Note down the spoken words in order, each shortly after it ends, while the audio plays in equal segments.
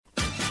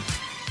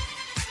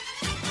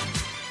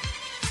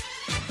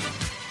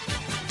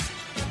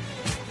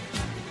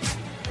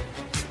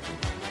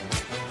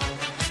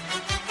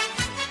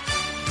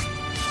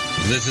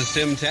This is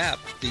Tim Tapp,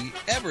 the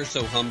ever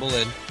so humble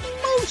and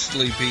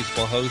mostly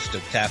peaceful host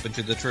of Tap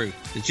Into the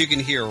Truth that you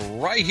can hear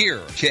right here,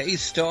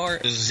 K-Star,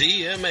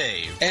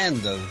 ZMA, and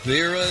the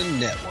Vera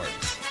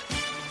Networks.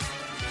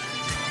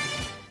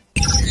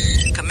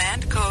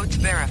 Command codes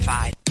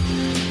verified.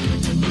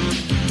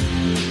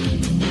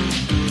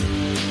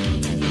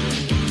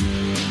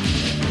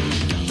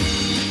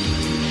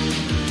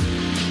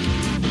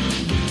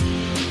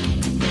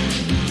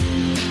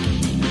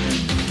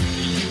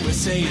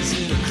 USA is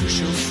in a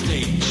crucial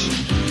stage.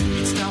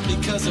 It's not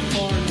because of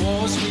foreign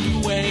wars we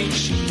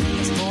wage.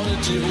 It's more to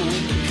do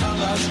with the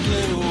colors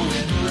blue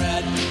and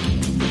red.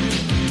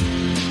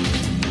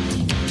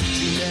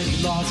 Too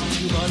many laws and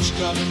too much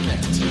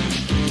government.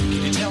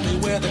 Can you tell me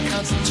where the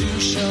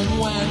Constitution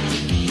went?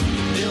 The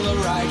Bill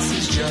of Rights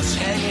is just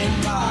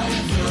hanging by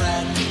a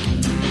thread.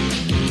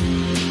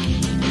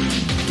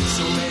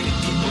 So many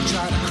people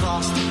try to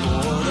cross the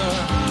border.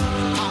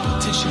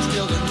 Politicians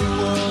build a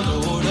new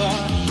world order.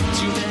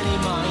 Too many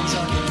minds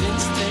are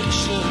convinced they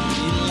should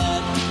be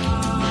led.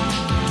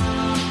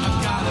 I've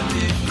gotta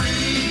be free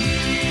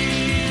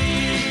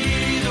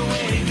the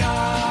way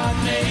God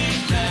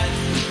made men,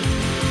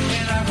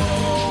 and I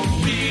won't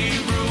be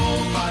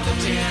ruled by the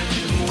damn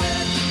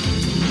UN.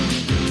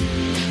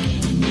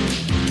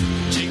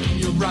 Taking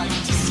your right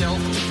to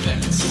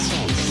self-defense.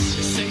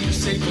 They say you're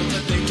safer,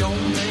 but they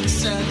don't make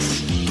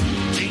sense.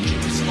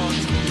 Dangerous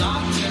ones will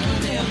not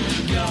turn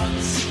into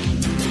guns.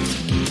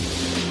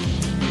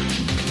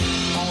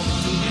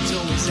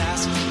 Always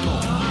ask for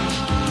more.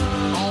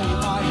 All your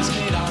body's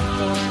made on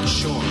foreign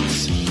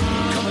shores.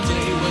 Come a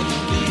day when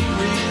you'll be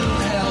real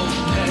hell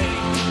to pay.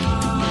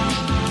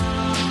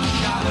 I've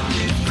gotta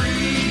be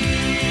free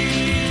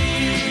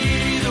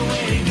the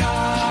way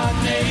God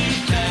made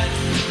men,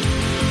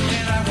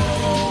 and I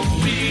won't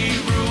be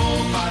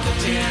ruled by the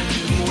damn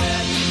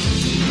UN.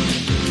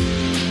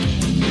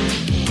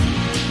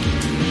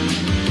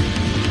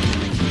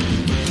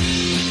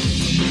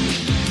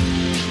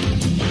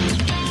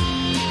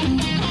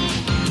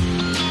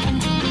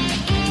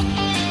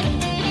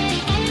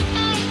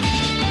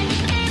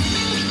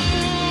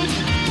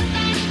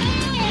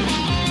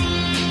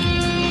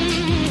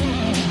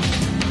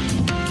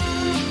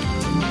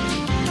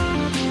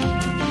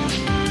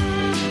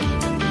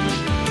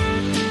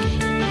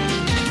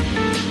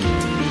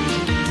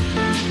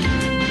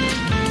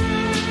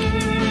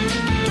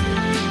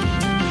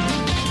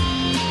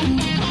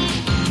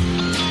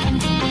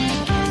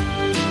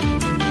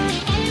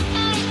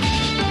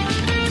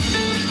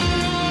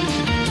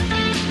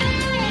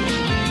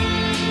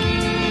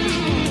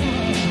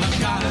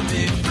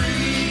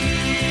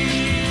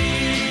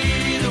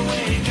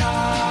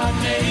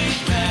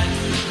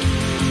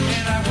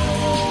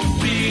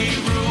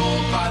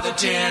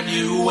 Damn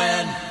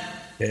UN.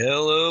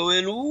 Hello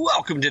and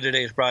welcome to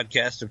today's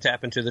broadcast of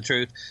Tap Into the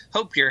Truth.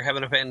 Hope you're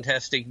having a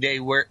fantastic day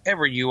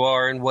wherever you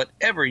are and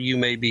whatever you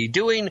may be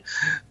doing,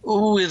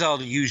 with all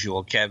the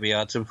usual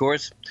caveats, of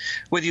course.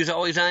 With you as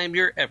always, I am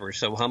your ever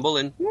so humble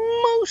and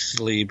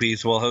mostly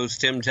peaceful host,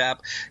 Tim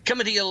Tapp,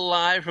 coming to you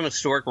live from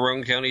historic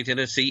Roane County,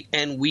 Tennessee,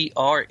 and we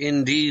are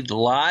indeed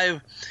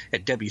live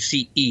at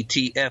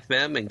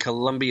WCET-FM in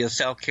Columbia,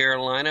 South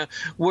Carolina.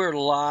 We're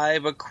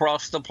live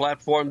across the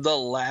platform, The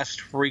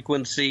Last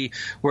Frequency.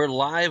 We're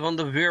live on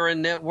the Vera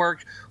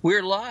Network.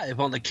 We're live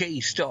on the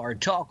K-Star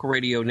Talk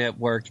Radio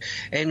Network,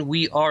 and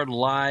we are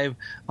live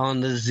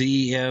on the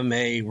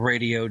ZMA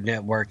Radio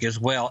Network as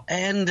well.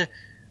 And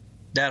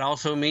that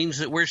also means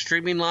that we're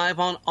streaming live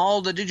on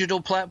all the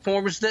digital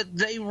platforms that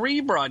they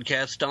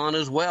rebroadcast on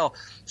as well.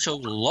 So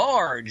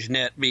large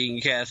net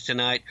being cast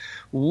tonight.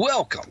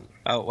 Welcome.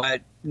 Oh,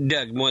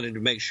 Doug wanted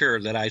to make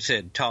sure that I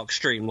said Talk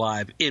Stream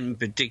Live in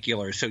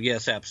particular. So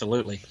yes,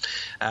 absolutely.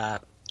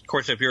 Of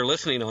course, if you're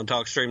listening on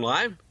Talk Stream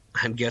Live,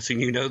 I'm guessing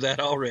you know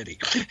that already.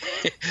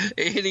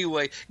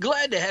 Anyway,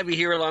 glad to have you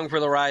here along for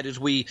the ride as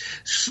we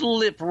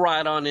slip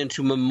right on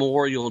into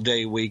Memorial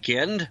Day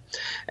weekend.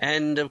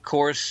 And, of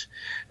course,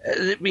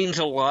 it means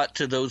a lot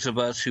to those of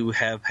us who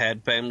have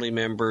had family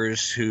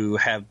members who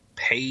have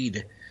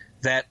paid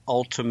that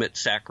ultimate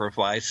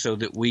sacrifice so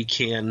that we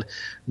can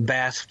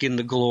bask in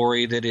the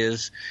glory that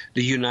is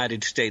the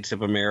United States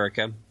of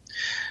America.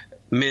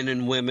 Men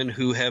and women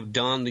who have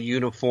donned the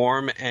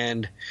uniform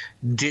and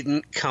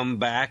didn't come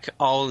back,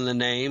 all in the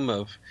name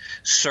of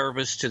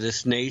service to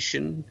this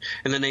nation,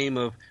 in the name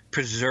of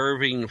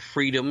preserving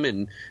freedom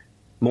and,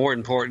 more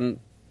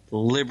important,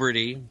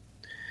 liberty,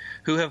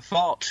 who have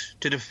fought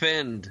to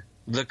defend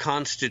the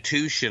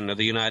Constitution of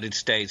the United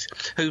States,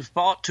 who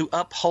fought to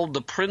uphold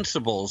the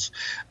principles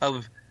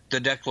of the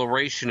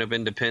Declaration of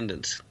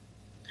Independence,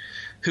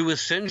 who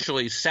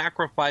essentially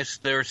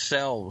sacrificed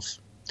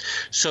themselves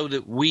so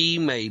that we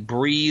may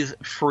breathe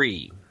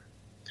free.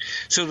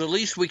 So the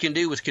least we can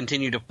do is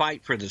continue to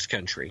fight for this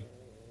country.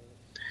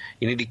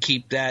 You need to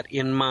keep that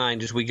in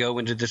mind as we go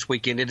into this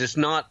weekend. It is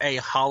not a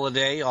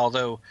holiday,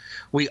 although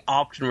we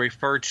often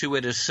refer to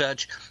it as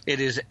such. It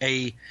is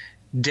a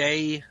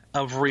day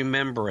of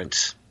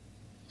remembrance,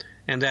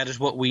 and that is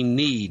what we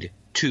need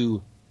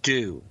to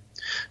do.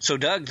 So,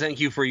 Doug, thank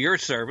you for your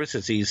service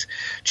as he's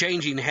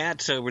changing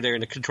hats over there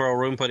in the control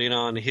room, putting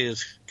on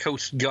his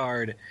Coast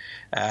Guard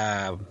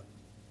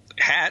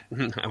hat.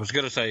 I was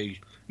going to say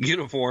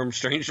uniform,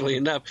 strangely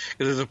enough,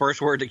 because it's the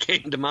first word that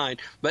came to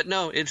mind. But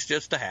no, it's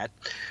just a hat.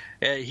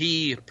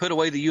 He put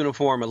away the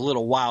uniform a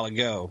little while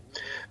ago,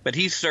 but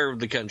he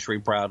served the country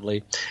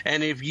proudly.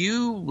 And if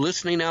you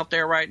listening out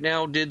there right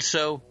now did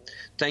so,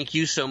 thank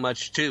you so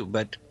much too.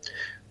 But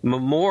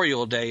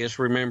Memorial Day is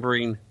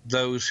remembering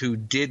those who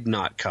did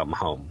not come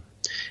home.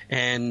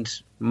 And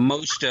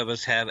most of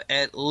us have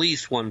at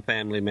least one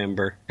family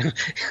member.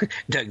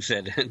 Doug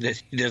said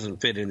that he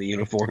doesn't fit in the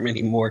uniform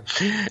anymore.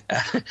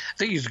 I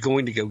think he's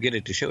going to go get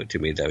it to show it to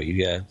me, though.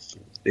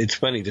 It's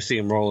funny to see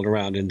him rolling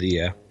around in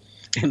the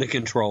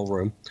control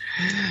room.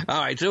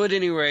 All right, so at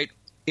any rate,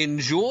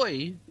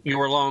 enjoy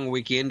your long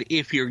weekend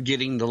if you're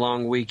getting the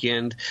long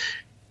weekend.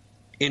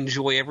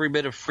 Enjoy every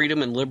bit of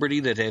freedom and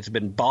liberty that has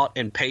been bought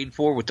and paid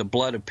for with the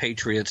blood of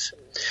patriots,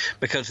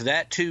 because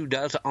that too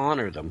does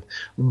honor them.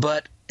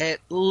 But at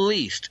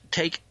least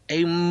take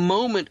a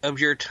moment of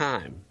your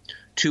time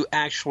to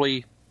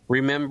actually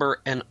remember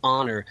and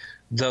honor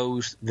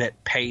those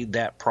that paid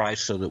that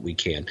price so that we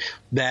can.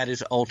 That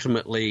is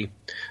ultimately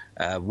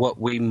what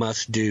we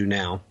must do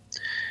now.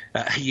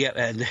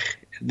 And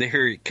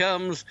there he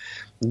comes.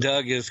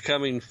 Doug is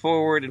coming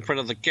forward in front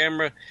of the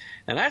camera,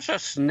 and that's a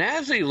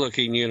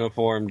snazzy-looking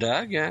uniform,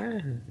 Doug.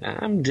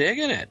 I'm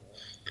digging it.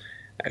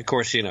 Of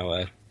course,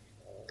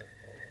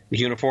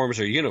 uniforms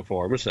are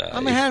uniforms.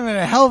 I'm having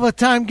a hell of a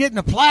time getting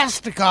the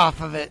plastic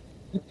off of it.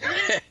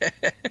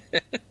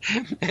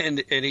 and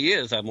he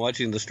is. I'm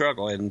watching the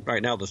struggle, and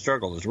right now the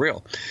struggle is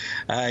real.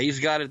 He's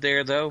got it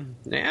there, though.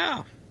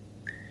 Yeah.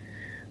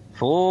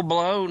 Full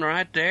blown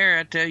right there,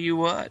 I tell you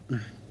what.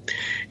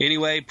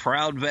 Anyway,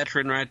 proud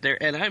veteran right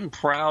there, and I'm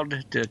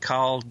proud to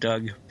call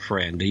Doug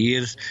friend. He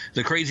is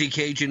the crazy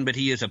Cajun, but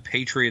he is a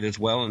patriot as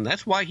well, and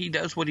that's why he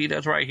does what he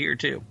does right here,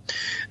 too.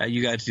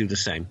 You guys do the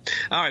same.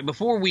 All right,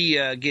 before we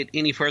get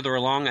any further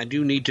along, I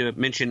do need to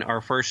mention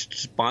our first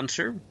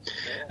sponsor.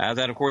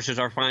 That, of course, is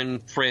our fine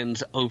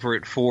friends over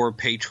at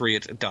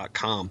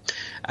 4patriots.com.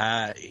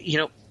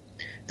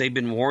 They've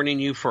been warning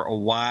you for a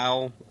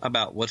while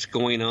about what's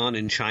going on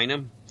in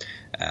China.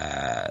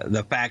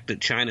 The fact that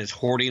China is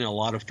hoarding a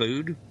lot of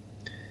food.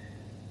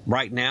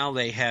 Right now,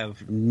 they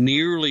have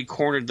nearly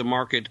cornered the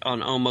market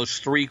on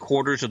almost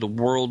 3/4 of the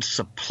world's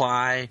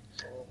supply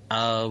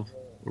of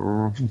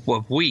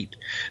wheat.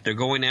 They're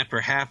going after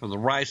half of the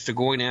rice. They're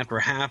going after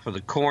half of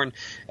the corn.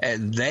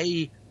 And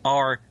they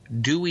are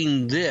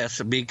doing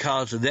this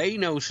because they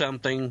know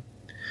something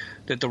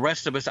that the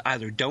rest of us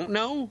either don't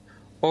know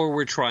or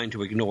we're trying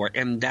to ignore.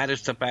 And that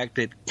is the fact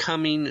that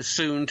coming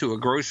soon to a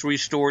grocery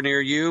store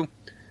near you,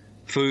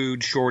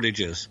 food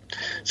shortages.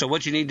 So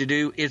what you need to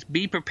do is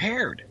be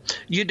prepared.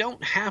 You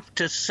don't have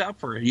to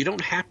suffer. You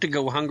don't have to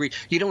go hungry.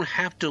 You don't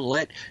have to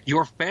let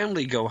your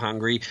family go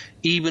hungry.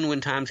 Even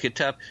when times get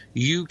tough,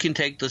 you can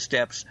take the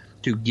steps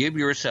to give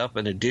yourself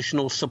an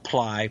additional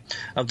supply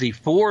of the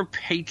 4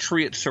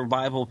 Patriot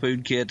Survival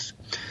Food Kits.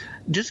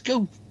 Just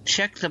go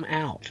check them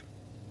out.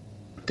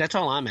 That's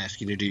all I'm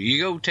asking you to do.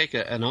 You go take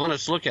an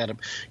honest look at them.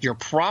 You're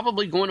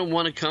probably going to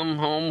want to come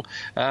home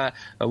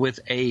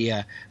with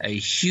a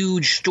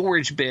huge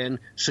storage bin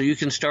so you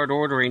can start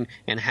ordering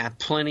and have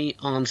plenty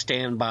on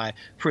standby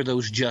for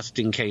those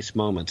just-in-case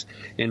moments.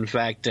 In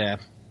fact,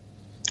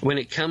 when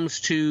it comes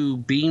to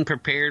being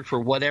prepared for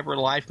whatever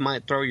life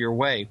might throw your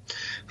way,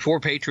 4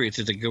 Patriots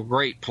is a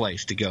great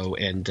place to go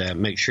and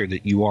make sure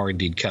that you are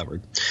indeed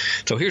covered.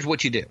 So here's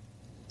what you do.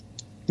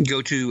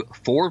 Go to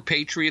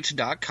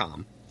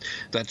 4patriots.com.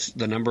 That's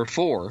the number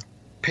 4,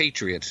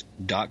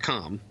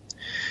 patriots.com.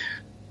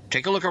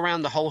 Take a look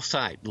around the whole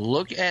site.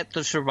 Look at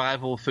the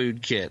survival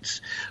food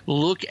kits.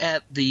 Look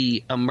at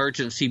the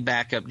emergency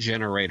backup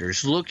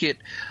generators. Look at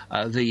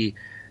the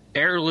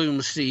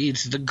heirloom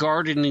seeds, the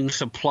gardening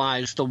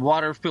supplies, the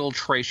water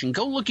filtration.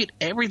 Go look at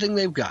everything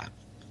they've got.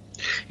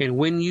 And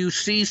when you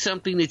see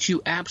something that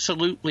you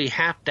absolutely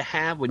have to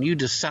have, when you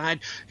decide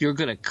you're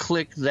going to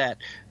click that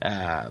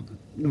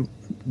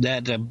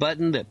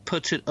button that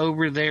puts it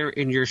over there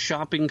in your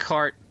shopping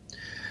cart,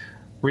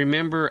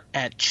 remember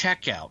at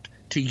checkout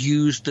to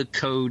use the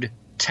code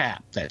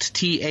TAP. That's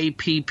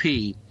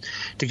TAPP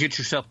to get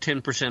yourself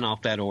 10%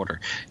 off that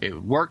order.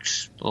 It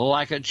works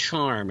like a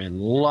charm, and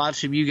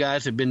lots of you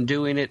guys have been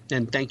doing it,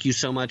 and thank you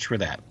so much for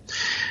that.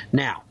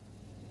 Now,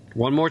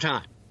 one more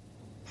time.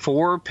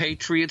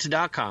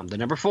 4patriots.com, the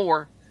number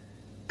 4,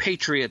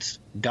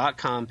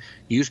 patriots.com.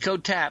 Use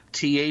code TAP,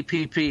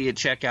 T-A-P-P, at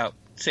checkout.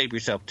 Save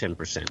yourself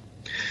 10%.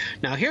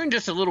 Now, here in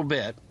just a little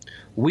bit,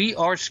 we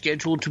are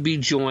scheduled to be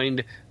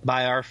joined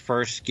by our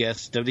first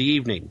guest of the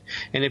evening.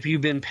 And if you've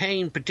been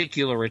paying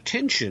particular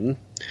attention,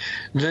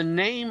 the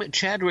name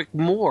Chadwick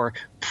Moore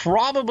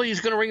probably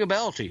is going to ring a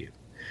bell to you.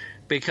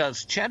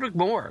 Because Chadwick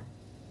Moore,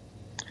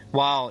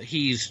 while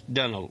he's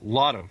done a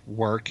lot of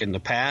work in the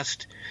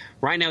past,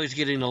 right now he's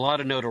getting a lot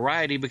of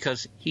notoriety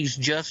because he's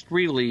just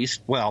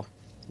released, well,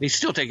 He's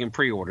still taking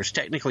pre-orders.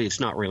 Technically, it's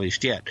not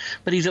released yet.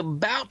 But he's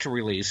about to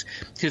release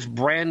his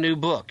brand new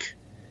book.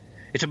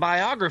 It's a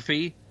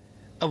biography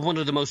of one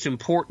of the most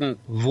important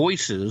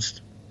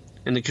voices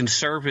in the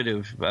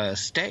conservative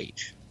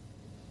stage.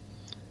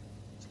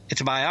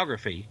 It's a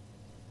biography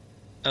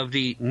of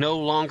the no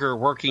longer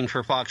working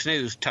for Fox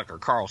News, Tucker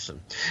Carlson.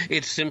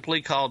 It's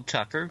simply called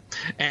Tucker,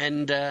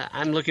 and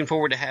I'm looking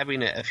forward to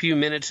having a few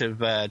minutes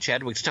of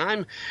Chadwick's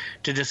time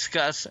to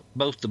discuss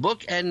both the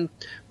book and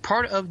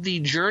part of the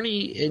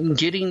journey in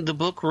getting the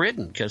book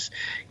written, because,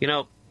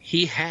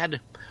 he had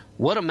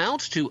what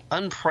amounts to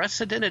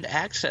unprecedented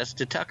access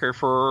to Tucker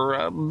for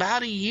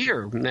about a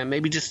year,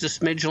 maybe just a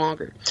smidge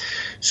longer.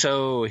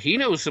 So he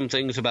knows some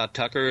things about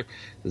Tucker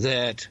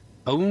that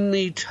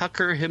only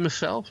Tucker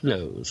himself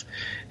knows.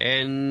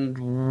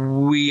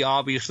 And we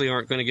obviously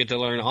aren't going to get to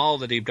learn all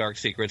the deep, dark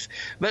secrets,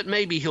 but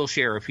maybe he'll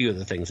share a few of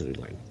the things that he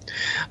learned.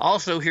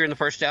 Also, here in the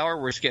first hour,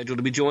 we're scheduled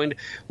to be joined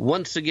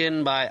once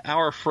again by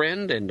our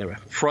friend and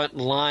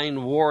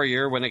frontline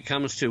warrior when it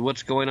comes to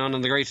what's going on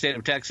in the great state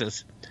of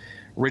Texas,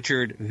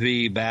 Richard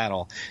V.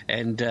 Battle.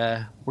 And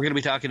we're going to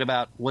be talking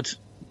about what's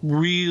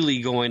really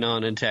going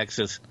on in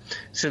Texas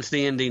since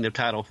the ending of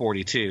Title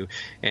 42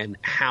 and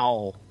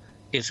how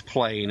it's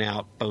playing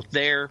out both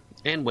there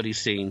and what he's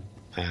seeing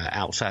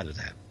outside of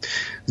that.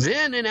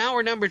 Then in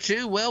hour number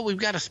 2, well, we've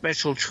got a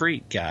special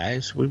treat,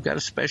 guys. We've got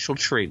a special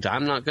treat.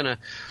 I'm not going to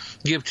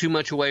give too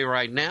much away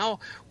right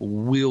now.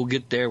 We'll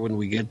get there when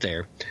we get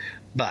there.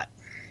 But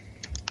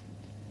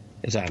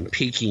as I'm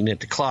peeking at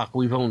the clock,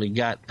 we've only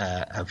got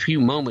a few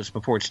moments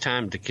before it's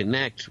time to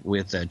connect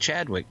with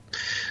Chadwick.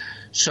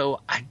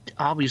 So I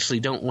obviously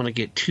don't want to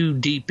get too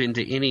deep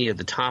into any of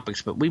the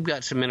topics, but we've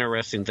got some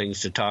interesting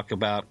things to talk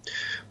about.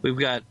 We've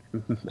got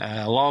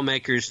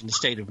lawmakers in the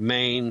state of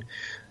Maine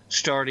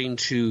starting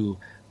to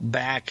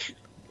back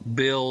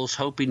bills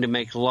hoping to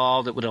make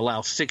law that would allow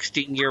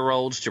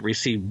 16-year-olds to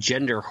receive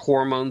gender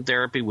hormone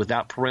therapy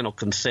without parental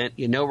consent.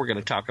 We're going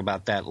to talk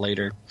about that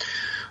later.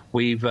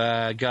 We've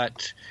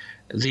got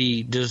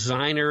the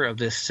designer of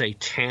this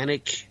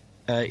satanic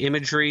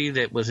imagery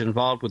that was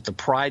involved with the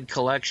Pride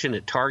collection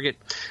at Target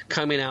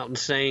coming out and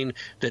saying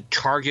that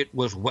Target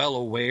was well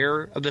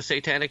aware of the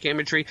satanic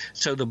imagery,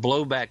 so the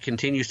blowback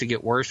continues to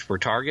get worse for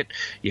Target.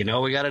 We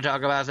got to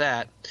talk about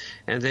that.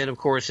 And then, of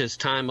course, as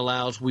time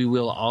allows, we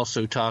will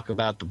also talk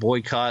about the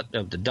boycott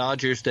of the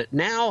Dodgers, that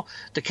now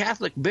the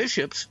Catholic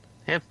bishops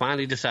have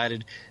finally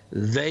decided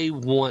they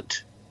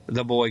want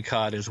the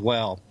boycott as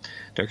well.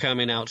 They're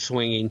coming out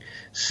swinging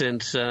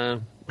since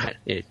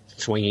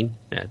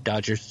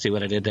Dodgers, see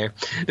what I did there?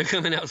 They're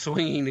coming out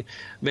swinging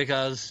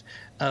because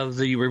of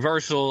the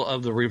reversal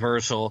of the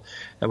reversal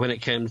when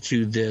it comes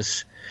to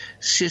this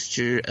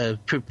sister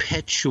of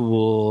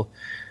perpetual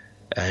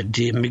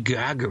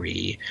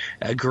demagoguery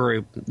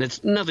group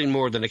that's nothing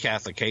more than a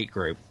Catholic hate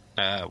group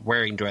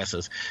wearing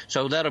dresses.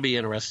 So that'll be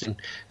interesting.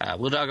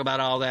 We'll talk about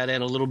all that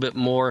and a little bit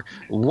more.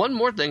 One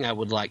more thing I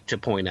would like to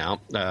point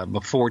out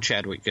before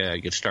Chadwick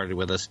gets started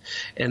with us,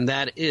 and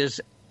that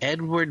is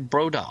Edward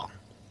Brodall.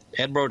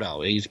 Ed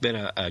Brodall. He's been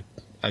a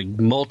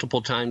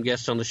multiple-time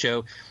guest on the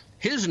show.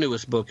 His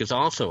newest book is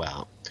also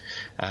out.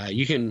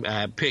 You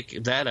can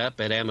pick that up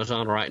at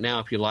Amazon right now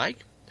if you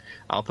like.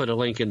 I'll put a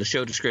link in the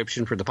show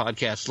description for the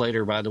podcast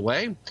later, by the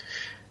way.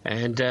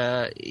 And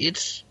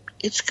it's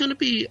going to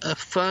be a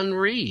fun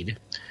read.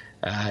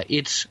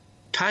 It's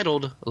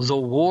titled The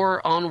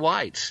War on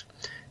Whites,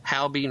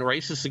 How Being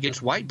Racist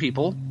Against White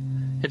People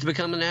Has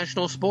Become a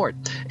National Sport.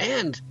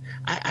 And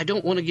I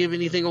don't want to give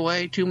anything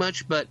away too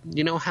much, but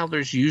you know how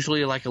there's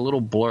usually like a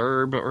little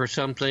blurb or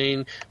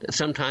something that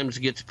sometimes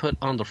gets put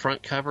on the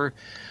front cover?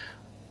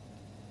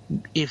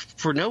 If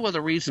for no other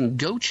reason,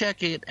 go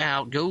check it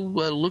out. Go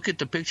look at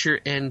the picture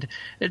and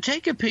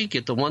take a peek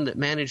at the one that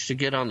managed to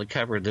get on the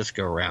cover this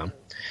go around.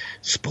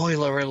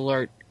 Spoiler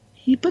alert.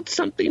 He put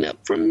something up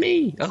from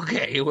me.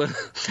 Okay, well,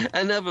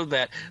 enough of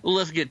that.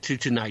 Let's get to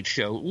tonight's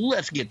show.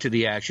 Let's get to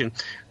the action.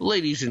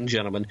 Ladies and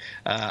gentlemen,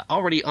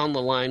 already on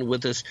the line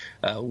with us,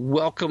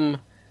 welcome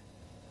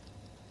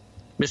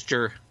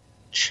Mr.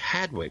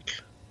 Chadwick.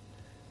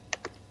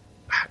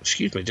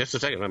 Excuse me, just a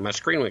second. My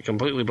screen went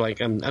completely blank.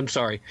 I'm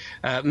sorry.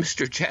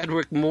 Mr.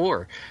 Chadwick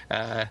Moore.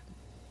 Let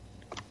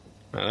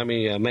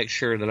me make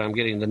sure that I'm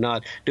getting the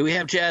nod. Do we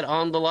have Chad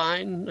on the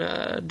line,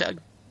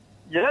 Doug?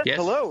 Yes.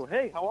 Hello.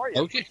 Hey, how are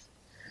you? Okay.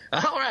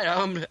 All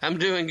right, I'm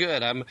doing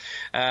good. I'm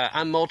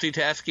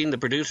multitasking. The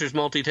producer's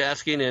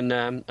multitasking,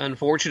 and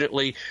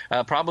unfortunately,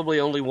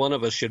 probably only one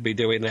of us should be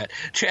doing that.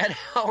 Chad,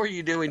 how are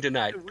you doing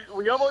tonight?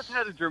 We almost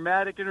had a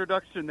dramatic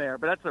introduction there,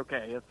 but that's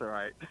okay. It's all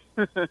right.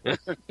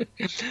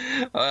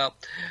 Well,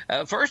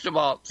 first of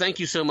all, thank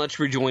you so much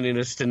for joining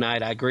us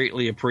tonight. I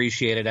greatly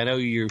appreciate it. I know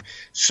you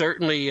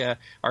certainly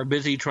are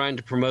busy trying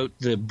to promote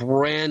the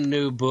brand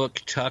new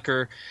book,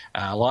 Tucker.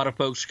 A lot of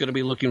folks are going to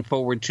be looking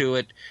forward to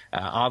it.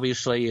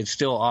 Obviously, it's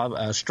still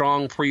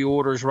strong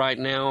pre-orders right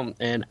now,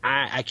 and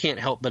I can't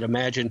help but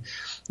imagine,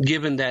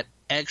 given that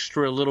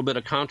extra little bit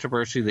of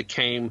controversy that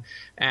came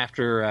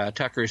after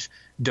Tucker's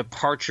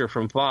departure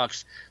from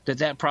Fox,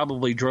 that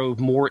probably drove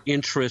more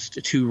interest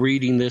to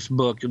reading this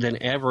book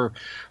than ever.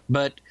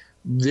 But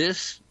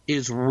this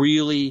is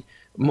really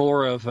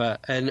more of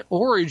an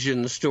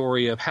origin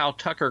story of how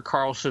Tucker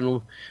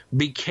Carlson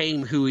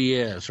became who he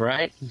is,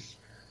 right?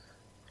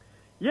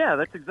 Yeah,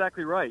 that's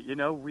exactly right.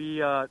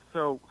 We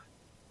so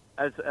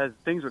as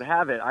things would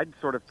have it, I'd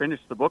sort of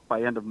finished the book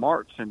by end of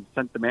March and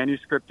sent the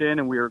manuscript in,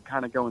 and we were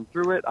kind of going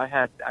through it. I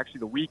had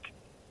actually the week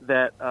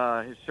that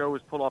his show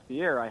was pulled off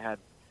the air, I had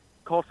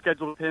calls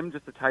scheduled with him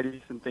just to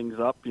tidy some things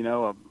up.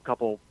 A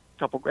couple.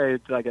 Hey,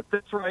 did I get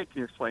this right? Can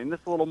you explain this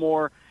a little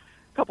more?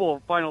 A couple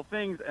of final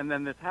things, and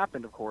then this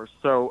happened, of course.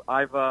 So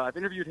I've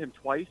interviewed him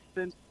twice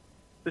since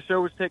the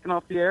show was taken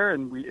off the air,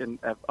 and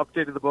I've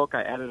updated the book.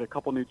 I added a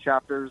couple new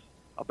chapters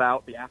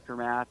about the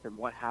aftermath and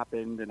what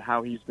happened and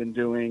how he's been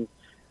doing.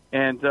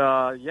 And,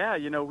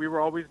 we were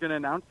always going to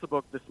announce the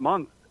book this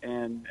month,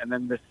 and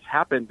then this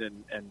happened,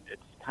 and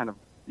it's kind of,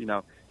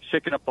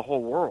 shaken up the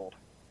whole world.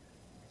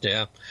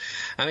 Yeah.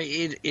 I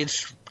mean,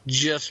 it's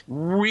just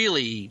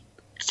really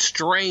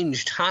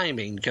strange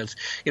timing because,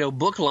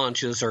 book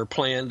launches are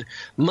planned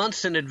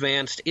months in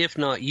advance, if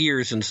not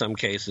years in some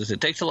cases.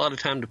 It takes a lot of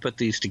time to put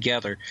these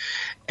together.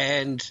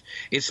 And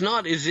it's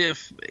not as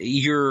if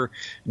you're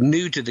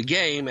new to the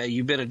game.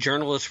 You've been a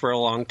journalist for a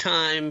long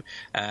time.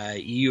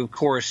 You, of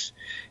course,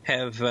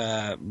 have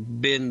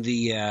been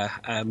the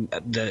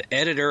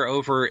editor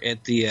over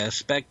at the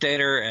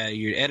Spectator.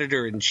 You're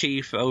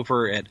editor-in-chief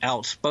over at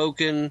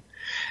Outspoken.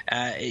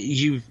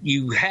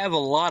 You have a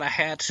lot of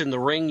hats in the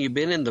ring. You've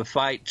been in the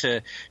fight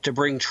to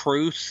bring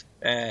truth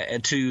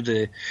to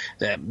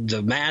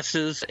the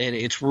masses, and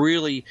it's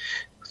really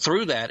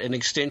through that an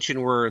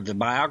extension where the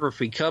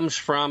biography comes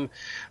from.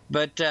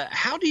 But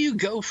how do you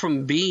go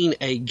from being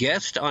a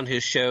guest on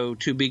his show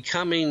to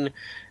becoming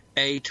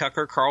a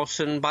Tucker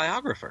Carlson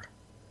biographer?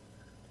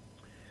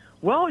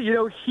 Well,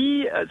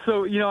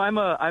 I'm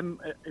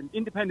an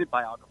independent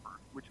biographer,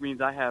 which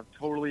means I have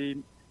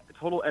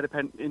total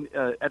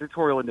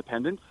editorial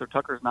independence. So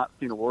Tucker's not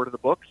seen a word of the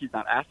book. He's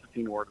not asked to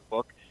see a word of the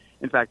book.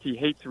 In fact, he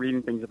hates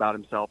reading things about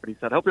himself. And he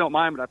said, I hope you don't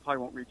mind, but I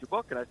probably won't read your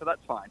book. And I said,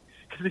 that's fine.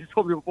 Because he's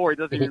told me before he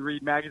doesn't even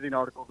read magazine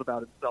articles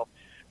about himself.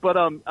 But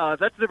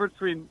that's the difference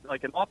between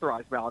like an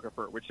authorized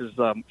biographer, which is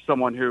a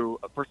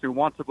person who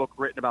wants a book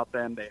written about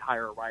them. They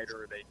hire a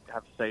writer. They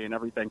have a say in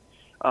everything.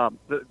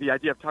 The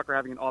idea of Tucker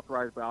having an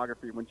authorized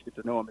biography once you get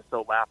to know him is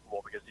so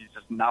laughable because he's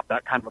just not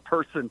that kind of a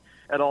person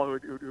at all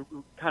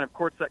who kind of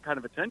courts that kind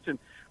of attention.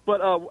 But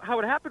how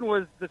it happened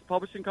was this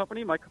publishing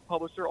company, my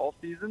publisher, All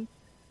Seasons,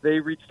 they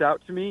reached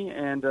out to me,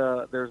 and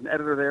there's an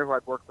editor there who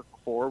I'd worked with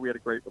before. We had a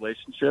great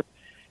relationship.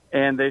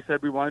 And they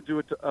said, we want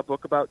to do a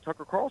book about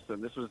Tucker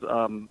Carlson. This was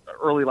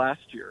early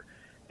last year.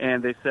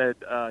 And they said,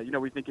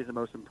 we think he's the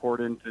most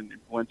important and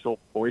influential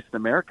voice in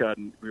America,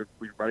 and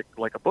we'd write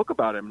like a book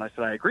about him. And I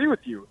said, I agree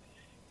with you.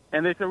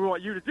 And they said, we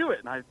want you to do it.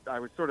 And I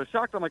was sort of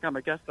shocked. I'm like, I'm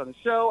a guest on the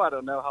show. I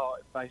don't know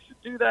if I should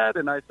do that.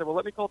 And I said, well,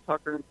 let me call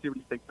Tucker and see what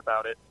he thinks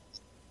about it.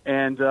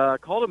 And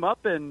called him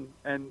up. And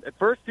at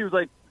first he was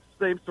like,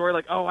 same story,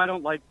 like, oh,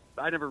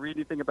 I never read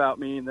anything about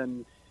me. And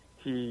then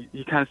he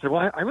kind of said,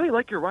 well, I really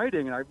like your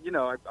writing. And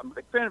I'm a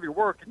big fan of your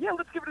work. And yeah,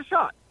 let's give it a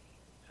shot.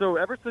 So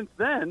ever since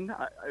then,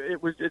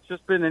 it's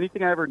just been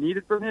anything I ever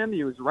needed from him.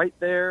 He was right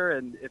there.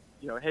 And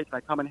hey, can I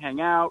come and hang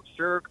out?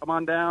 Sure. Come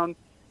on down.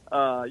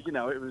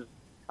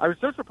 I was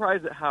so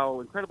surprised at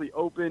how incredibly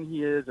open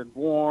he is and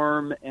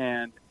warm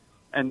and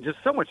just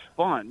so much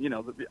fun.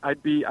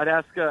 I'd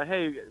ask,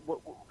 hey, do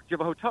you have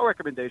a hotel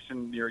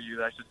recommendation near you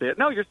that I should stay at?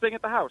 No, you're staying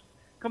at the house.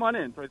 Come on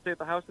in. So I'd stay at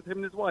the house with him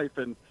and his wife.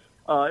 And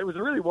it was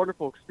a really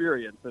wonderful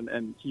experience.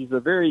 And he's a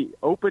very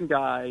open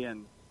guy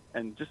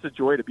and just a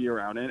joy to be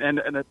around and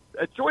a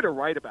joy to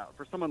write about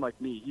for someone like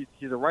me.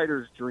 He's a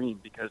writer's dream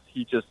because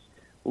he just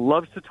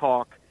loves to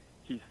talk.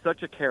 He's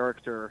such a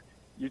character.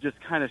 You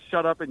just kind of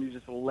shut up and you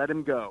just let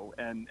him go,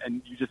 and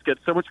you just get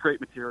so much great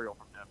material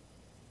from him.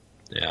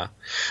 Yeah.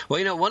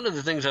 Well, one of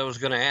the things I was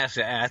going to ask,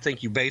 I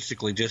think you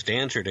basically just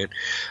answered it,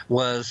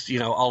 was, a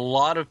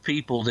lot of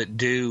people that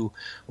do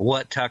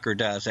what Tucker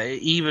does,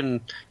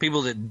 even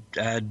people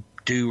that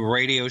do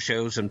radio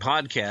shows and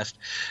podcasts,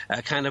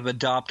 kind of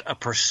adopt a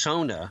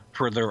persona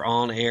for their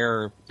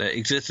on-air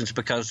existence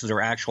because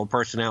their actual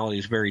personality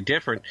is very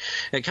different.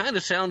 It kind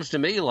of sounds to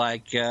me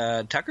like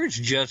Tucker's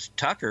just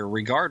Tucker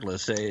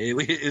regardless.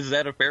 Is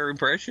that a fair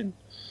impression?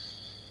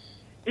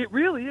 It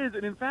really is.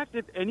 And in fact,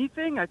 if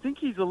anything, I think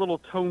he's a little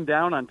toned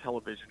down on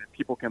television, if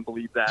people can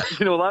believe that.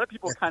 A lot of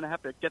people kind of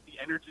have to get the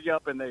energy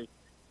up and they,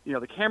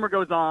 the camera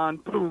goes on,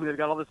 boom, they've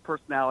got all this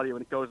personality.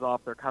 When it goes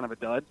off, they're kind of a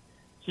dud.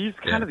 He's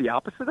kind of the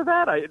opposite of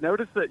that. I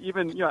noticed that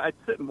even, I'd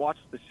sit and watch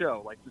the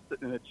show, like just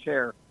sitting in a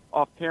chair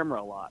off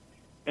camera a lot.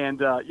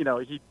 And,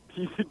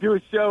 he'd do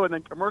a show and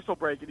then commercial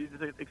break and he'd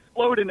just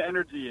explode in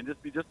energy and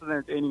just be just as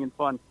entertaining and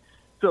fun.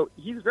 So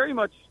he's very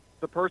much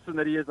the person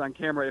that he is on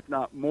camera, if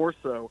not more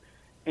so.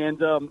 And,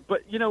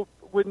 but,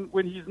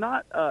 when he's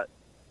not,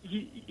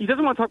 he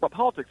doesn't want to talk about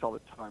politics all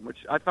the time, which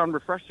I found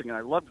refreshing and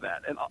I loved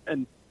that.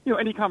 And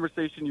any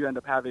conversation you end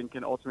up having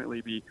can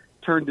ultimately be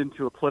turned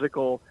into a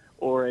political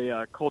or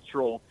a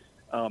cultural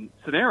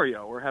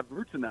scenario or have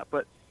roots in that.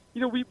 But,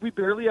 we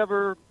barely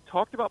ever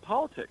talked about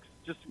politics.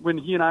 Just when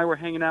he and I were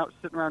hanging out,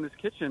 sitting around his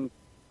kitchen,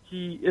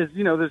 he is,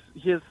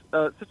 he has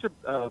such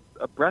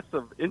a breadth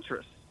of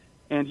interests,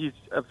 and he's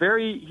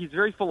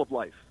very full of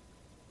life.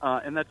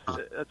 And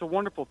that's a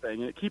wonderful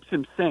thing. And it keeps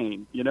him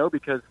sane,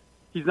 because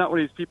he's not one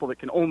of these people that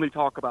can only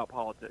talk about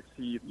politics.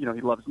 He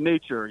loves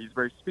nature. He's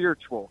very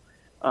spiritual,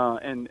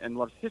 and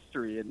loves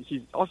history. And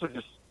he's also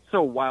just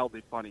so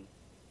wildly funny.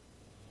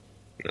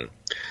 Yeah.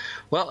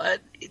 Well,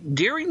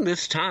 during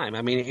this time,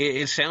 I mean,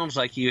 it sounds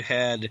like you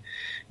had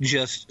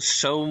just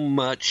so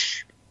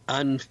much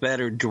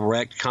unfettered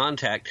direct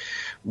contact.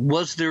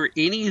 Was there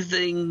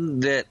anything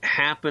that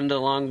happened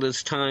along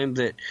this time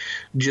that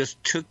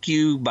just took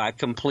you by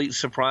complete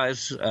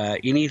surprise?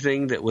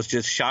 Anything that was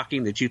just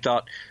shocking that you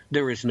thought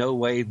there is no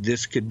way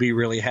this could be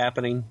really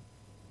happening?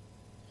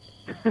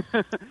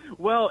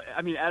 Well,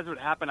 I mean, as it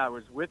happened, I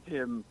was with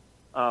him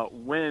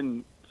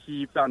when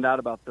he found out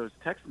about those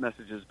text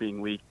messages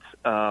being leaked.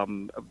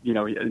 And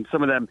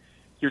some of them,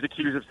 he was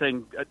accused of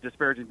saying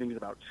disparaging things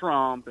about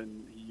Trump,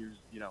 and he used,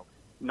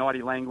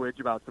 naughty language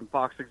about some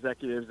Fox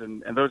executives,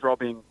 and those were all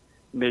being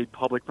made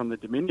public from the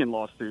Dominion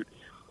lawsuit.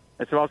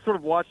 And so I was sort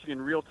of watching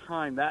in real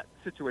time that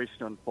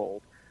situation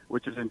unfold,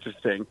 which is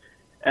interesting.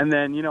 And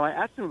then, I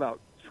asked him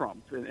about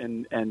Trump,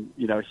 and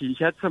he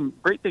had some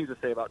great things to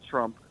say about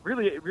Trump.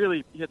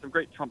 Really, he had some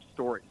great Trump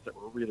stories that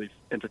were really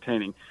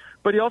entertaining.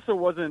 But he also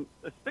wasn't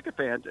a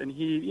sycophant, and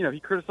he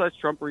criticized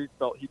Trump where he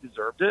felt he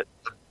deserved it,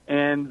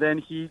 and then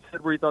he said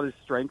where he thought his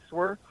strengths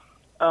were.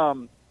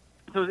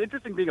 So it was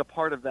interesting being a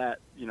part of that,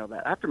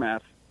 that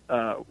aftermath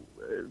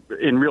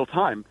in real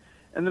time.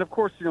 And then, of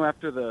course,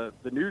 after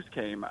the news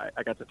came,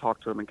 I got to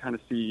talk to him and kind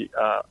of see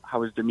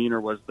how his demeanor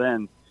was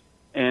then.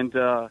 And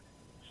the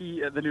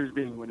news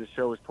being when his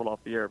show was pulled off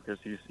the air, because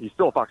he's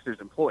still a Fox News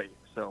employee.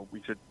 So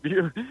we should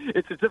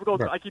it's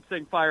difficult. I keep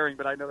saying firing,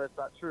 but I know that's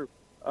not true.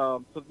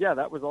 So, yeah,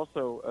 that was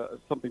also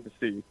something to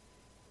see.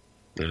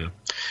 Yeah.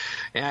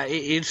 Yeah,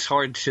 it's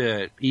hard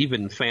to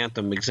even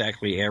fathom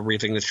exactly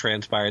everything that's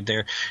transpired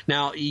there.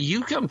 Now,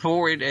 you come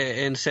forward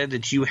and said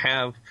that you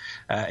have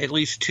at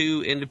least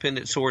two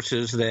independent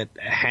sources that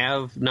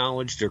have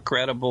knowledge, they're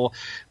credible,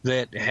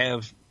 that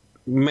have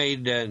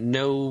made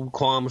no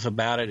qualms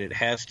about it. It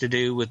has to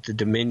do with the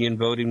Dominion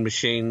voting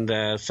machine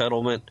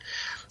settlement.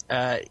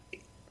 I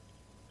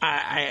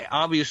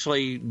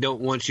obviously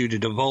don't want you to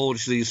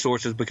divulge these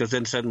sources, because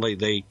then suddenly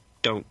they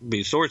don't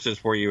be sources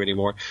for you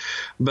anymore.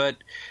 But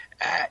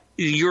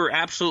you're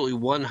absolutely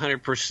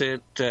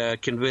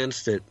 100%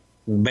 convinced that,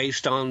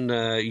 based on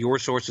your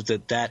sources,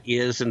 that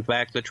is in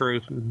fact the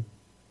truth.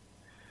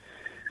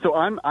 So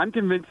I'm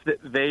convinced that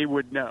they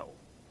would know,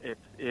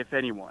 if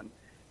anyone,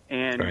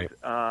 and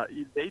right.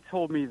 They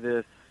told me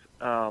this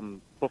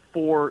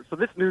before. So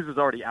this news was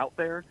already out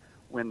there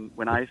when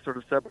I sort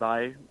of said what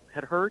I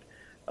had heard,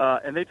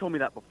 and they told me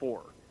that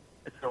before.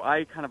 So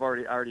I kind of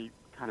already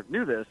kind of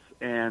knew this,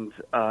 and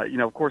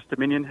of course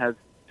Dominion has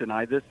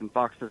denied this, and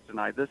Fox has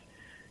denied this.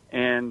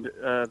 And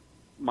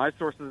my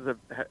sources have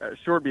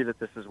assured me that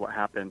this is what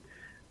happened.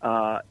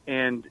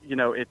 And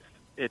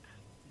it's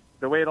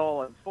the way it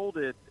all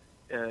unfolded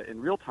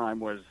in real time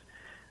was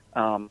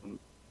I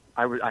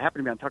happened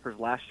to be on Tucker's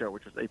last show,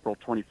 which was April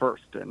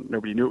 21st, and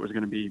nobody knew it was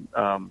going to be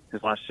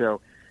his last show.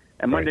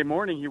 And Monday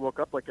morning, he woke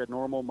up like a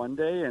normal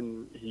Monday,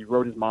 and he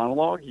wrote his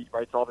monologue. He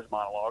writes all of his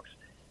monologues,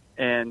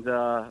 and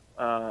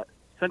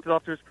sent it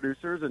off to his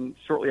producers. And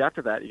shortly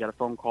after that, he got a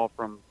phone call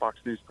from Fox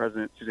News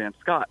President Suzanne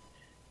Scott.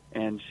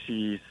 And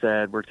she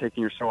said, "We're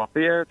taking your show off the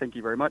air. Thank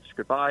you very much.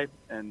 Goodbye."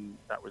 And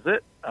that was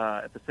it.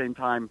 At the same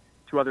time,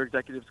 two other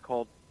executives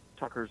called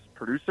Tucker's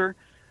producer,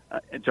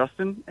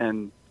 Justin,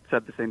 and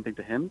said the same thing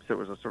to him. So it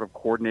was a sort of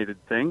coordinated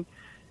thing.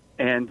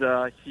 And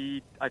I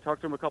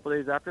talked to him a couple of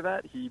days after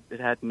that. He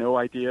had no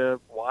idea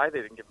why.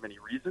 They didn't give him any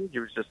reason. He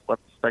was just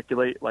left to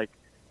speculate like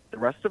the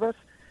rest of us.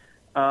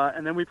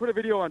 And then we put a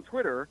video on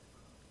Twitter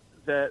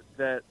that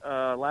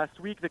last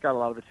week that got a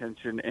lot of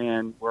attention,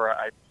 and where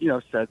I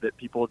said that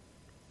people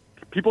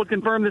had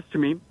confirmed this to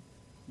me.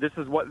 This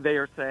is what they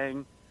are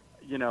saying,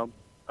 and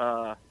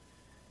I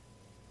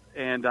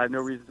have no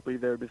reason to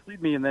believe they would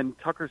mislead me. And then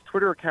Tucker's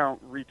Twitter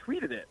account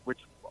retweeted it, which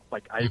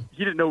he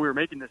didn't know we were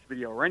making this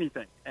video or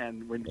anything.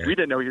 And when we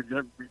didn't know he was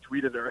going to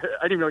retweet it, or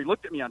I didn't even know he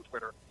looked at me on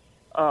Twitter.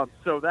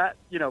 So that,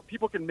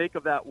 people can make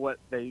of that what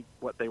they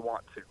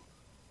want to.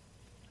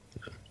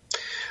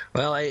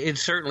 Well, it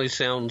certainly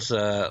sounds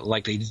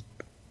like they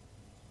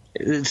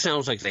It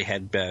sounds like they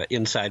had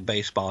inside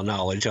baseball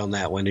knowledge on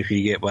that one, if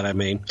you get what I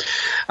mean.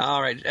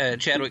 All right,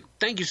 Chadwick,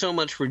 thank you so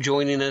much for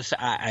joining us.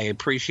 I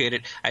appreciate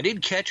it. I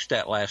did catch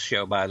that last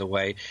show, by the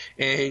way,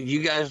 and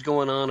you guys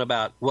going on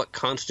about what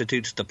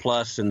constitutes the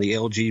plus and the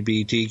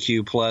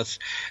LGBTQ plus.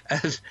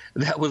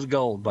 That was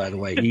gold, by the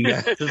way. You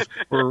guys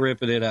were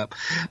ripping it up.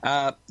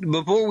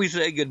 Before we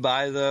say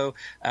goodbye, though,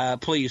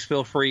 please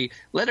feel free.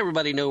 Let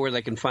everybody know where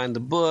they can find the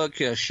book.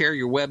 Share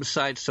your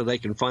website so they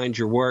can find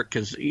your work,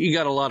 because you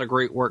got a lot of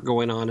great work work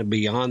going on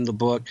beyond the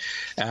book.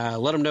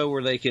 Let them know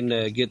where they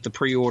can get the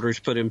pre-orders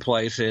put in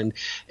place. And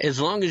as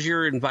long as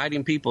you're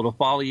inviting people to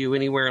follow you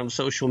anywhere on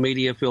social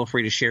media, feel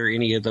free to share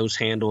any of those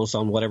handles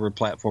on whatever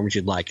platforms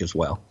you'd like as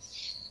well.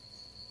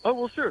 Oh,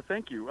 well, sure.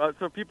 Thank you.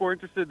 So if people are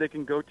interested, they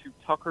can go to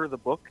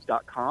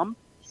tuckerthebook.com,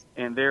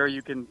 and there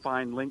you can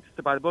find links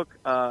to buy the book.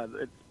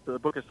 The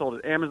book is sold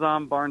at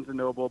Amazon, Barnes &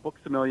 Noble, Books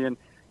A Million.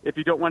 If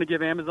you don't want to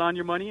give Amazon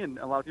your money, and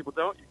a lot of people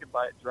don't, you can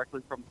buy it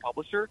directly from the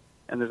publisher,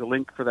 and there's a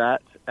link for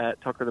that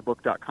at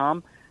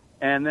tuckerthebook.com.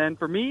 And then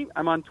for me,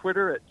 I'm on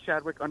Twitter at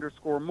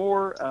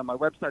Chadwick_Moore. My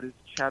website is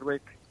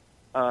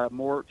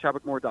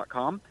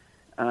Chadwickmoore.com.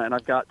 And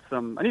I've got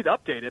some. I need to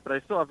update it, but I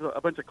still have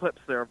a bunch of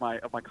clips there of my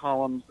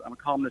columns. I'm a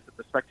columnist at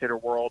the Spectator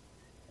World,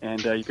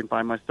 and you can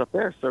find my stuff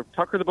there. So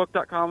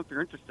tuckerthebook.com if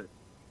you're interested.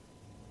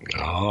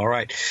 All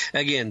right.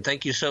 Again,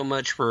 thank you so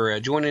much for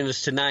joining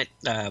us tonight.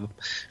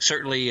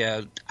 Certainly,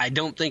 I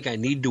don't think I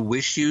need to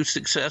wish you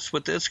success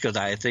with this because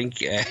I think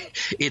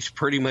it's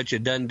pretty much a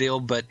done deal.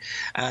 But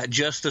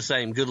just the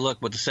same, good luck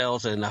with the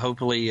sales and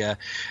hopefully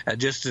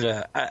just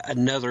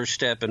another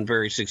step in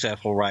very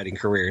successful writing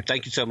career.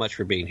 Thank you so much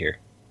for being here.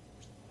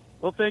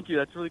 Well, thank you.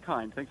 That's really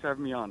kind. Thanks for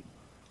having me on.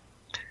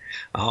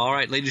 All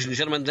right, ladies and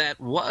gentlemen, that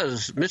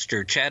was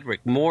Mr.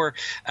 Chadwick Moore.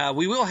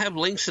 We will have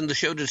links in the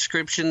show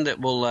description that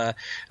will, for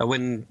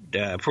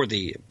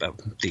the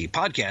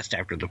podcast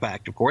after the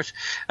fact, of course.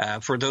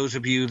 For those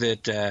of you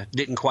that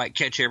didn't quite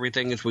catch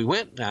everything as we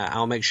went,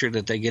 I'll make sure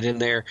that they get in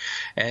there.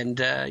 And,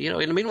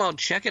 in the meanwhile,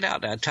 check it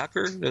out.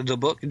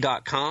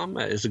 TuckerTheBook.com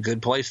is a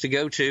good place to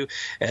go to,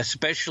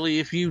 especially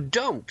if you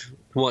don't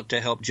want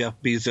to help Jeff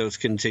Bezos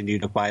continue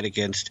to fight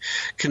against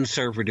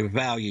conservative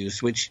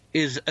values, which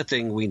is a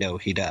thing we know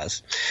he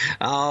does.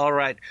 All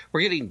right,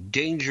 we're getting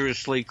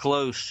dangerously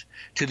close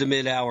to the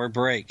mid-hour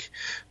break.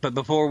 But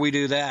before we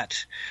do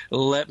that,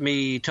 let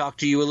me talk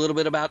to you a little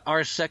bit about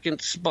our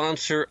second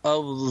sponsor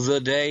of the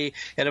day.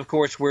 And, of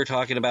course, we're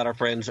talking about our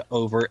friends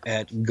over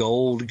at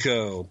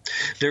Goldco.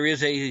 There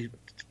is a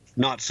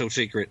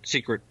not-so-secret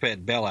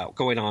Fed bailout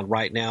going on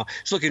right now.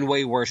 It's looking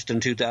way worse than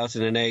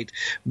 2008.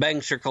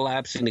 Banks are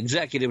collapsing.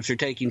 Executives are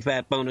taking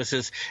fat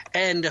bonuses.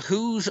 And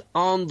who's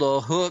on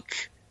the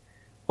hook?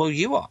 Well,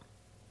 you are.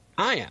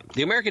 I am.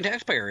 The American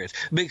taxpayer is,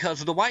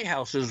 because the White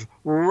House is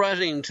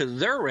running to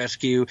their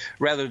rescue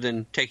rather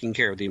than taking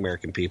care of the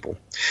American people.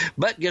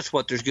 But guess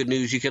what? There's good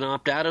news. You can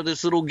opt out of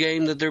this little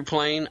game that they're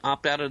playing,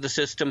 opt out of the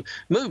system,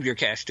 move your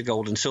cash to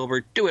gold and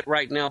silver. Do it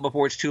right now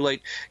before it's too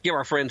late. Give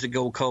our friends at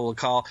Goldco a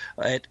call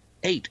at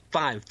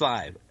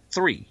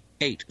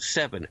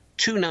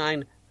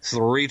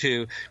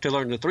 855-387-2932 to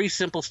learn the 3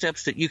 simple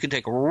steps that you can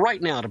take right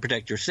now to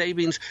protect your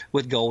savings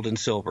with gold and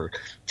silver.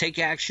 Take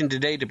action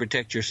today to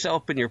protect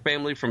yourself and your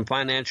family from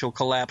financial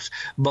collapse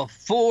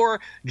before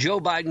Joe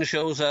Biden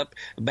shows up,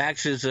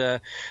 backs his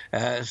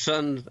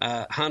son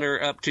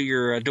Hunter up to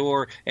your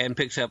door, and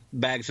picks up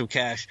bags of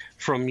cash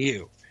from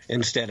you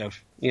instead of,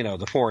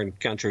 the foreign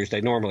countries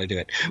they normally do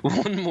it.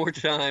 One more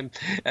time,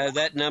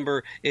 that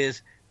number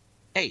is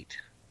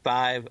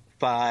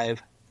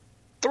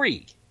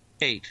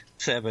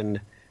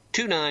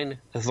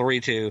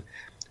 855-387-2932.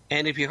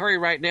 And if you hurry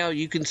right now,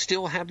 you can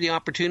still have the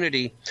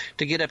opportunity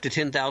to get up to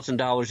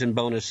 $10,000 in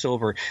bonus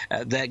silver.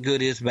 That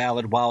good is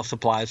valid while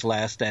supplies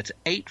last. That's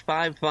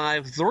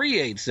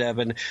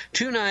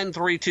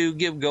 855-387-2932.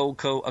 Give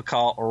Goldco a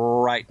call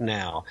right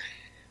now.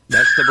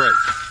 That's the break.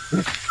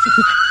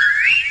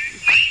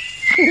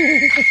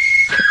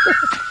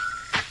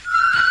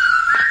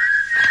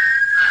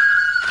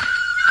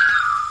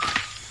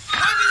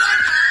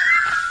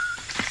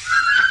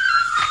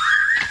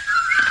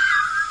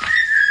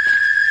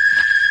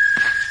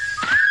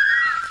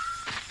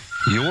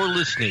 You're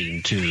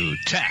listening to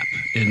Tap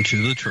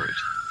Into the Truth.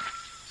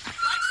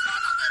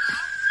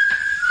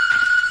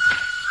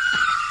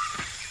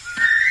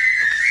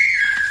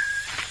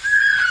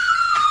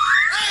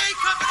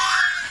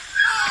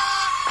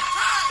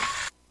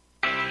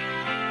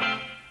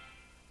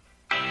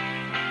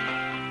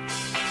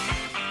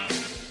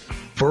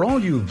 For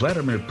all you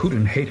Vladimir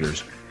Putin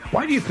haters,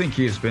 why do you think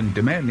he has been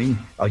demanding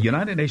a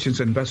United Nations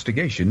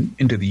investigation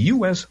into the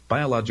U.S.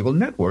 biological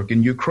network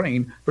in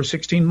Ukraine for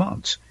 16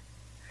 months?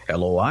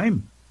 Hello,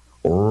 I'm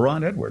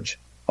Ron Edwards.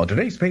 On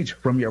today's page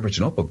from your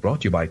original book,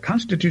 brought to you by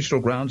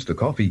Constitutional Grounds, the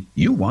coffee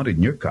you want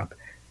in your cup.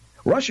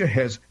 Russia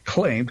has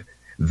claimed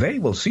they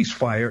will cease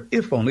fire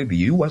if only the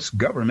U.S.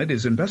 government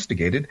is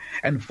investigated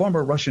and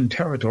former Russian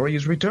territory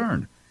is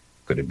returned.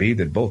 Could it be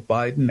that both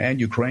Biden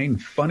and Ukraine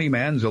funny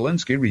man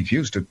Zelensky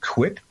refuse to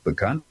quit the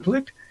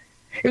conflict?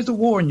 Is the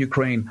war in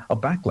Ukraine a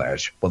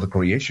backlash for the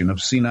creation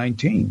of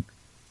C-19?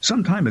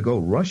 Some time ago,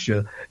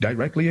 Russia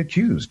directly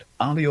accused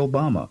Ali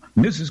Obama,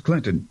 Mrs.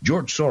 Clinton,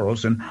 George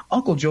Soros, and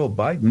Uncle Joe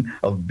Biden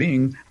of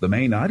being the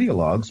main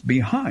ideologues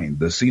behind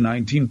the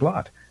C-19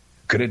 plot.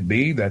 Could it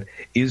be that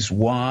is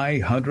why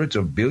hundreds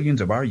of billions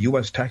of our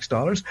U.S. tax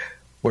dollars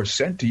were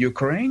sent to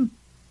Ukraine?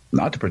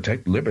 Not to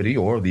protect liberty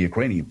or the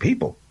Ukrainian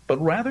people,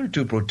 but rather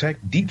to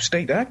protect deep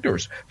state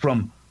actors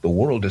from the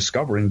world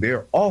discovering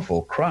their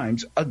awful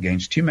crimes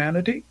against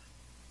humanity?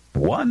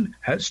 One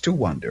has to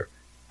wonder.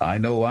 I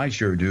know I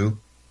sure do.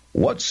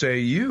 What say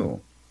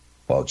you?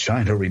 Well,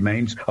 China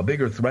remains a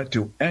bigger threat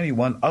to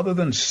anyone other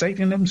than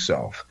Satan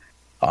himself.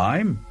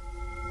 I'm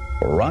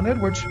Ron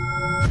Edwards.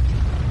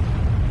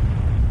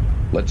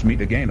 Let's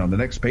meet again on the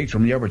next page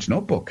from the Edwards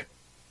Notebook.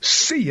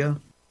 See ya.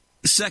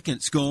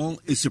 Second Skull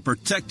is a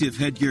protective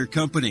headgear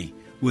company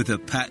with a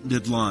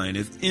patented line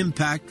of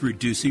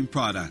impact-reducing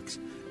products.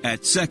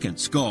 At Second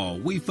Skull,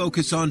 we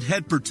focus on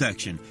head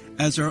protection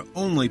as our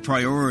only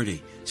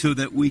priority so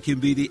that we can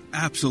be the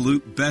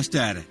absolute best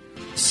at it.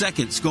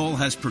 Second Skull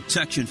has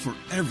protection for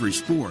every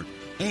sport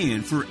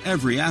and for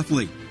every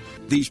athlete.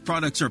 These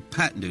products are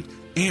patented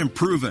and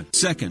proven.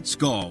 Second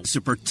Skull is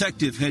a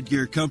protective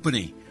headgear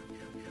company.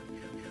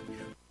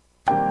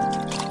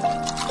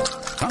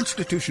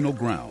 Constitutional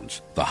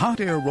Grounds, the hot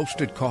air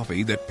roasted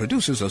coffee that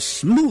produces a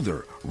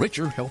smoother,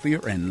 richer, healthier,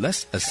 and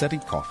less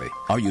acidic coffee.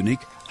 Our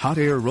unique hot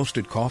air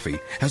roasted coffee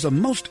has a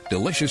most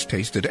delicious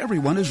taste that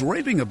everyone is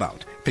raving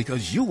about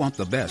because you want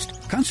the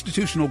best.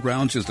 Constitutional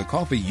Grounds is the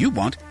coffee you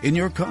want in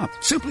your cup.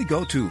 Simply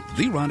go to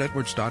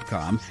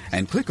theronedwards.com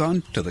and click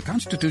on to the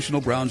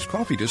Constitutional Grounds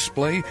coffee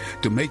display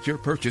to make your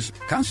purchase.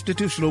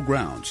 Constitutional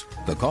Grounds,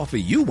 the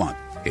coffee you want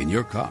in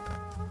your cup.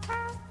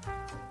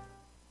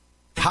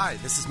 Hi,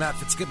 this is Matt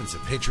Fitzgibbons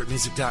at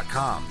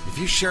PatriotMusic.com. If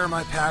you share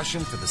my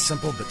passion for the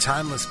simple but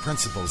timeless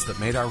principles that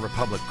made our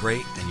republic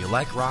great and you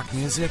like rock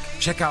music,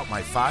 check out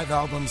my 5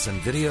 albums and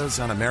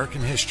videos on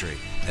American history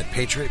at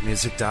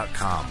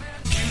PatriotMusic.com.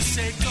 You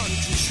say gun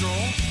control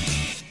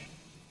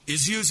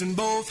is using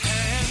both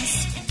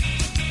hands.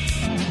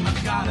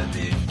 I've gotta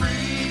be free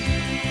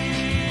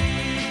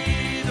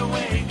the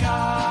way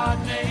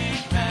God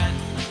made men,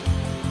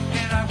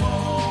 and I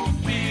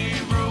won't be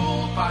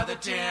ruled by the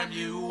damn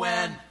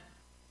UN.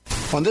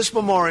 On this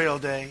Memorial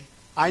Day,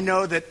 I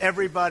know that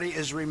everybody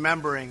is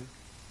remembering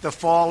the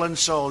fallen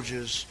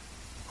soldiers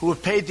who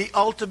have paid the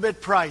ultimate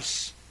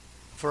price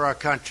for our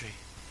country.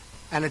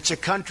 And it's a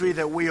country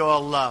that we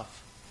all love.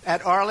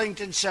 At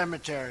Arlington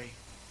Cemetery,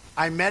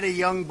 I met a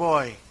young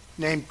boy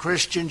named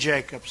Christian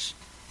Jacobs.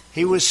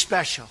 He was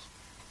special.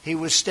 He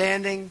was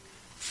standing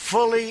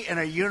fully in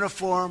a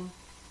uniform.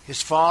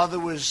 His father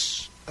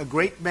was a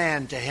great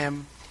man to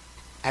him,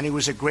 and he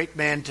was a great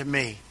man to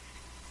me.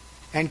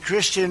 And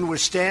Christian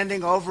was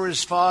standing over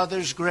his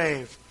father's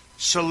grave,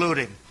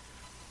 saluting.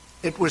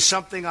 It was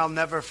something I'll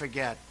never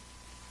forget.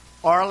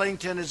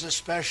 Arlington is a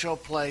special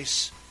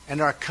place,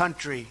 and our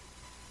country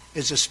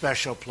is a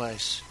special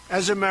place.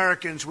 As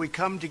Americans, we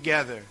come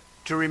together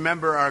to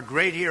remember our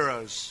great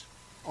heroes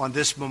on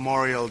this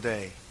Memorial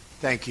Day.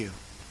 Thank you.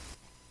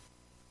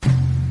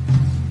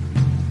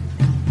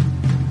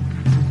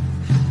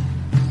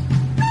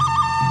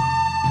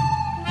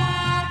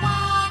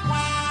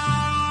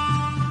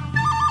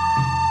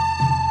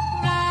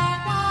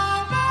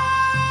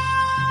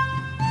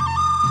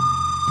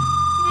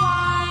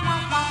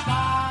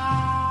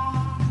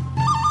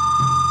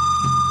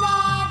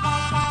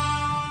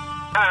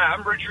 Hi,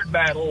 I'm Richard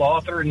Battle,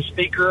 author and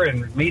speaker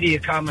and media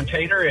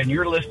commentator, and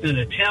you're listening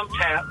to Tim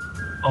Tapp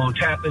on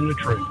Tapping the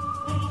Truth.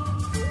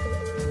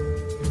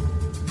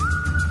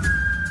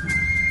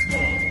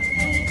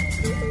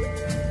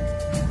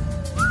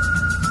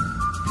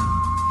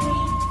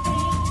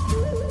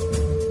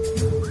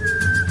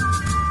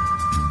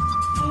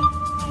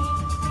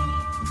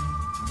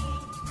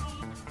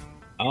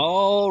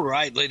 All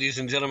right, ladies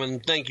and gentlemen,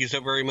 thank you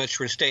so very much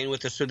for staying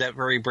with us through that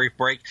very brief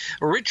break.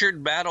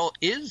 Richard Battle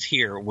is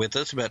here with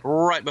us, but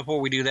right before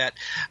we do that,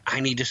 I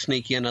need to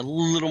sneak in a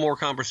little more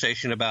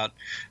conversation about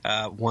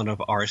one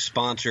of our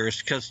sponsors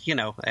because, you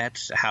know,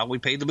 that's how we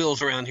pay the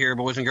bills around here,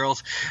 boys and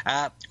girls.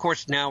 Of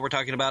course, now we're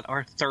talking about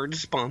our third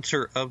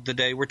sponsor of the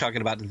day. We're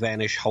talking about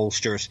Vanish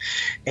Holsters.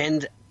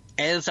 And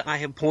as I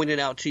have pointed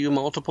out to you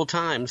multiple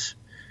times,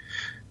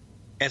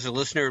 as a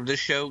listener of this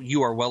show,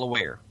 you are well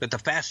aware that the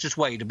fastest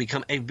way to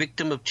become a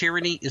victim of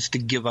tyranny is to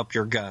give up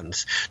your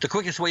guns. The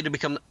quickest way to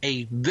become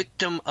a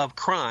victim of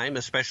crime,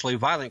 especially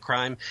violent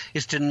crime,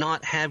 is to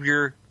not have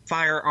your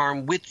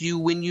firearm with you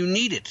when you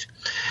need it,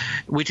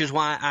 which is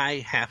why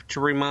I have to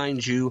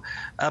remind you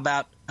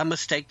about a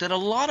mistake that a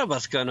lot of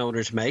us gun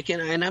owners make,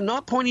 and I'm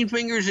not pointing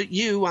fingers at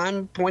you,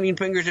 I'm pointing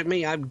fingers at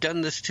me. I've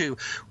done this too.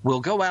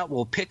 We'll go out,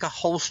 we'll pick a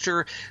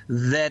holster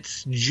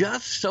that's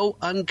just so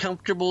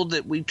uncomfortable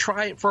that we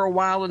try it for a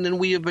while and then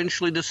we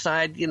eventually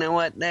decide, you know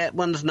what, that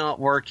one's not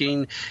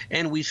working,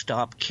 and we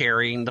stop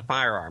carrying the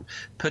firearm,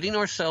 putting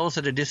ourselves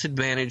at a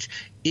disadvantage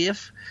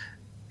if,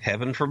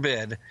 heaven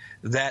forbid,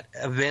 that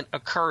event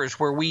occurs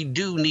where we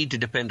do need to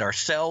defend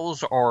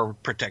ourselves or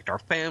protect our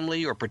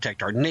family or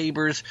protect our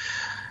neighbors.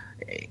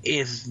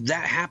 If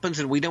that happens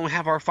and we don't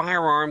have our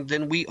firearm,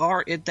 then we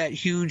are at that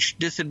huge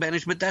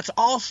disadvantage. But that's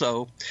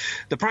also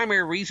the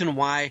primary reason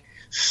why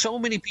so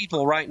many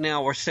people right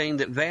now are saying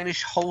that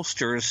Vanish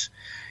Holsters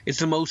is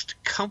the most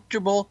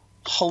comfortable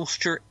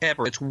holster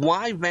ever. It's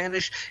why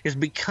Vanish is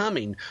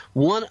becoming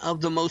one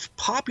of the most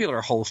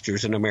popular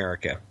holsters in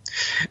America.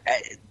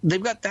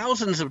 They've got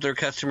thousands of their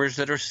customers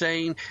that are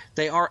saying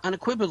they are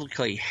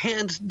unequivocally,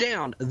 hands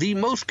down, the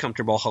most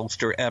comfortable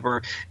holster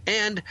ever,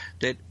 and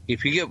that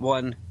if you get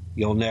one,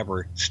 you'll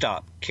never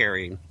stop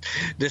carrying.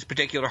 This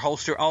particular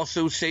holster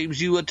also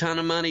saves you a ton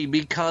of money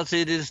because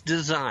it is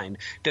designed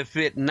to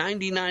fit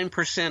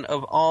 99%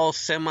 of all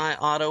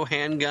semi-auto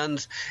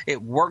handguns.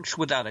 It works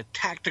without a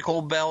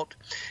tactical belt.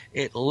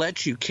 It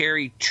lets you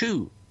carry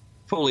 2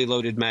 fully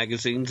loaded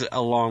magazines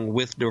along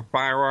with the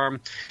firearm.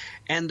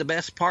 And the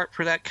best part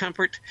for that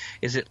comfort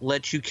is it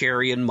lets you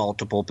carry in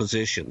multiple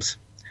positions.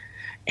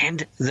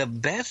 And the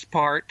best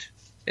part,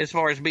 as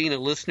far as being a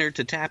listener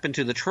to Tap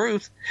Into the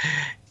Truth,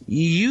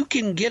 you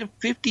can get a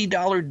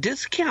 $50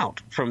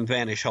 discount from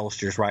Vanish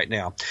Holsters right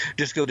now.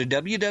 Just go to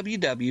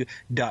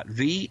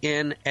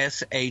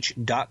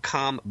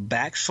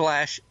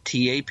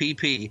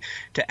www.vnsh.com/TAPP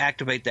to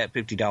activate that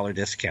 $50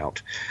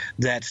 discount.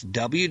 That's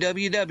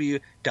www.vnsh.com/TAPP.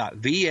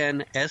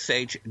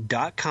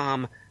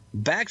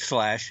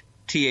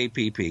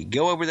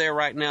 Go over there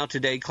right now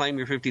today, claim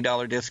your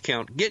 $50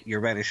 discount, get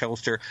your Vanish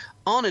holster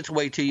on its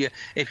way to you.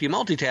 If you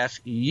multitask,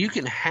 you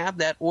can have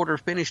that order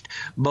finished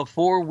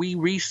before we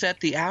reset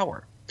the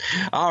hour.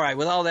 All right,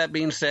 with all that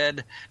being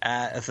said,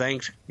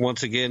 thanks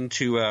once again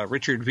to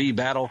Richard V.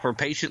 Battle for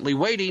patiently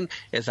waiting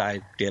as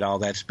I did all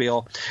that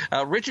spiel.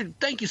 Richard,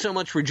 thank you so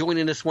much for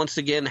joining us once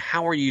again.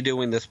 How are you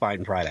doing this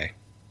fine Friday?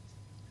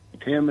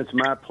 Tim, it's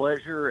my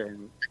pleasure,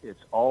 and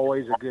it's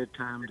always a good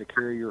time to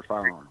carry your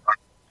firearm.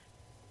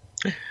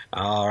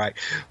 All right.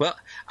 Well,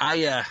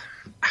 I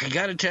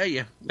got to tell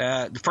you,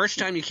 the first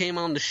time you came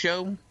on the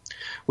show,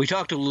 we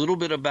talked a little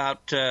bit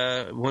about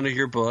one of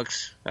your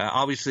books.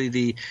 Obviously,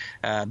 the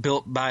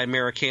Built by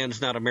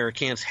Americans, Not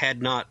Americans had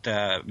not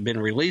been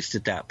released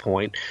at that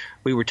point.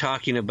 We were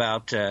talking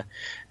about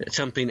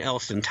something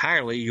else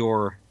entirely,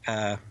 your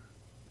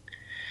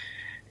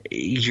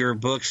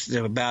books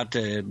about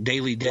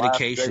daily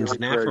dedications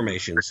and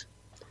affirmations.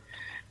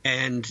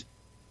 And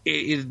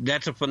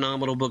that's a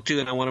phenomenal book, too,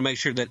 and I want to make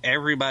sure that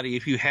everybody,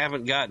 if you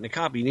haven't gotten a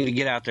copy, you need to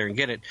get out there and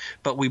get it.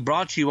 But we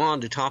brought you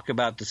on to talk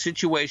about the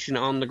situation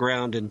on the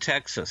ground in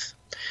Texas,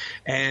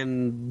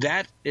 and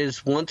that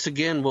is, once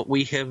again, what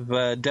we have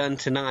done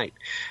tonight.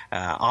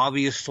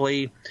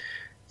 Obviously,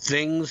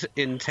 things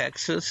in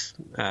Texas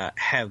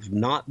have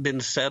not been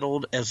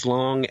settled as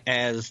long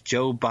as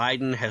Joe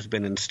Biden has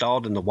been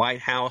installed in the White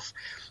House.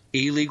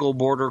 Illegal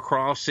border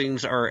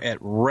crossings are at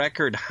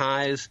record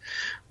highs,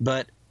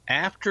 but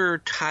after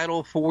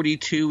Title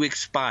 42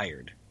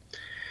 expired,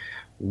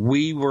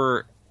 we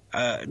were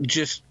all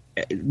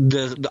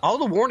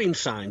the warning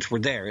signs were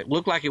there. It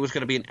looked like it was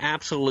going to be an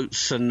absolute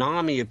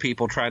tsunami of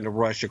people trying to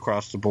rush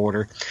across the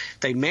border.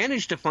 They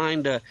managed to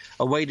find a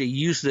way to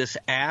use this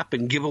app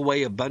and give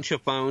away a bunch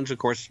of phones, of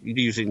course,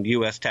 using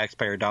U.S.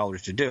 taxpayer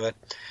dollars to do it,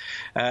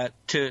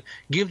 to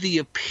give the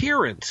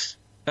appearance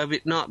of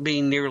it not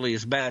being nearly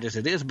as bad as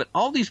it is. But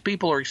all these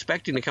people are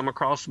expecting to come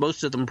across.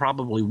 Most of them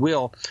probably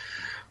will.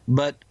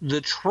 But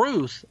the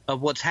truth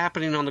of what's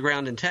happening on the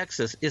ground in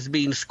Texas is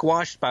being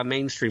squashed by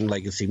mainstream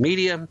legacy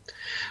media.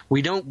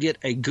 We don't get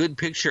a good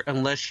picture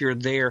unless you're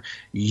there.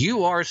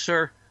 You are,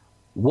 sir.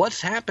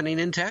 What's happening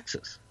in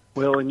Texas?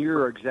 Well, and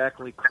you're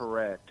exactly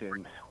correct.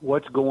 And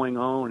what's going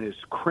on is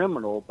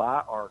criminal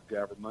by our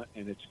government,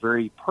 and it's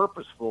very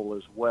purposeful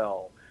as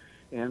well.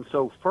 And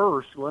so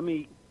first, let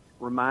me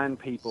remind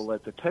people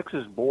that the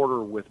Texas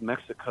border with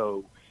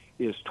Mexico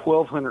is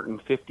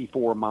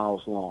 1,254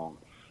 miles long.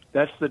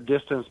 That's the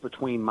distance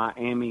between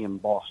Miami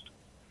and Boston.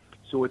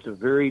 So it's a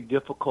very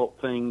difficult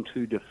thing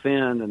to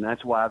defend, and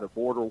that's why the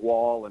border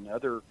wall and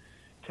other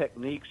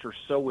techniques are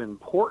so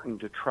important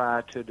to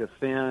try to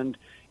defend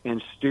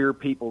and steer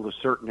people to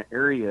certain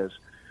areas.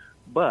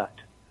 But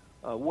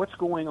what's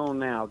going on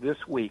now?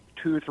 This week,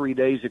 2 or 3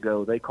 days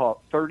ago, they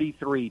caught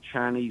 33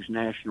 Chinese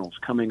nationals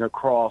coming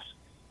across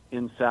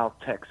in South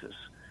Texas.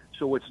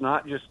 So it's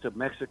not just a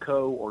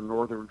Mexico or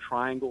Northern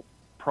Triangle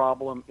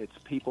problem. It's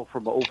people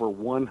from over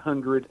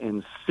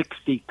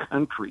 160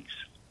 countries.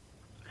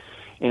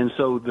 And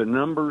so the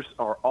numbers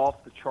are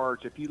off the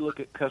charts. If you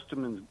look at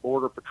Customs and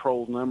Border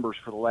Patrol numbers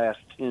for the last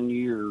 10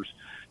 years,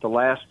 the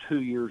last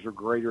 2 years are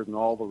greater than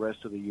all the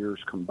rest of the years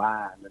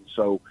combined. And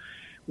so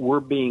we're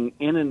being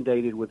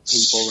inundated with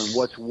people, and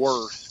what's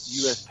worse,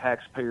 U.S.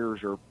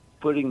 taxpayers are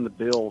footing the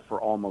bill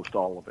for almost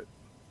all of it.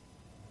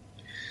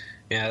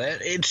 Yeah,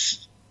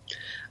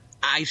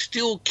 I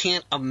still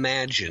can't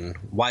imagine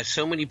why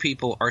so many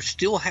people are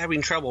still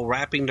having trouble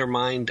wrapping their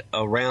mind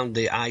around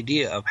the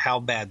idea of how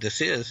bad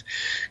this is,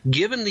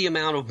 given the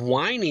amount of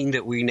whining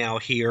that we now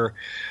hear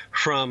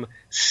from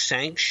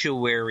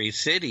sanctuary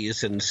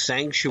cities and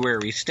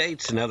sanctuary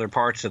states in other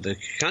parts of the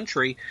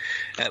country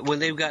when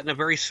they've gotten a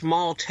very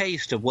small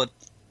taste of what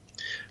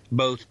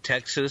both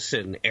Texas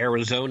and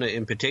Arizona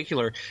in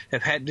particular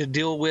have had to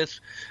deal with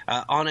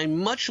on a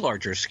much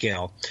larger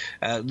scale.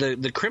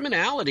 The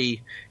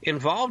criminality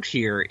involved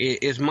here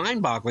is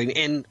mind-boggling,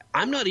 and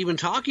I'm not even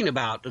talking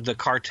about the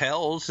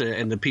cartels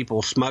and the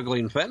people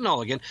smuggling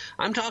fentanyl again.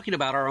 I'm talking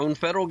about our own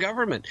federal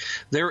government.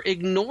 They're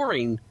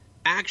ignoring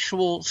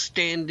actual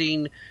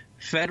standing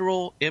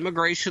federal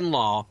immigration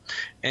law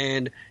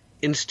and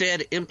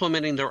instead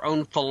implementing their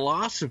own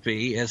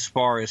philosophy as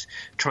far as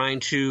trying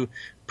to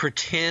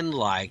pretend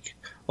like,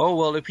 oh,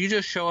 well, if you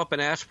just show up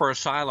and ask for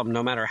asylum,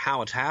 no matter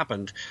how it's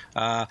happened,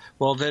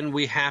 well, then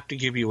we have to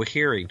give you a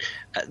hearing.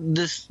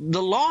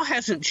 The law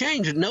hasn't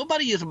changed.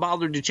 Nobody is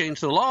bothered to change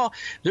the law.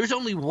 There's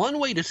only one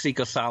way to seek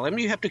asylum.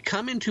 You have to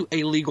come into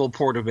a legal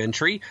port of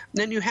entry,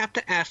 then you have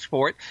to ask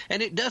for it,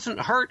 and it doesn't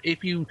hurt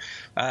if you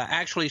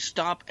actually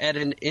stop at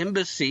an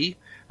embassy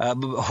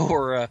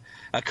or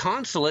a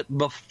consulate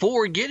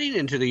before getting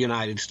into the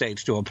United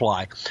States to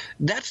apply.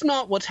 That's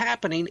not what's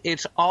happening.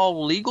 It's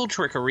all legal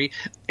trickery,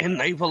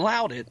 and they've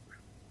allowed it.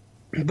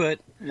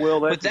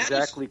 That's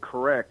exactly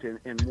correct.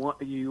 And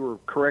you are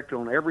correct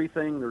on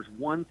everything. There's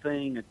one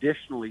thing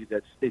additionally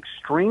that's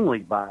extremely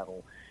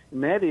vital,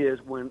 and that is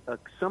when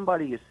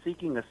somebody is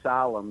seeking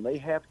asylum, they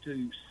have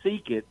to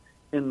seek it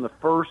in the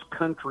first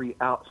country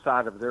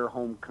outside of their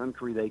home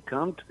country they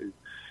come to.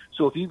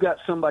 So if you've got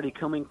somebody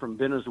coming from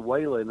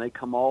Venezuela and they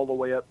come all the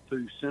way up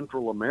through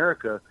Central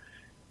America,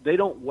 they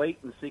don't wait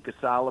and seek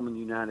asylum in the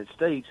United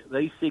States.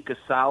 They seek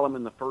asylum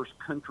in the first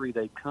country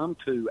they come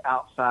to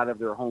outside of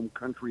their home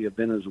country of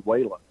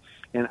Venezuela.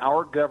 And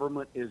our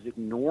government is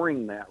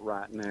ignoring that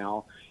right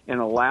now and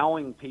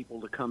allowing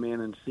people to come in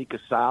and seek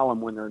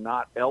asylum when they're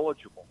not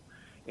eligible.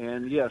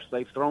 And, yes,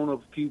 they've thrown a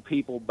few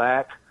people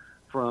back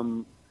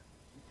from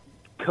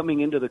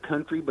coming into the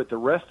country, but the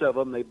rest of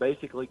them, they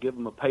basically give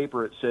them a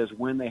paper that says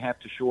when they have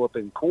to show up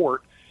in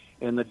court,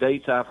 and the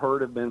dates I've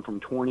heard have been from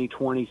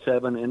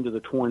 2027 into the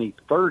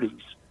 2030s.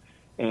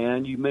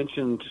 And you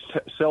mentioned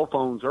cell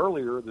phones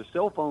earlier. The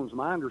cell phones,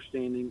 my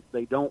understanding,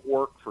 they don't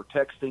work for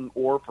texting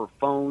or for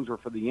phones or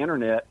for the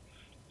internet,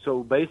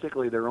 so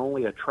basically they're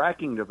only a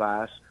tracking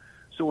device.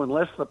 So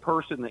unless the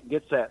person that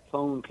gets that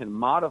phone can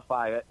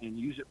modify it and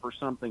use it for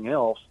something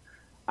else,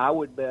 I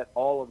would bet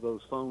all of those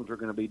phones are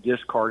going to be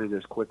discarded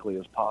as quickly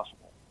as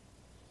possible.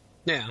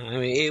 Yeah, I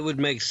mean, it would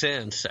make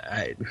sense.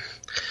 And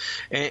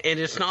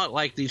it's not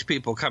like these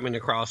people coming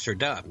across are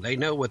dumb. They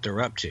know what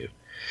they're up to.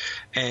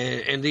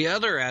 And the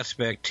other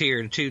aspect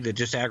here, too, that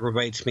just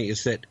aggravates me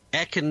is that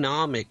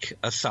economic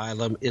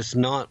asylum is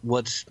not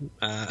what's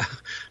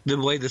the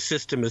way the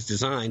system is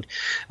designed.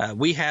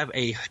 We have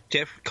a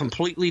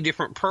completely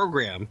different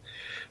program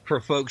for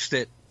folks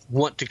that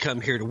want to come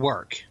here to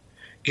work.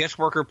 Guest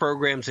worker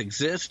programs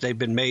exist. They've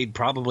been made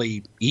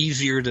probably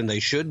easier than they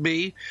should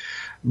be.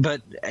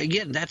 But,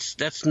 again,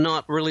 that's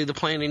not really the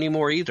plan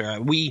anymore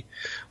either. We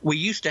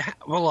used to have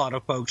a lot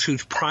of folks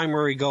whose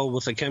primary goal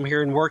was to come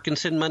here and work and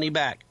send money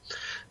back.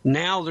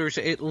 Now there's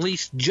at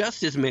least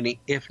just as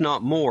many, if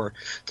not more,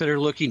 that are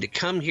looking to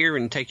come here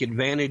and take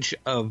advantage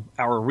of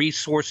our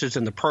resources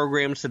and the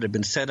programs that have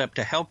been set up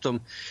to help them.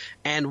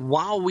 And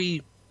while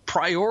we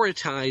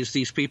prioritize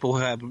these people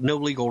who have no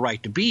legal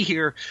right to be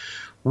here,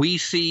 we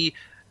see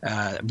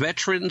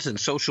veterans and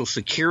Social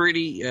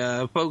Security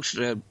folks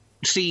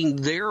seeing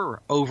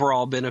their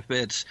overall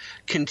benefits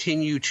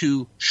continue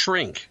to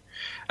shrink.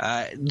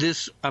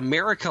 This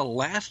America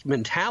Last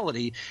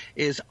mentality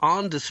is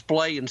on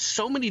display in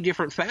so many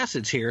different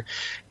facets here.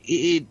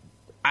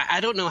 I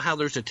don't know how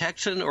there's a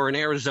Texan or an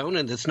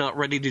Arizonan that's not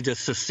ready to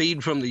just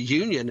secede from the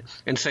Union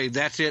and say,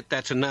 that's it,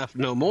 that's enough,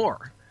 no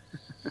more.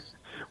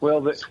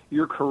 Well,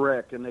 you're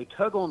correct, and they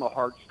tug on the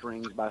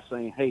heartstrings by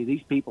saying, hey,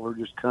 these people are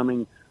just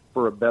coming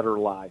for a better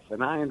life,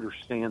 and I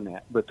understand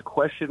that. But the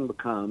question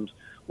becomes,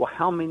 well,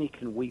 how many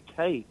can we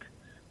take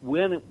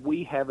when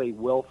we have a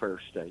welfare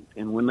state?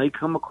 And when they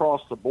come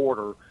across the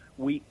border,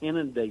 we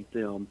inundate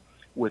them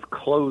with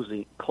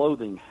clothing,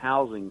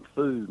 housing,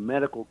 food,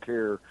 medical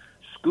care,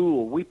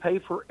 school. We pay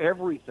for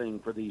everything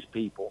for these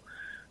people.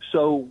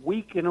 So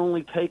we can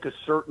only take a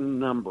certain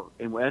number,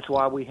 and that's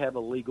why we have a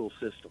legal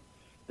system.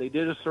 They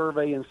did a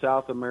survey in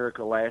South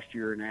America last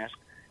year and asked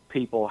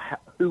people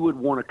who would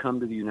want to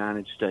come to the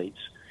United States.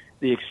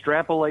 The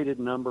extrapolated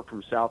number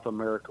from South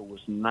America was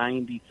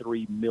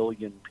 93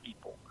 million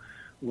people.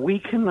 We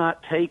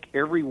cannot take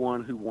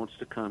everyone who wants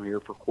to come here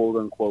for, quote,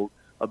 unquote,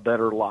 a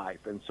better life.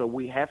 And so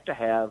we have to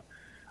have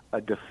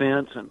a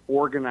defense, an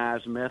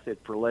organized method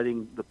for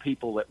letting the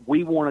people that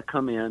we want to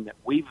come in, that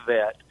we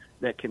vet,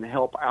 that can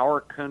help our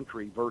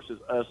country versus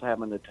us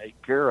having to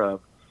take care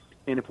of.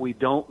 And if we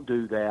don't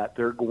do that,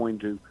 they're going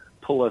to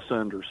pull us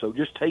under. So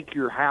just take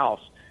your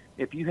house.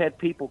 If you had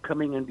people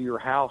coming into your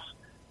house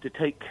to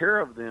take care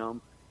of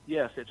them,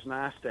 yes, it's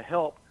nice to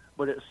help,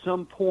 but at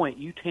some point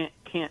you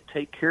can't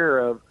take care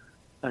of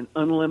an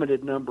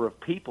unlimited number of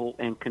people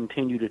and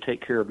continue to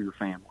take care of your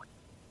family.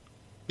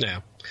 Yeah,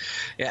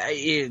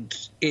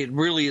 it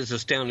really is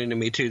astounding to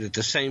me, too, that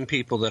the same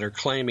people that are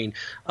claiming,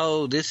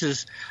 oh, this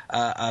is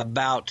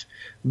about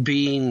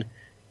being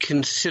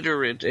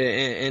considerate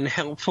and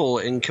helpful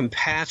and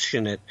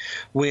compassionate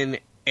when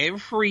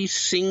every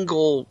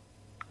single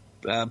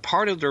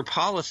part of their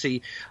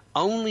policy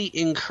only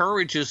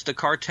encourages the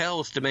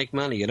cartels to make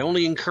money. It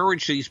only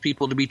encourages these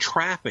people to be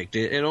trafficked.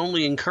 It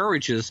only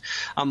encourages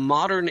a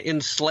modern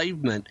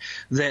enslavement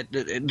that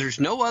there's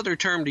no other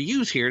term to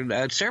use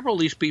here. Several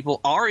of these people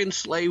are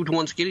enslaved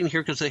once getting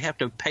here because they have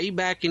to pay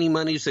back any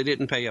monies they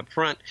didn't pay up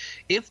front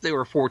if they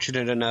were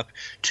fortunate enough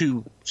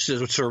to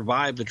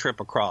survive the trip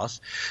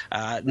across.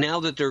 Now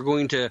that they're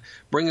going to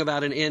bring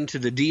about an end to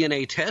the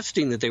DNA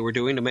testing that they were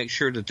doing to make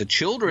sure that the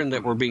children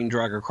that were being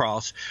dragged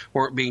across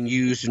weren't being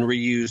used and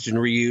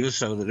reused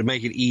so that to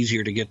make it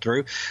easier to get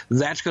through.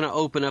 That's going to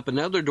open up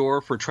another door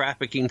for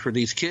trafficking for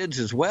these kids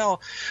as well.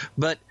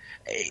 But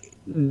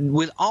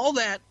with all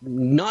that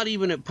not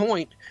even at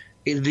point,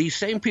 these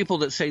same people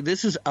that say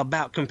this is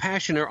about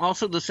compassion are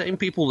also the same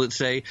people that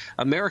say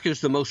America is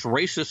the most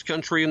racist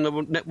country in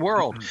the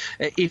world.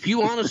 If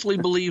you honestly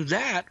believe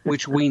that,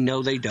 which we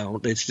know they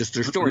don't, it's just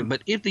their story,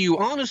 but if you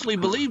honestly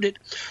believed it,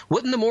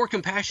 wouldn't the more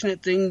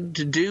compassionate thing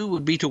to do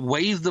would be to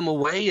wave them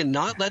away and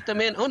not let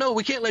them in? Oh, no,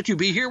 we can't let you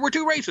be here. We're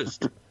too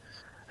racist.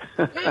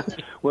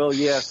 Well,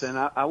 yes, and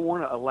I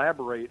want to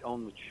elaborate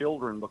on the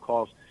children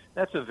because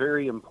that's a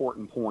very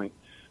important point.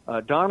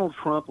 Donald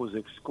Trump was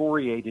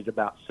excoriated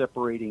about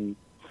separating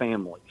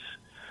families.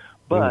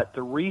 But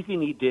the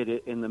reason he did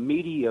it, and the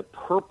media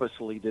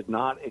purposely did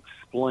not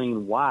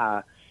explain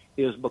why,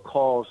 is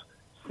because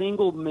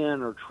single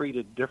men are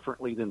treated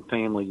differently than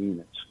family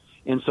units.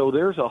 And so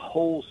there's a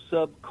whole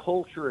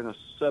subculture and a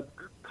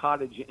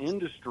sub-cottage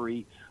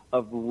industry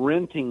of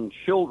renting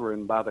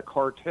children by the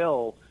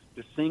cartel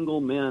to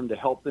single men to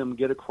help them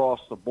get across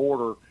the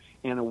border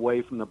and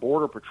away from the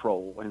Border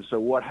Patrol. And so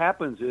what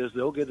happens is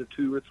they'll get a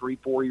 2 or 3,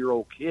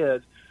 4-year-old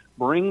kid,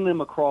 bring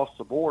them across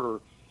the border.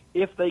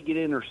 If they get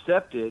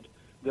intercepted,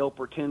 they'll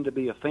pretend to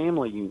be a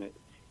family unit.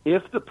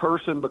 If the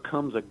person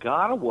becomes a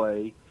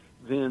gotaway,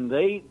 then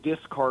they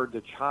discard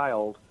the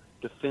child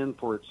to fend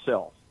for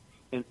itself.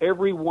 And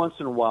every once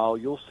in a while,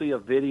 you'll see a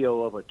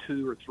video of a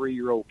 2 or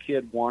 3-year-old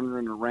kid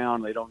wandering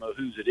around. They don't know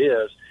whose it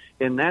is.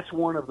 And that's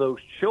one of those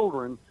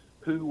children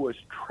who was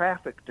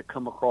trafficked to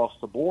come across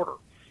the border.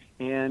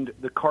 And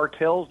the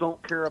cartels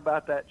don't care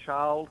about that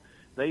child.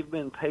 They've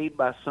been paid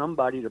by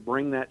somebody to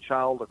bring that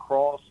child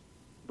across,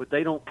 but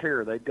they don't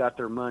care. They've got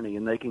their money,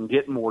 and they can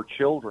get more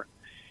children.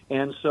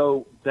 And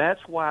so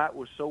that's why it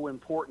was so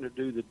important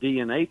to do the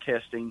DNA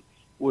testing,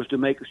 was to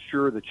make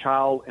sure the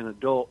child and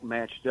adult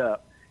matched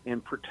up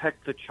and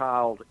protect the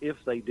child if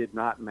they did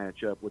not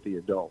match up with the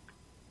adult.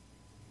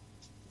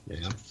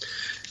 Yeah.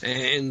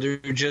 And they're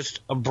just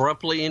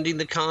abruptly ending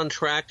the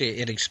contract.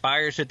 It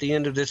expires at the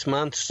end of this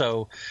month,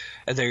 so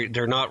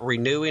they're not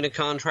renewing a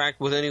contract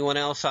with anyone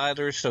else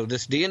either. So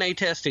this DNA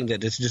testing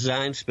that is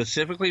designed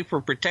specifically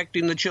for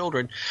protecting the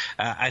children,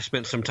 I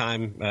spent some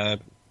time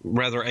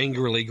rather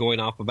angrily going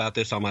off about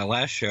this on my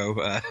last show.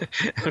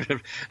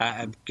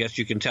 I guess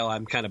you can tell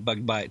I'm kind of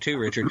bugged by it too,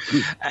 Richard.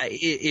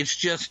 It's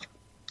just,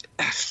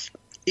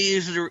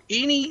 is there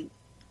any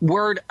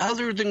word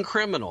other than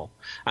criminal?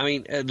 I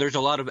mean, there's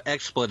a lot of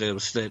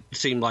expletives that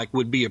seem like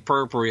would be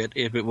appropriate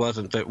if it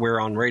wasn't that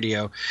we're on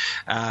radio.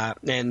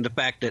 And the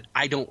fact that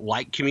I don't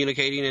like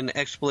communicating in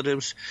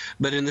expletives,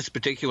 but in this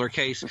particular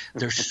case,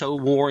 they're so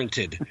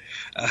warranted.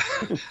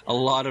 A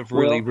lot of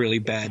really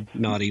bad,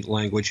 naughty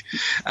language.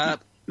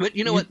 But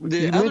you know what?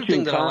 The other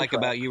thing that I like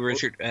about you,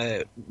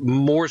 Richard,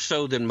 more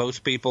so than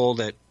most people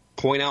that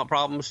point out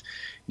problems,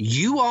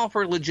 you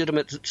offer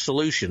legitimate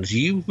solutions.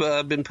 You've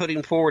been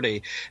putting forward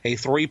a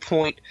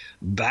 3-point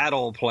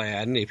battle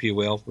plan, if you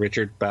will,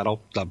 Richard,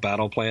 the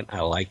battle plan. I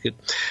like it.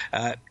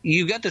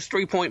 You've got this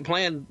 3-point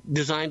plan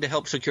designed to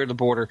help secure the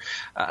border.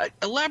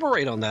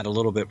 Elaborate on that a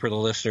little bit for the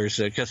listeners,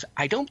 because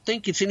I don't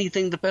think it's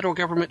anything the federal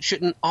government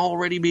shouldn't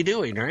already be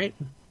doing, right?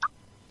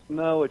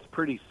 No, it's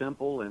pretty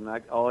simple, and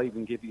I'll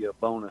even give you a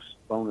bonus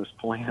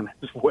plan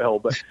as well.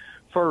 But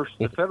first,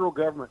 the federal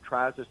government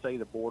tries to say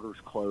the border's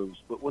closed,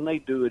 but when they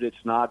do it, it's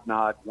nod,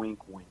 nod, wink,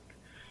 wink.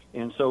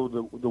 And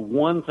so the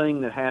one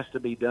thing that has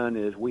to be done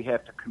is we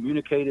have to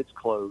communicate it's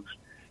closed,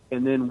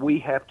 and then we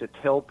have to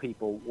tell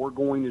people we're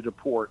going to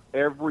deport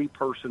every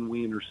person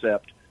we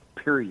intercept,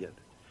 period.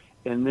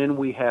 And then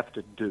we have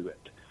to do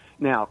it.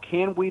 Now,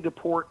 can we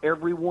deport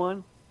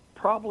everyone?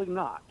 Probably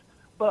not.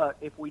 But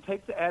if we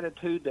take the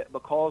attitude that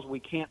because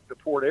we can't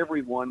deport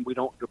everyone, we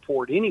don't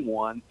deport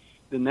anyone,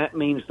 then that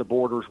means the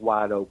border's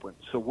wide open.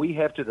 So we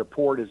have to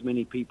deport as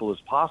many people as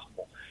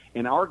possible.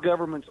 And our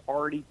government's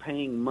already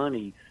paying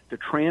money to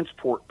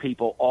transport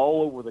people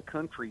all over the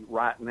country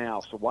right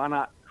now. So why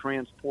not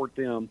transport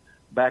them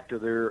back to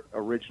their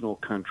original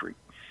country?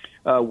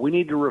 We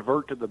need to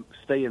revert to the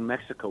stay in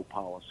Mexico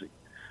policy.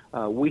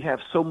 We have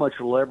so much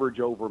leverage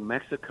over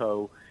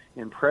Mexico,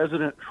 and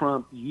President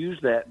Trump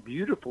used that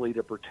beautifully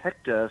to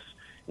protect us.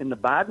 And the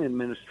Biden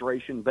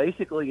administration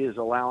basically is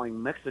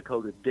allowing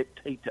Mexico to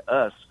dictate to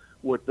us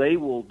what they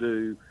will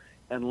do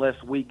unless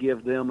we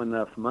give them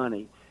enough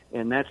money.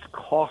 And that's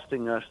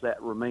costing us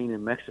that Remain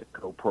in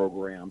Mexico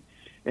program.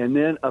 And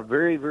then a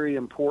very, very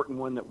important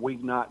one that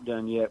we've not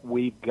done yet,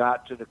 we've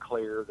got to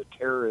declare the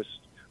terrorists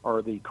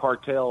or the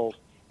cartels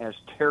as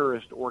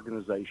terrorist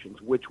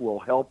organizations, which will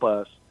help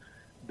us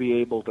be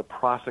able to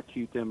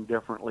prosecute them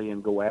differently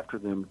and go after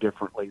them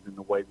differently than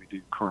the way we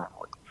do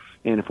currently.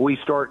 And if we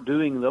start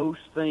doing those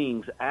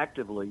things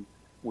actively,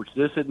 which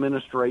this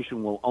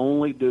administration will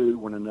only do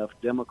when enough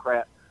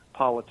Democrat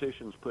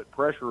politicians put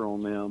pressure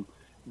on them,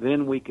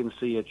 then we can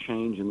see a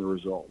change in the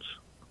results.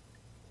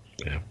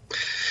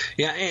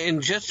 Yeah,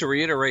 and just to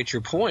reiterate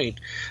your point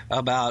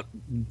about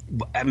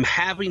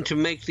having to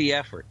make the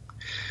effort,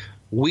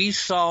 we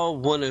saw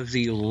one of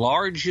the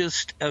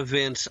largest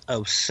events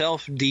of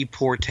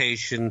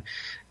self-deportation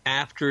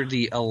after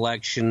the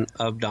election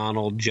of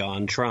Donald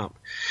John Trump.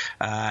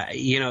 All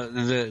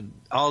the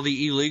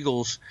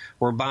illegals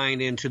were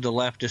buying into the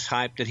leftist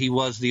hype that he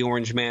was the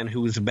orange man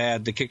who was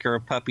bad, the kicker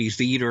of puppies,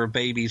 the eater of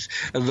babies,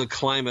 the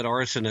climate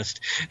arsonist.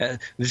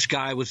 This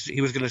guy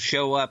he was going to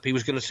show up. He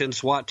was going to send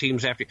SWAT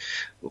teams after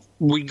you.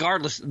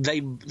 Regardless, they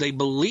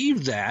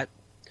believed that.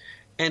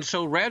 And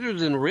so rather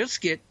than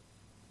risk it,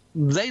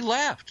 they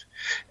left.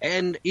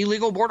 And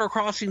illegal border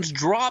crossings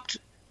dropped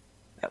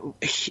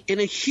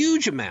in a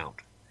huge amount.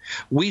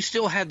 We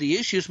still had the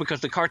issues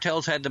because the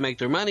cartels had to make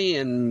their money,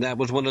 and that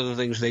was one of the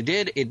things they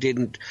did. It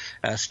didn't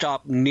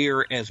stop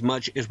near as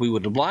much as we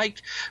would have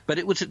liked, but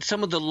it was at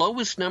some of the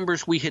lowest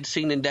numbers we had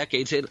seen in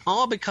decades, and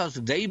all because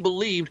they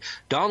believed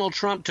Donald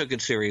Trump took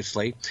it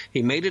seriously.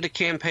 He made it a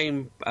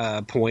campaign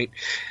point.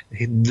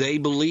 They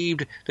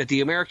believed that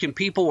the American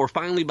people were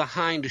finally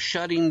behind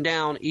shutting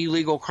down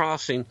illegal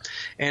crossing,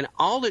 and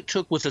all it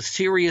took was a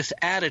serious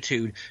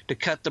attitude to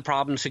cut the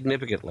problem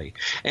significantly.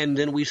 And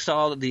then we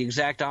saw that the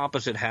exact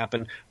opposite happened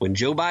when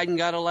Joe Biden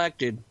got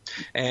elected,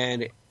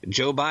 and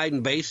Joe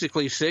Biden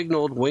basically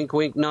signaled, wink,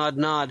 wink, nod,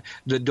 nod,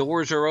 the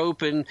doors are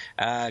open,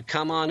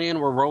 come on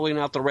in, we're rolling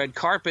out the red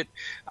carpet.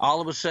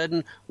 All of a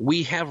sudden,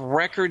 we have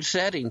record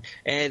setting.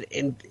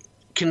 And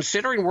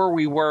considering where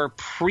we were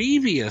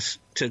previous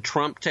to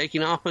Trump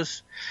taking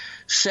office,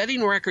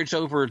 setting records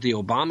over the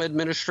Obama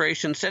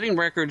administration, setting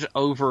records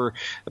over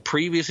the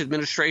previous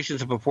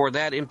administrations before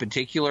that, in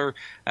particular,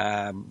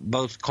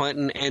 both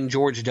Clinton and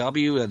George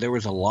W. There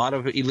was a lot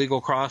of illegal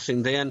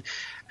crossing then.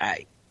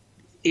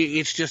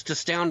 It's just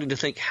astounding to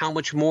think how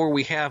much more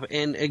we have.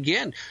 And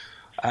again,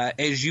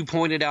 as you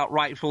pointed out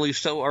rightfully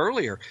so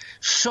earlier,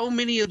 so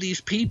many of these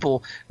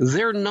people,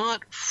 they're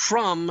not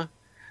from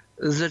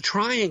the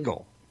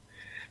Triangle.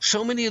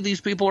 So many of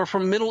these people are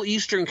from Middle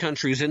Eastern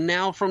countries and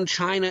now from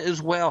China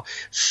as well.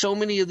 So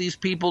many of these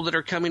people that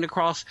are coming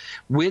across,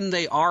 when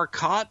they are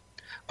caught,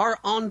 are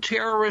on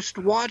terrorist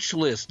watch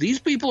lists. These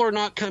people are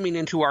not coming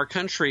into our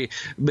country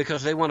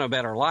because they want a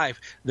better life.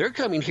 They're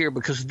coming here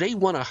because they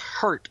want to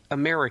hurt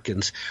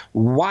Americans.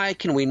 Why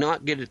can we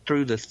not get it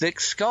through the thick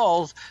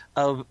skulls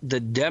of the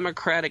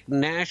Democratic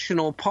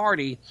National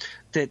Party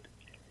that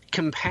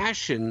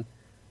compassion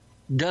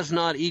does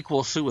not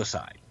equal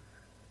suicide?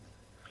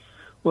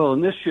 Well,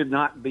 and this should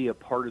not be a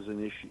partisan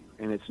issue,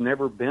 and it's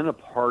never been a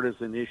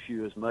partisan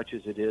issue as much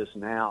as it is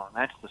now, and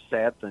that's the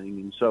sad thing.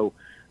 And so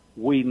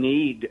we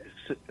need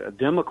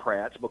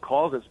Democrats,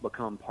 because it's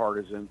become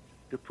partisan,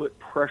 to put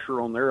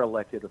pressure on their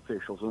elected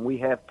officials. And we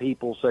have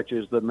people such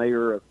as the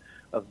mayor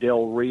of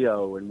Del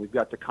Rio, and we've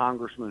got the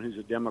congressman who's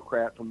a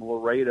Democrat from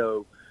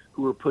Laredo,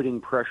 who are putting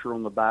pressure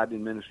on the Biden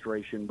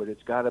administration, but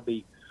it's got to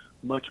be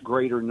much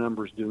greater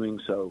numbers doing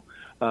so.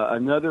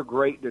 Another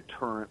great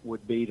deterrent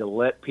would be to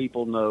let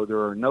people know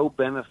there are no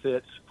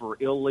benefits for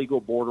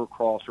illegal border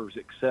crossers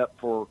except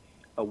for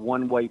a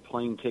one-way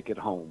plane ticket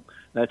home.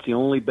 That's the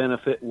only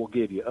benefit we'll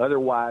give you.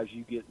 Otherwise,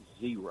 you get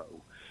zero.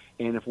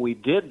 And if we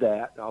did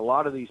that, a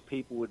lot of these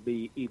people would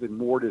be even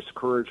more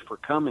discouraged for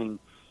coming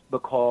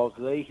because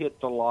they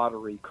hit the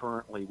lottery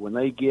currently. When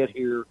they get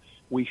here,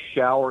 we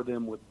shower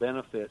them with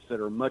benefits that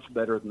are much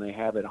better than they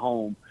have at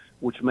home,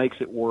 which makes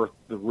it worth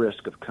the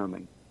risk of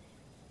coming.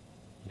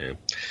 Yeah.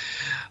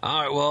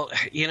 All right. Well,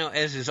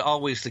 as is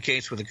always the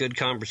case with a good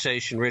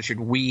conversation, Richard,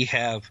 we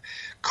have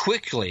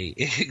quickly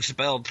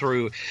expelled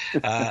through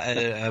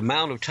an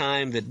amount of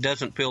time that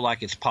doesn't feel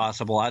like it's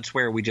possible. I'd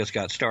swear we just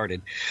got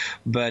started.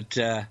 But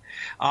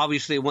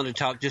obviously I want to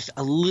talk just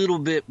a little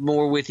bit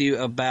more with you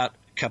about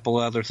a couple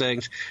other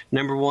things.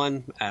 Number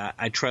one,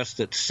 I trust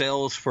that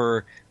sales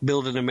for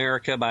Build in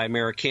America by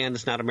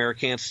Americans, not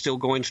Americans, still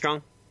going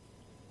strong?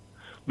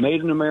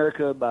 Made in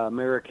America by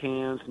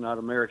Americans, not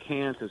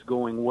Americans, is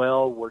going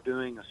well. We're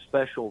doing a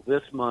special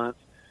this month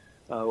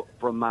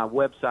from my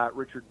website,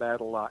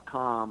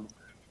 richardbattle.com.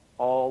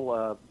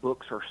 All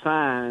books are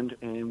signed,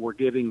 and we're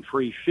giving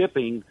free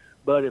shipping.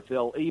 But if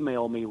they'll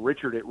email me,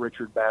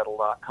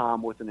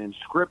 richard@richardbattle.com, with an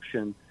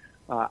inscription,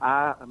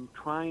 I am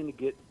trying to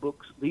get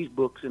these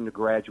books into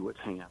graduates'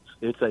 hands.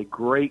 It's a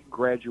great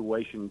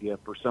graduation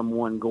gift for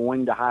someone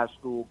going to high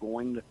school,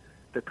 going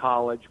to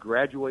college,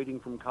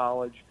 graduating from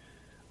college.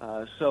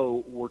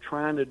 So we're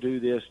trying to do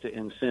this to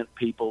incent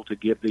people to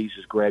give these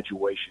as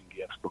graduation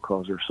gifts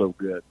because they're so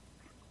good.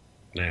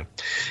 Yeah,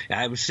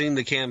 I've seen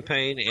the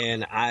campaign,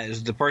 and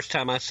the first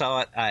time I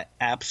saw it, I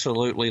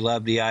absolutely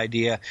loved the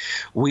idea.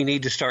 We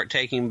need to start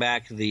taking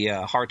back the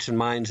hearts and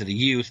minds of the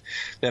youth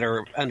that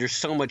are under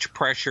so much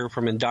pressure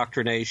from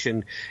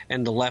indoctrination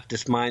and the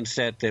leftist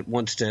mindset that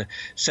wants to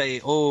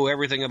say, oh,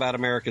 everything about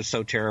America is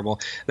so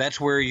terrible.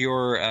 That's where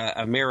your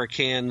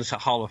Americans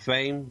Hall of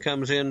Fame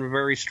comes in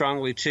very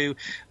strongly, too.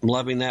 I'm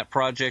loving that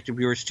project of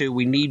yours, too.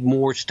 We need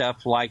more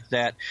stuff like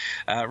that.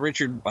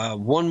 Richard,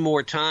 one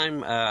more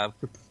time,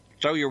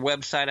 throw your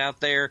website out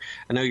there.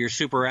 I know you're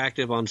super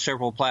active on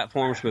several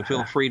platforms, but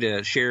feel free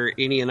to share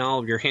any and all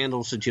of your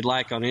handles that you'd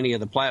like on any of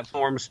the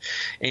platforms.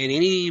 And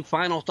any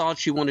final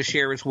thoughts you want to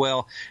share as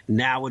well,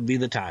 now would be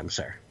the time,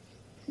 sir.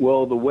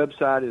 Well, the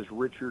website is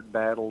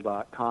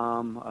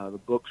richardbattle.com. The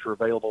books are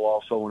available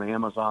also on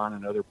Amazon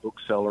and other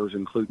booksellers,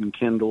 including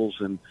Kindles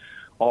and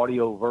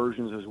audio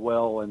versions as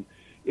well. And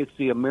it's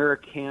the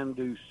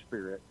American-do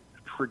spirit,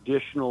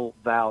 traditional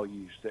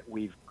values that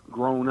we've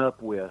grown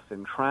up with,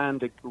 and trying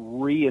to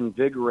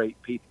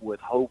reinvigorate people with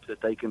hope that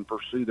they can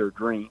pursue their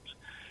dreams.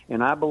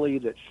 And I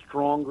believe that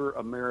stronger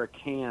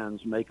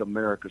Americans make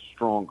America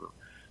stronger.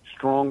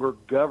 Stronger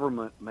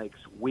government makes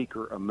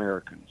weaker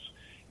Americans.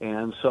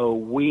 And so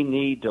we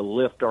need to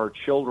lift our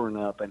children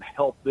up and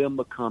help them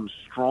become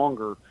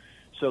stronger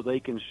so they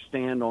can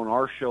stand on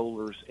our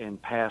shoulders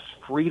and pass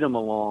freedom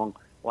along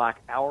like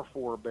our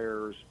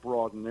forebears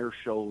broadened their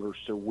shoulders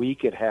so we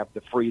could have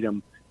the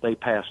freedom they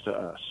passed to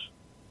us.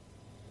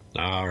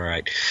 All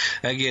right.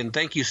 Again,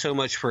 thank you so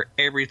much for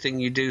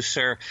everything you do,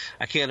 sir.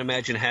 I can't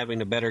imagine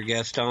having a better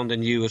guest on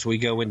than you as we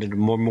go into the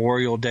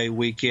Memorial Day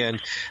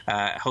weekend.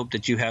 I hope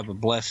that you have a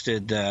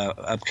blessed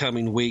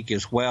upcoming week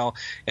as well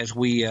as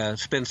we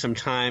spend some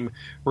time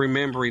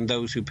remembering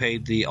those who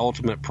paid the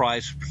ultimate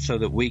price so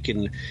that we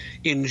can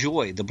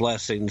enjoy the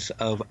blessings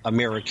of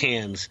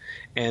Americans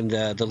and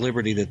the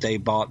liberty that they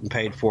bought and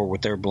paid for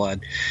with their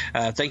blood.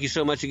 Thank you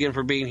so much again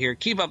for being here.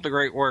 Keep up the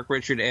great work,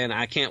 Richard, and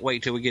I can't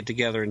wait till we get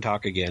together and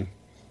talk again.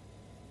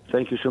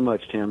 Thank you so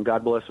much, Tim.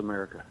 God bless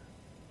America.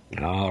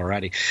 All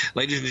righty.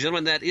 Ladies and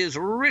gentlemen, that is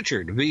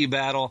Richard V.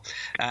 Battle.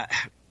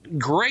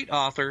 Great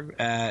author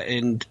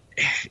and,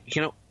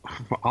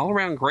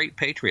 all-around great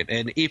patriot.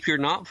 And if you're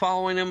not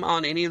following him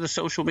on any of the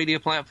social media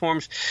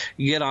platforms,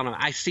 get on him.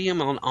 I see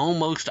him on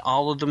almost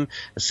all of them.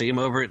 I see him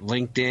over at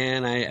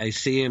LinkedIn. I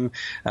see him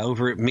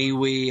over at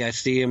MeWe. I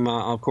see him,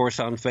 of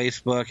course, on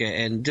Facebook,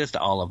 and just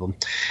all of them.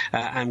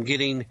 I'm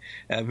getting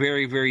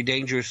very, very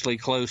dangerously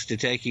close to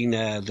taking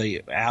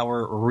the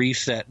hour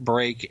reset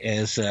break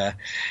as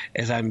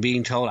I'm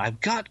being told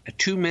I've got a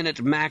 2-minute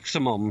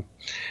maximum,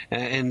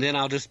 and then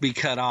I'll just be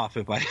cut off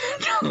if I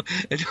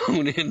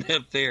don't end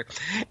up there.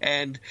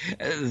 And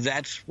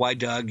that's why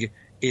Doug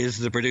is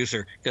the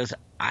producer, because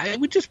I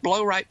would just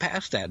blow right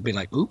past that and be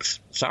like,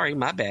 oops, sorry,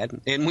 my bad.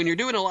 And when you're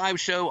doing a live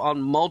show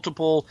on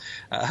multiple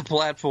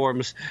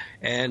platforms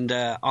and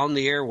on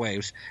the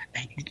airwaves,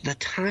 the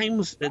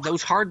times,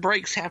 those hard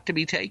breaks have to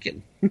be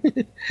taken.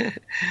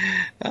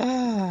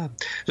 So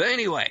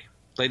anyway,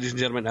 ladies and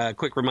gentlemen, a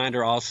quick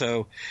reminder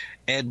also,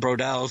 Ed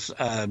Brodell's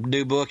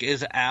new book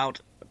is out.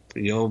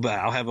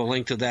 I'll have a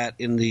link to that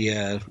in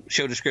the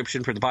show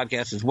description for the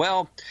podcast as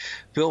well.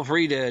 Feel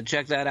free to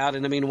check that out.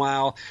 In the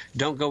meanwhile,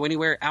 don't go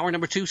anywhere. Hour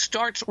number 2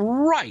 starts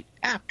right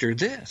after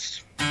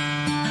this.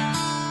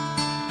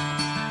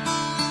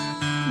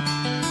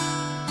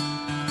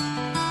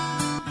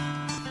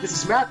 This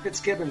is Matt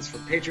Fitzgibbons from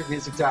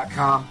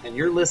PatriotMusic.com, and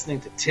you're listening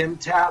to Tim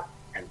Tap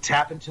and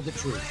Tap Into the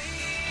Truth.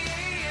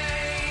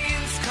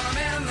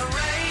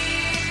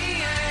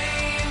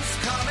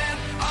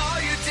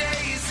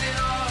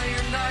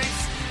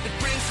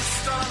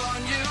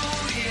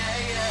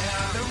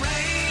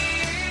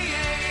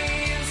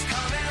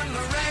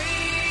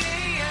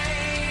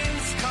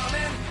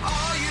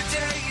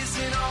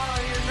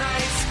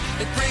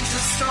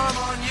 Storm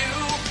on you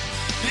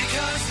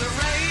because the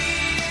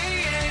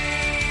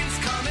rain's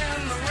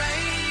coming, the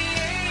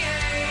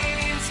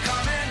rain's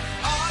coming.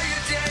 All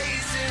your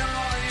days and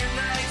all your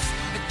nights,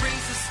 it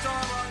brings the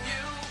storm on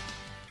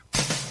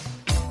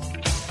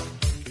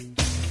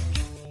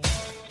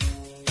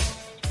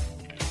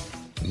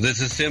you.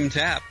 This is Tim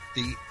Tapp,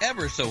 the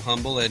ever so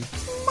humble and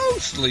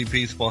mostly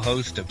peaceful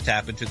host of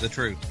Tap Into the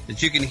Truth,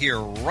 that you can hear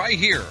right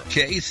here,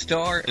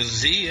 K-Star,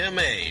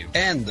 ZMA,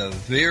 and the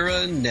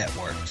Vera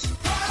Networks.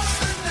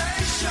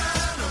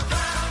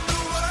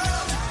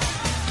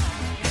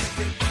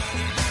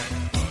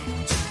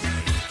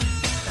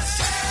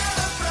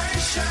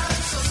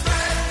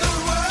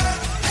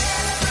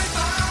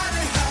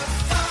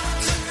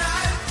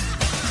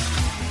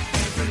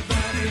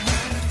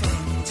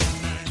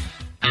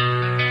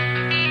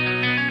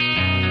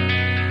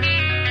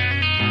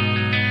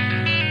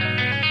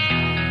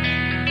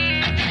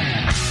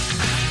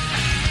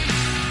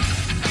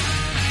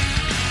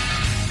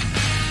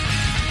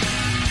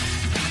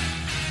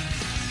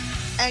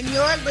 And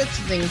you're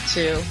listening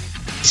to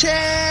Tim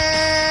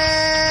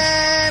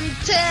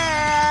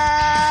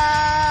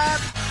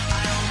Tap. I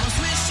almost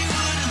wish you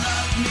would have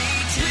loved me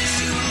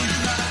too.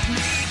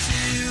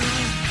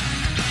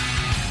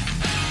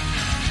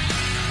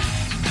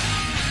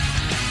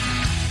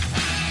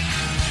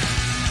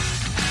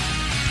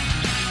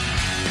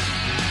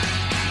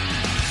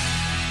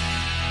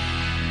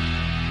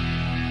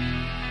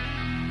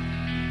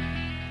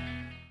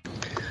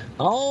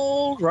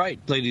 All right,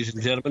 ladies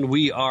and gentlemen,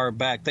 we are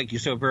back. Thank you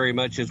so very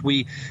much as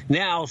we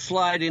now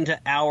slide into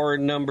hour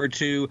number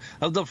 2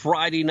 of the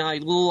Friday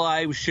Night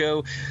Live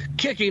Show,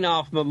 kicking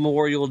off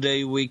Memorial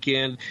Day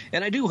weekend.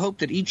 And I do hope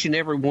that each and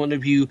every one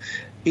of you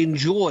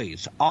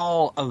enjoys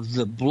all of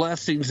the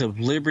blessings of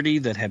liberty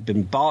that have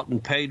been bought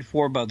and paid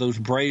for by those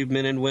brave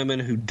men and women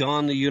who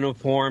don the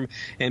uniform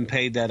and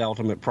paid that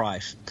ultimate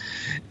price.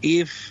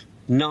 If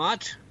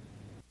not,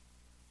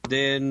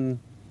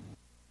 then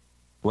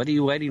what are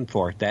you waiting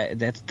for?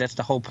 That's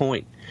the whole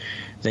point.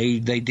 They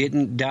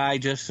didn't die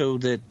just so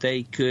that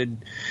they could,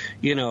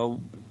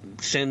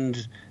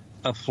 send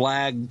a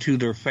flag to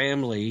their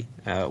family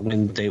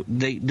when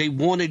they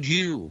wanted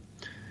you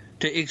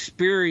to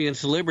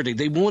experience liberty.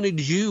 They wanted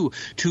you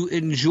to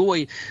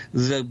enjoy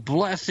the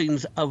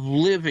blessings of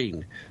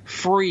living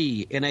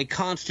free in a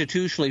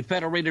constitutionally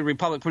federated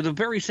republic for the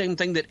very same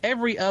thing that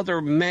every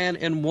other man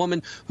and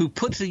woman who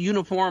puts a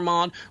uniform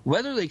on,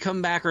 whether they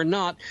come back or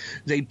not,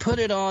 they put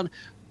it on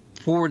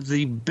for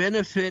the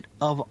benefit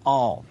of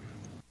all.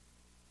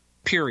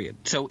 Period.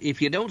 So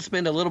if you don't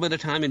spend a little bit of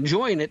time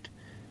enjoying it,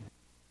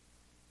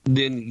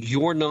 then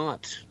you're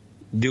not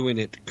doing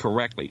it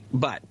correctly.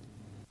 But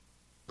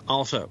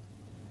also,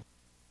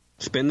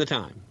 spend the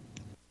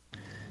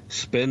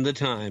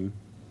time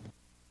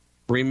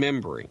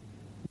remembering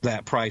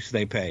that price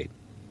they paid.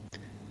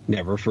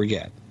 Never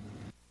forget.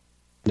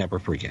 Never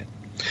forget.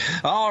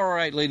 All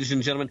right, ladies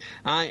and gentlemen,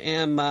 I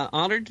am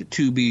honored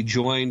to be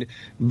joined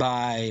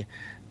by,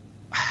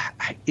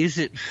 is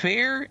it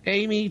fair,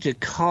 Amy, to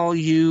call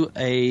you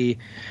a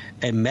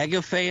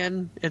mega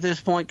fan at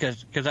this point?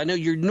 Because I know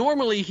you're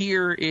normally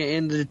here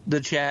in the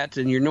chats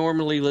and you're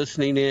normally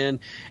listening in,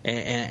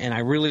 and I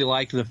really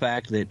like the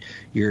fact that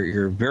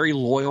you're very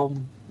loyal.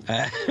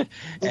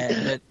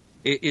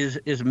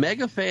 Is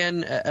mega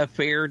fan a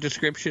fair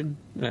description?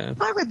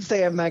 I would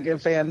say a mega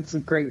fan's a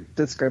great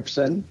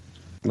description.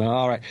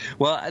 All right.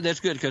 Well, that's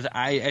good because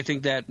I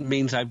think that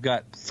means I've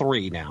got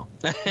 3 now.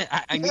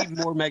 I need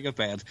more mega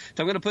fans.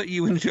 So I'm going to put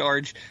you in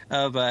charge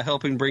of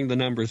helping bring the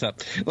numbers up.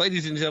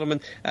 Ladies and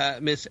gentlemen,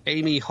 Miss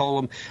Amy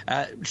Holem,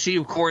 she,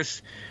 of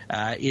course,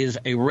 is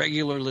a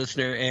regular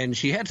listener, and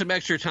she had some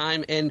extra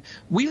time. And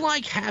we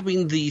like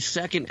having the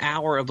second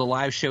hour of the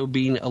live show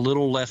being a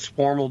little less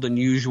formal than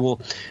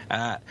usual.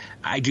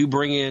 I do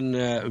bring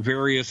in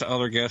various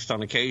other guests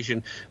on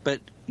occasion,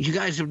 but you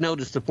guys have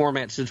noticed the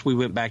format since we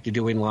went back to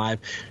doing live.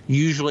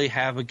 Usually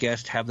have a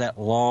guest have that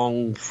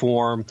long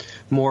form,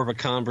 more of a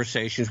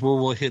conversation where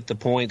we'll hit the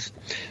points.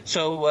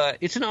 So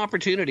it's an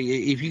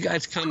opportunity. If you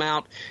guys come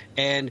out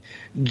and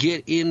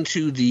get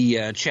into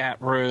the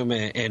chat room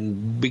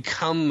and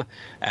become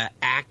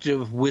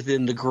active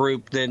within the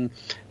group, then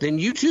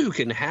you too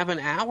can have an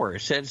hour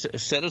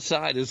set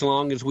aside as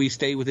long as we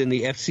stay within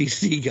the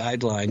FCC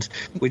guidelines,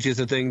 which is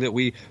a thing that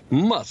we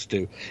must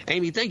do.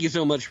 Amy, thank you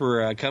so much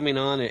for coming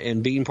on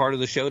and being part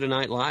of the show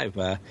tonight live.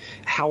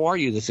 How are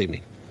you this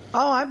evening?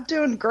 Oh, I'm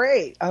doing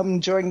great. I'm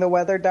enjoying the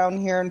weather down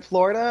here in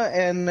Florida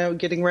and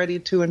getting ready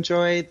to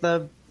enjoy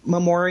the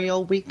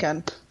Memorial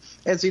weekend.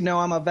 As you know,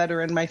 I'm a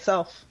veteran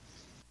myself.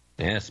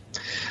 Yes.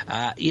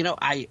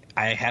 I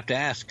have to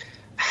ask,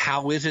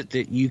 how is it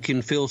that you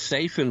can feel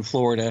safe in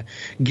Florida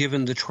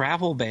given the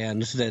travel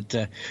bans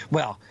that,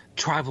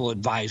 travel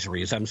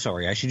advisories, I'm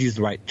sorry, I should use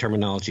the right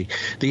terminology.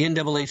 The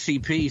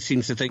NAACP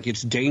seems to think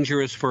it's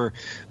dangerous for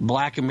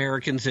black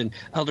Americans and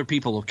other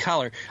people of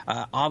color.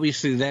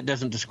 Obviously, that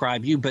doesn't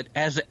describe you, but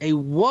as a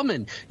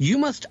woman, you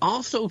must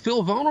also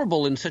feel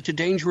vulnerable in such a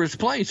dangerous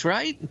place,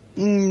 right?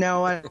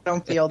 No, I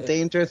don't feel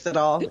dangerous at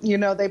all.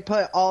 They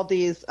put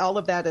all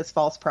of that is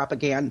false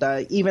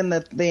propaganda. Even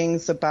the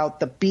things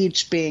about the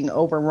beach being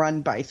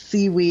overrun by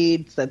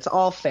seaweeds, that's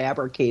all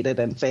fabricated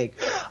and fake.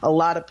 A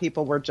lot of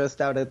people were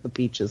just out at the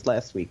beaches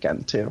last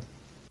weekend too.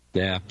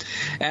 Yeah.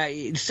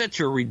 It's such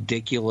a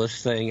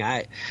ridiculous thing.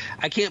 I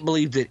can't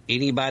believe that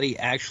anybody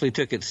actually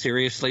took it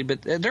seriously,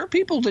 but there are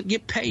people that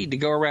get paid to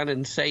go around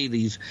and say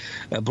these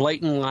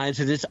blatant lies,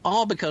 and it's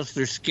all because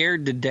they're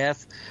scared to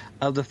death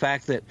of the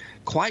fact that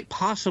quite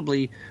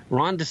possibly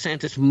Ron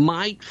DeSantis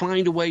might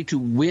find a way to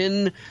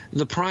win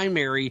the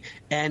primary,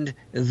 and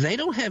they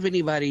don't have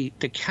anybody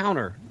to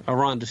counter a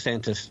Ron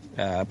DeSantis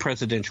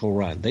presidential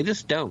run. They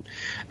just don't.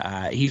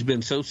 He's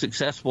been so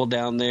successful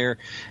down there.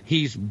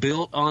 He's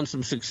built on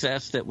some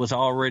success that was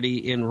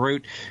already en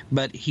route,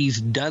 but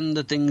he's done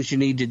the things you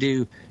need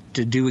to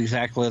do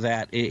exactly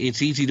that.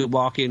 It's easy to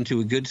walk into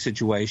a good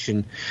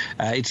situation.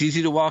 It's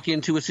easy to walk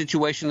into a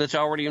situation that's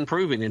already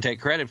improving and take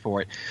credit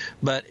for it.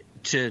 But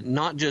to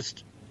not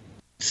just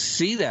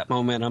see that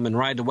momentum and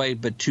ride away,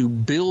 but to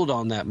build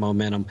on that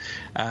momentum,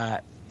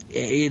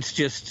 it's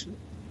just...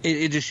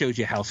 It just shows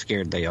you how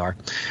scared they are.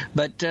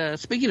 But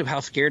speaking of how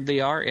scared they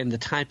are and the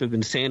type of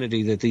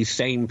insanity that these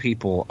same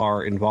people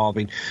are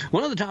involving,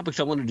 one of the topics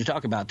I wanted to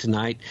talk about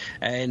tonight,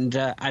 and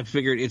I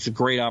figured it's a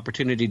great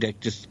opportunity to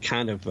just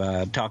kind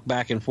of talk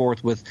back and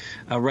forth with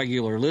a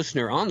regular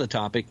listener on the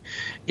topic,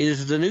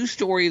 is the news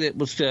story that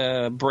was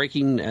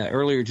breaking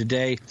earlier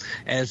today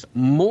as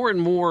more and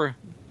more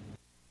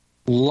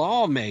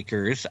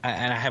lawmakers,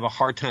 and I have a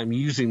hard time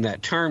using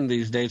that term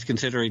these days,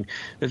 considering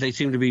that they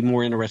seem to be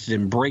more interested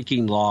in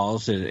breaking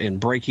laws and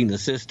breaking the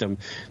system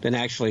than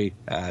actually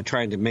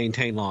trying to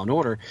maintain law and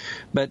order.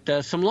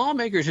 But some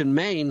lawmakers in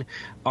Maine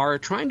are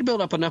trying to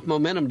build up enough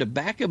momentum to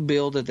back a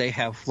bill that they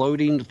have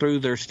floating through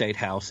their state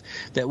house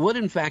that would,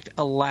 in fact,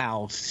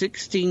 allow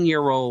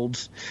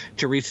 16-year-olds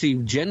to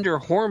receive gender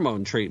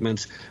hormone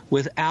treatments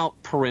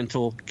without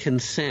parental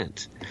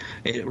consent.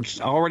 It's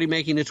already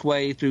making its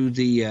way through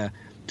the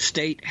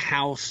State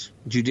House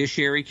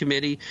Judiciary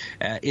Committee.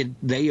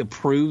 They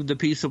approved the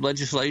piece of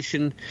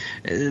legislation,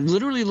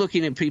 literally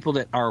looking at people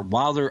that are,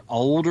 while they're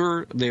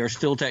older, they are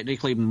still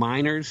technically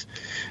minors,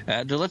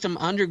 to let them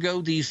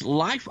undergo these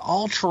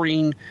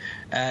life-altering,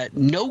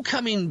 no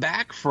coming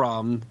back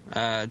from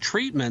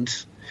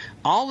treatments,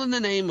 all in the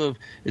name of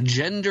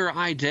gender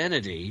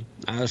identity.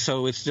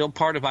 So it's still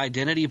part of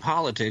identity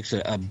politics,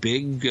 a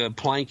big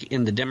plank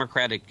in the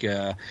Democratic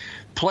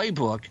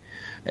playbook.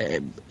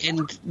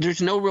 And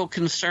there's no real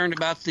concern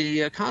about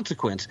the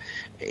consequence.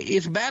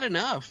 It's bad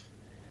enough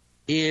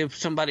if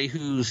somebody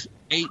who's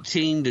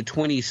 18 to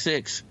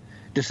 26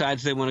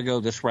 decides they want to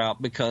go this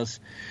route because,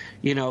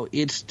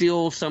 it's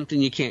still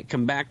something you can't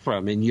come back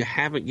from, and you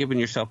haven't given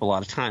yourself a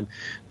lot of time.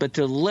 But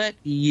to let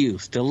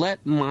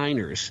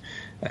minors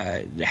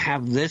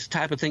have this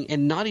type of thing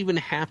and not even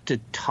have to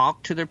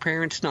talk to their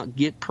parents, not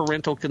get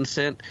parental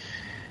consent,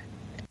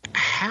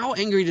 how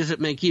angry does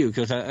it make you?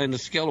 Because on a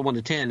scale of 1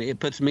 to 10, it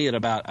puts me at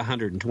about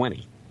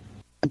 120.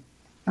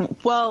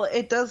 Well,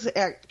 it does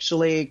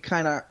actually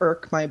kind of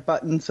irk my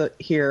buttons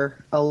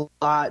here a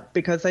lot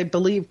because I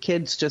believe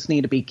kids just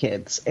need to be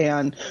kids.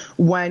 And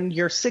when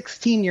you're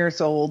 16 years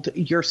old,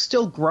 you're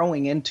still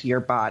growing into your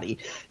body.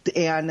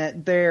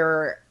 And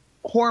their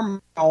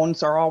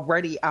hormones are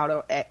already out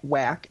of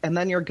whack, and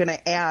then you're going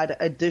to add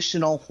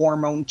additional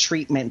hormone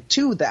treatment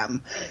to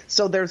them.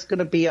 So there's going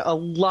to be a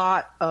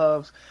lot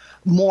of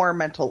more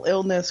mental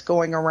illness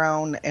going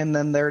around, and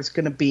then there's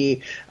going to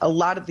be a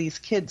lot of these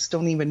kids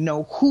don't even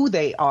know who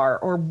they are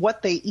or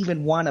what they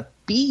even want to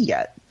be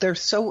yet. They're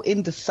so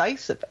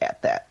indecisive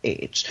at that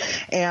age.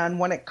 And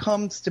when it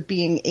comes to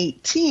being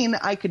 18,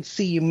 I could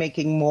see you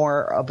making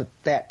more of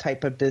that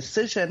type of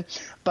decision.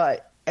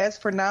 But as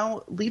for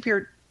now, leave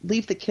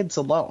the kids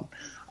alone.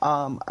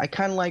 I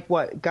kind of like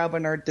what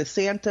Governor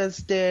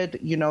DeSantis did,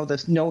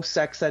 this no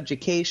sex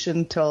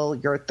education till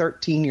you're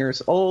 13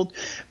 years old,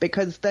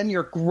 because then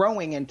you're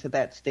growing into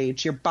that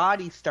stage. Your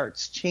body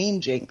starts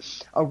changing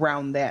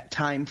around that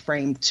time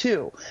frame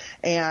too.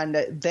 And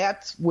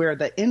that's where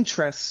the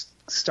interests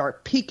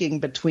start peaking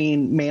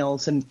between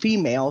males and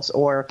females,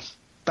 or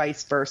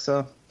vice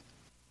versa,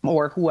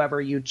 or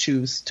whoever you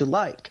choose to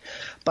like.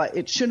 But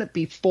it shouldn't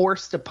be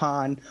forced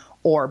upon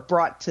or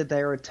brought to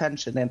their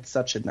attention at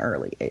such an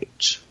early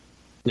age.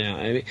 No,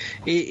 I mean,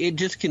 it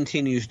just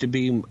continues to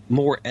be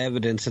more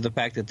evidence of the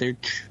fact that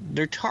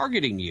they're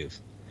targeting youth.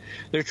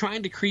 They're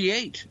trying to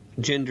create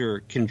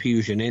gender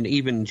confusion and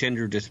even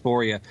gender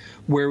dysphoria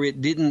where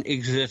it didn't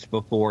exist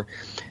before.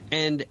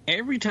 And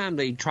every time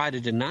they try to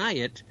deny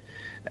it,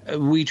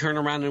 we turn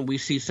around and we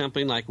see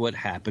something like what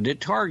happened at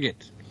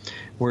Target,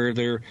 where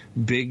there are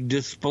big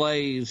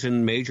displays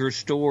in major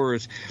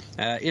stores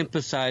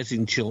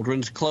emphasizing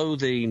children's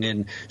clothing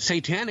and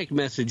satanic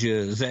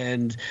messages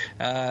and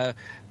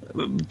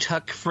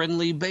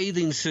tuck-friendly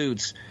bathing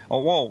suits.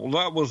 Oh, well,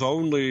 that was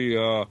only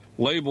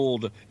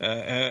labeled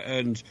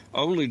and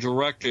only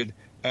directed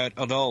at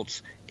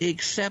adults,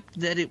 except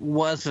that it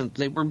wasn't.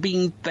 They were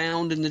being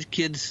found in the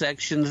kids'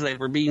 sections. They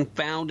were being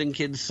found in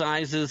kids'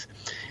 sizes.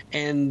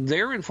 And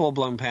they're in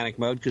full-blown panic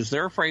mode because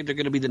they're afraid they're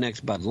going to be the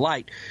next Bud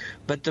Light.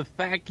 But the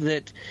fact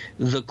that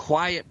the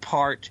quiet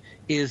part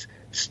is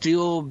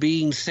still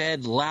being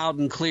said loud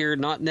and clear,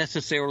 not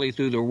necessarily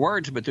through their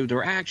words, but through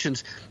their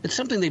actions, it's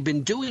something they've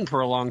been doing for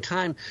a long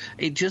time.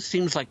 It just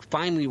seems like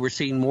finally we're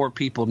seeing more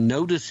people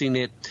noticing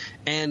it.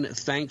 And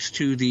thanks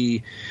to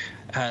the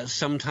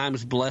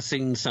sometimes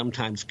blessing,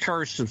 sometimes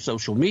curse of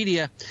social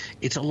media,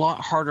 it's a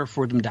lot harder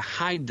for them to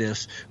hide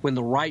this when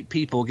the right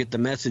people get the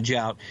message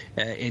out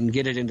and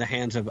get it in the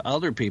hands of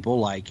other people,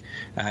 like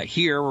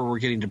here where we're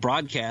getting to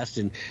broadcast,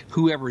 and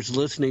whoever's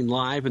listening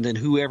live and then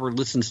whoever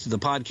listens to the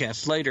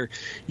podcast later,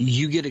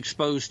 you get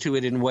exposed to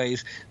it in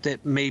ways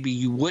that maybe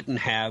you wouldn't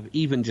have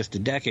even just a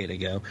decade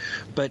ago.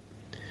 But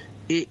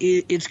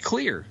it's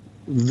clear.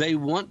 They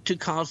want to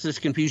cause this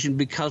confusion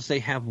because they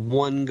have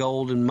one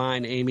goal in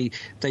mind, Amy.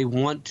 They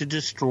want to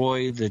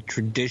destroy the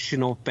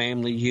traditional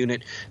family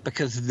unit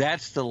because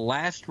that's the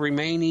last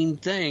remaining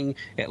thing,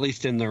 at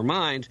least in their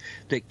minds,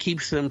 that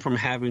keeps them from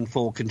having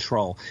full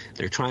control.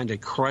 They're trying to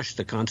crush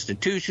the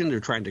Constitution, they're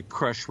trying to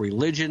crush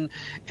religion,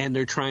 and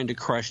they're trying to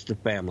crush the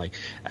family.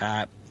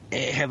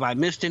 Have I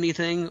missed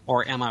anything,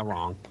 or am I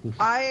wrong?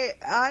 I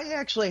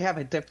actually have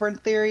a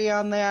different theory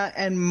on that,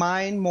 and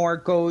mine more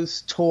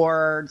goes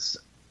towards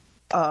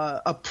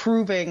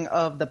approving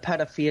of the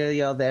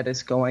pedophilia that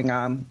is going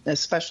on,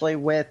 especially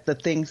with the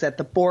things at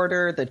the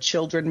border, the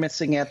children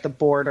missing at the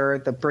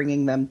border, the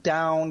bringing them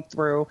down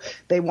through.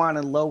 They want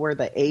to lower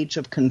the age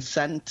of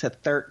consent to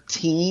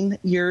 13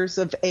 years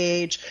of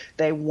age.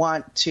 They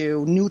want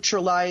to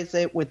neutralize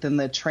it within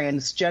the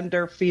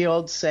transgender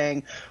field,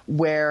 saying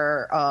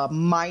where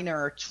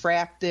minor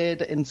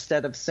attracted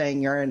instead of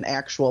saying you're an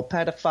actual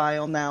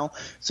pedophile now.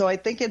 So I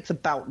think it's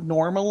about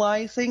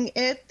normalizing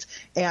it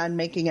and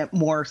making it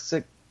more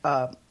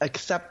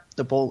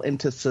acceptable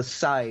into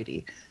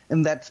society.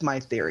 And that's my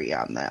theory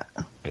on that.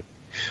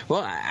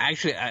 Well,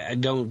 actually, I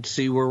don't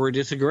see where we're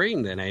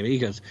disagreeing then, Amy,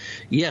 because,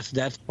 yes,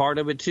 that's part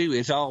of it, too.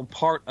 It's all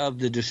part of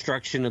the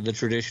destruction of the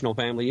traditional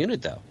family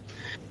unit, though.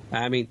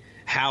 I mean,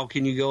 how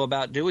can you go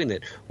about doing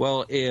it?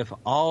 Well, if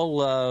all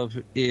love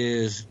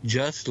is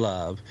just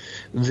love,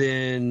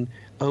 then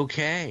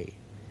okay.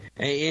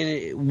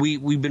 And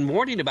we've been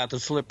warning about the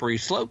slippery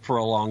slope for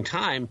a long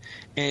time,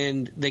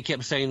 and they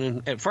kept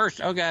saying at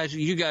first, oh, guys,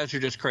 you guys are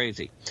just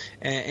crazy.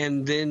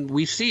 And then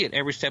we see it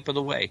every step of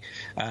the way.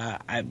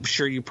 I'm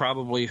sure you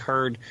probably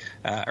heard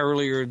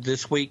earlier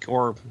this week,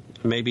 or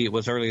maybe it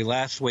was early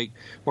last week,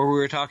 where we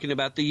were talking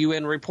about the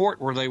UN report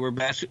where they were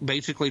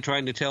basically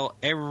trying to tell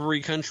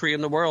every country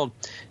in the world,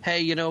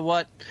 hey, you know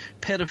what?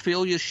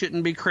 Pedophilia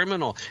shouldn't be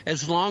criminal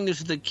as long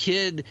as the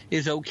kid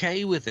is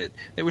okay with it.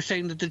 They were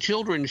saying that the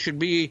children should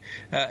be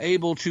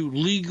able to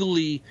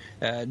legally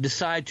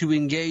decide to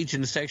engage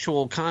in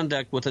sexual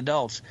conduct with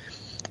adults.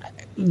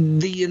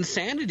 The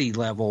insanity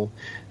level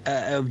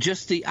of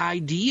just the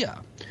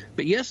idea.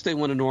 But yes, they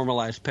want to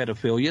normalize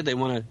pedophilia. They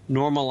want to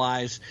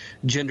normalize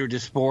gender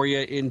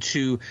dysphoria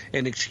into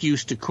an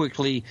excuse to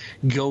quickly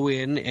go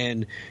in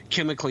and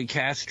chemically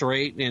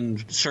castrate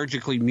and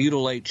surgically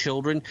mutilate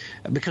children,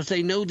 because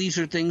they know these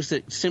are things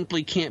that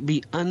simply can't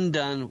be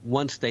undone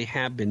once they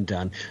have been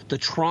done. The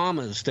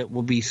traumas that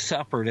will be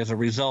suffered as a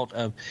result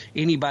of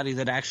anybody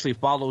that actually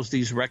follows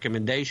these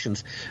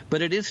recommendations.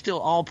 But it is still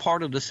all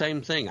part of the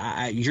same thing.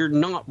 You're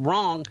not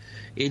wrong.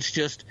 It's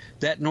just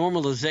that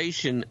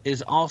normalization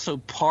is also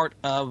part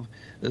of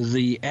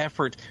the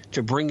effort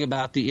to bring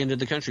about the end of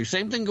the country.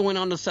 Same thing going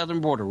on the southern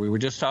border. We were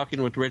just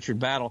talking with Richard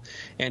Battle,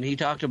 and he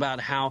talked about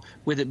how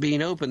with it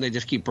being open, they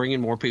just keep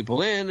bringing more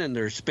people in, and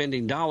they're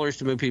spending dollars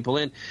to move people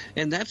in.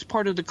 And that's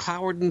part of the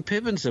Cloward and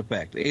Pivens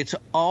effect. It's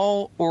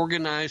all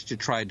organized to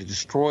try to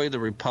destroy the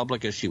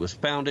republic as she was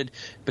founded,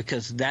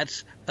 because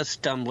that's a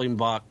stumbling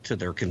block to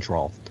their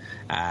control.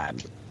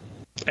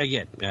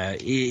 Again,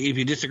 if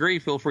you disagree,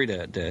 feel free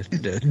to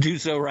do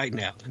so right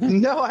now.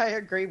 No, I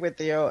agree with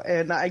you.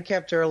 And I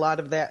capture a lot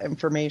of that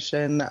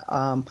information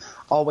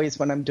always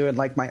when I'm doing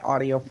like my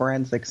audio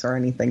forensics or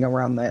anything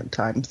around that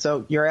time.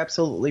 So you're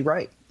absolutely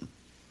right.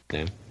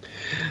 Yeah.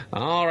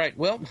 All right.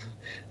 Well,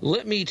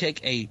 let me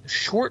take a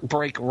short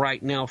break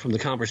right now from the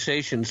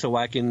conversation so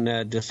I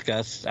can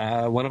discuss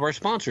one of our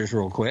sponsors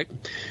real quick.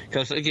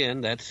 Because,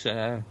 again, that's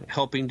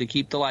helping to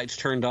keep the lights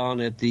turned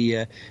on at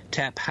the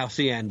Tap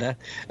Hacienda.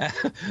 I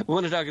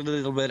want to talk a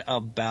little bit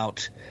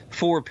about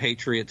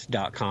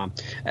 4patriots.com.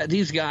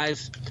 These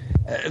guys,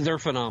 they're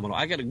phenomenal.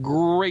 I got a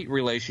great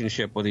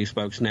relationship with these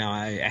folks now.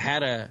 I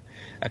had a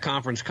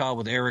conference call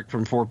with Eric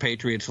from 4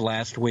 Patriots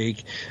last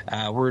week.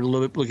 We're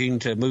looking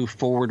to move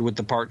forward with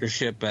the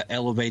partnership,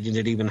 elevating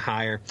it even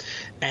higher.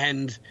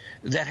 And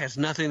that has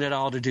nothing at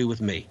all to do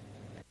with me.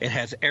 It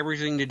has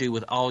everything to do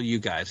with all you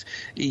guys.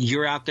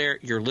 You're out there,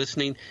 you're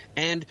listening,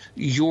 and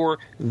you're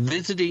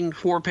visiting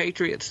 4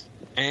 Patriots.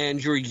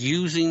 And you're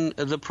using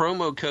the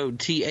promo code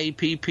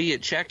TAPP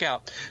at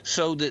checkout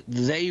so that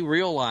they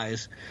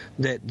realize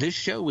that this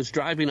show is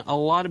driving a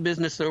lot of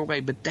business their way.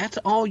 But that's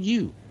all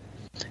you.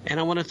 And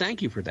I want to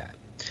thank you for that.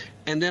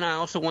 And then I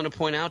also want to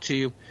point out to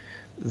you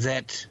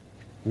that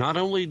not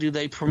only do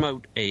they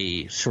promote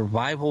a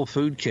survival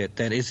food kit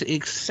that is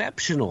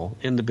exceptional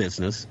in the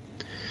business,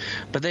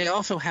 but they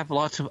also have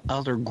lots of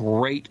other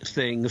great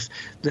things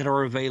that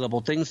are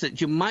available, things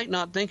that you might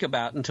not think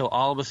about until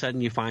all of a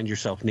sudden you find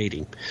yourself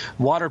needing.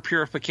 Water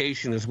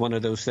purification is one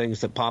of those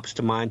things that pops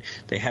to mind.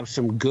 They have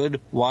some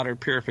good water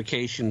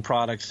purification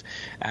products,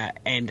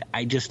 and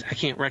I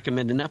can't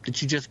recommend enough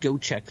that you just go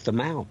check them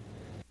out.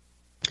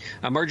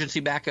 Emergency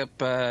backup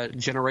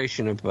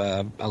generation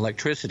of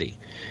electricity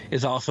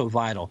is also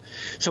vital.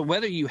 So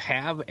whether you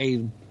have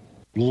a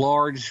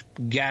large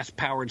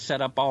gas-powered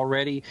setup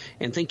already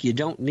and think you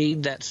don't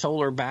need that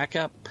solar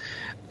backup,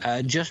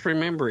 just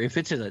remember, if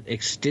it's an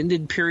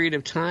extended period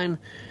of time,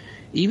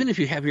 even if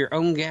you have your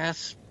own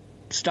gas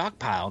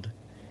stockpiled,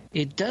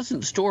 it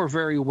doesn't store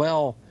very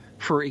well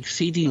for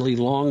exceedingly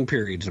long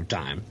periods of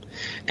time.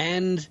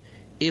 And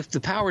if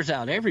the power's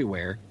out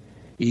everywhere,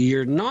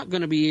 you're not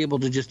going to be able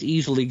to just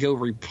easily go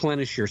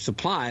replenish your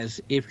supplies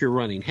if you're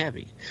running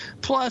heavy.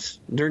 Plus,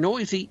 they're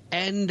noisy,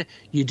 and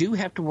you do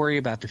have to worry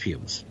about the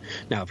fumes.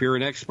 Now, if you're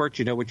an expert,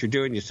 you know what you're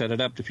doing, you set it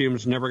up, the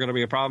fumes are never going to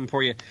be a problem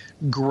for you,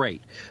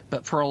 great.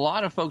 But for a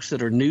lot of folks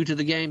that are new to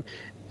the game,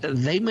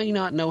 they may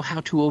not know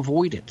how to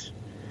avoid it.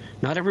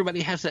 Not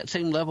everybody has that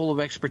same level of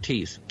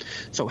expertise.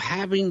 So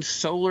having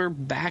solar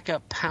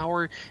backup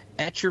power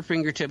at your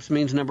fingertips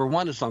means, number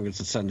one, as long as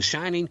the sun is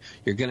shining,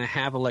 you're going to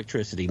have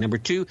electricity. Number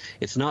two,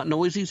 it's not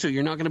noisy, so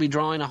you're not going to be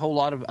drawing a whole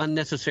lot of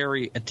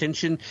unnecessary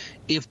attention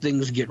if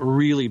things get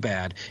really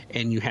bad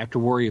and you have to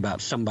worry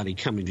about somebody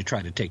coming to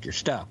try to take your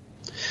stuff.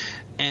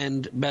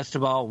 And best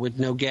of all, with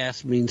no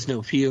gas means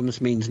no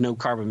fumes, means no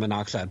carbon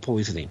monoxide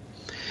poisoning.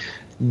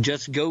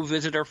 Just go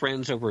visit our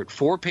friends over at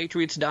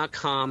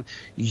 4patriots.com.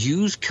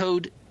 Use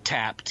code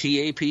TAPP,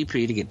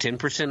 T-A-P-P, to get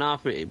 10%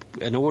 off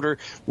an order,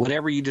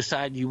 whatever you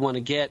decide you want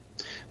to get.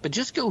 But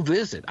just go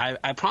visit.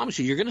 I promise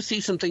you, you're going to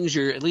see some things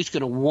you're at least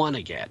going to want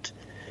to get.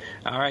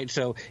 All right,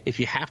 so if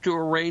you have to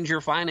arrange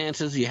your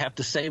finances, you have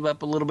to save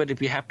up a little bit,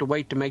 if you have to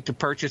wait to make the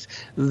purchase,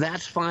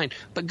 that's fine.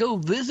 But go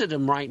visit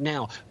them right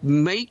now.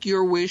 Make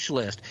your wish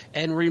list.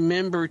 And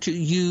remember to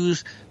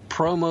use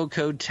promo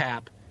code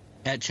TAPP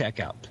at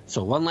checkout.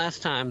 So one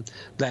last time,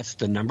 that's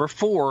the number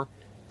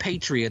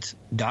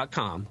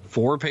 4patriots.com,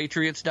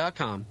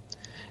 4patriots.com,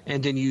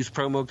 and then use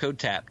promo code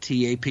TAPP,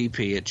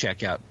 T-A-P-P, at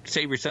checkout.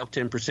 Save yourself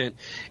 10%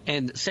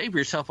 and save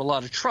yourself a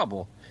lot of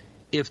trouble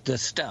if the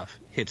stuff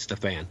hits the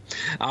fan.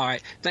 All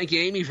right. Thank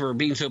you, Amy, for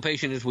being so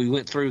patient as we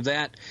went through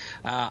that.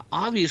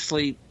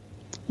 Obviously,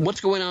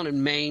 what's going on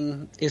in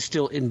Maine is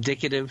still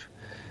indicative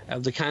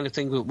of the kind of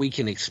thing that we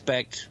can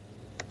expect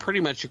pretty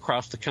much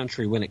across the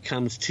country when it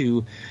comes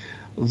to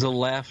the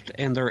left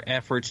and their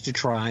efforts to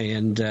try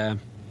and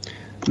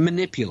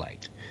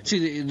manipulate.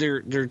 See,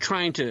 they're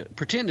trying to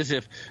pretend as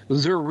if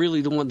they're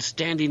really the ones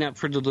standing up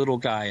for the little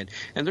guy,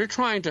 and they're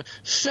trying to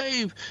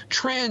save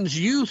trans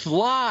youth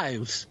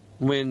lives,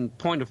 when,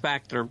 point of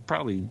fact, they're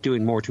probably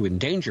doing more to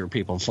endanger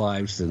people's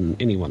lives than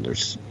anyone they're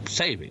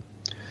saving.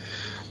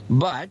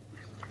 But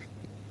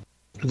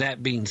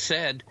that being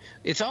said,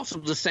 it's also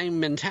the same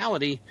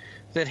mentality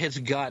that has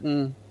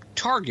gotten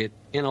Target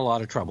in a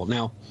lot of trouble.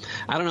 Now,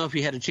 I don't know if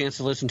you had a chance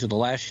to listen to the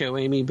last show,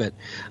 Amy, but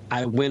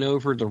I went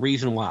over the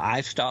reason why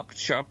I stopped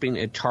shopping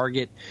at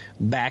Target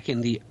back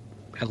in the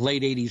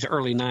late 80s,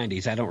 early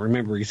 90s. I don't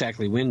remember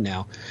exactly when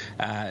now.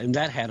 And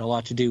that had a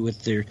lot to do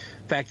with the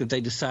fact that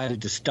they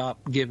decided to stop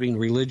giving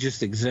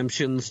religious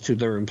exemptions to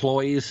their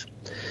employees.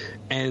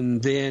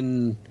 And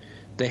then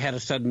they had a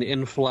sudden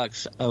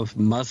influx of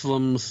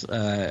Muslims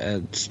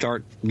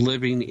start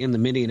living in the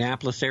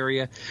Minneapolis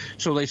area.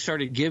 So they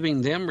started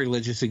giving them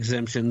religious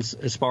exemptions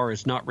as far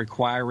as not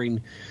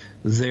requiring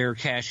their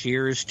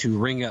cashiers to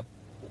ring up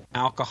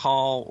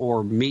alcohol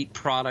or meat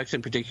products,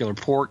 in particular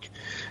pork,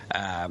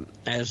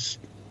 as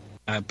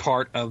a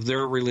part of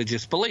their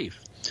religious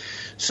belief.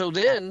 So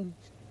then,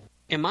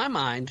 in my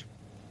mind,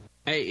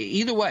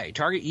 either way,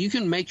 Target, you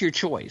can make your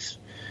choice.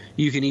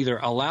 You can either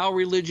allow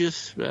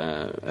religious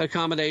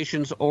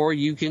accommodations, or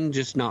you can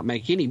just not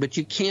make any. But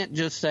you can't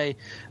just say,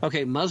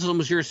 okay,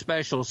 Muslims, you're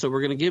special, so we're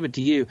going to give it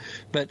to you.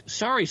 But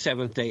sorry,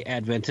 Seventh-day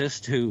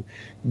Adventists who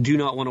do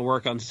not want to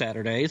work on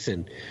Saturdays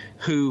and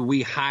who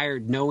we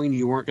hired knowing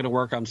you weren't going to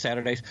work on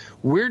Saturdays,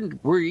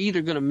 we're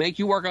either going to make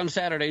you work on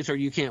Saturdays or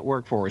you can't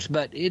work for us.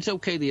 But it's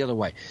okay the other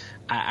way.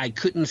 I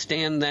couldn't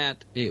stand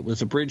that. It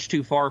was a bridge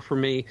too far for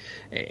me.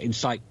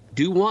 It's like,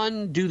 do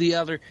one, do the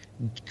other.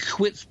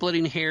 Quit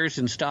splitting hairs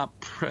and stop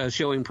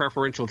showing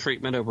preferential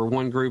treatment over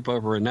one group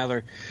over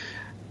another.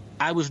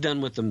 I was done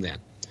with them then.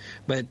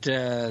 But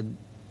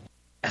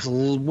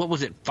what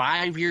was it,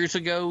 5 years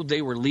ago,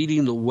 they were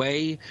leading the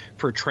way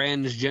for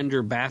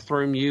transgender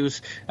bathroom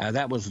use.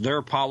 That was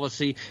their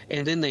policy.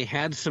 And then they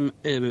had some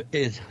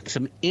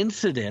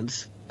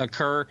incidents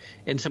occur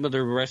in some of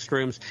their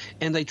restrooms,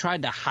 and they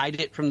tried to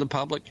hide it from the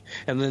public,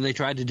 and then they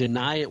tried to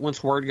deny it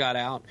once word got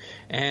out,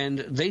 and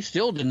they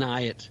still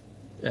deny it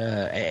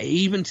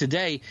even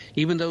today,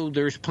 even though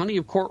there's plenty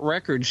of court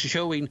records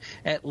showing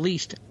at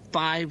least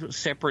 5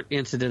 separate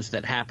incidents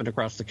that happened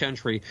across the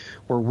country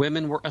where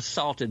women were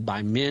assaulted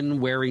by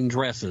men wearing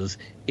dresses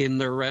in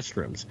their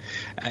restrooms.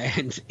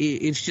 And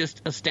it's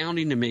just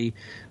astounding to me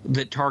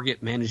that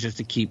Target manages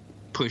to keep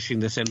pushing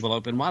this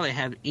envelope, and why they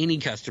have any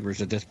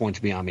customers at this point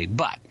is beyond me.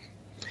 But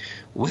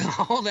with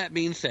all that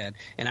being said,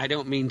 and I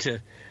don't mean to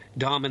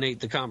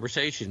dominate the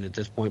conversation at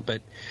this point,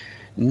 but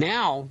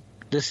now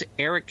this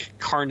Eric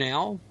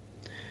Carnell,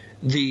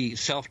 the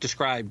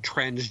self-described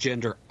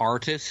transgender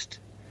artist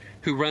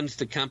who runs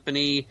the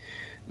company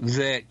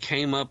that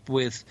came up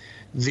with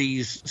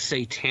these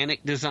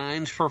satanic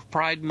designs for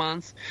Pride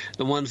Month,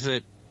 the ones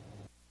that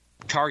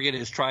Target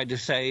has tried to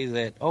say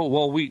that, oh,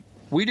 well,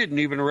 we didn't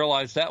even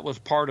realize that was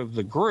part of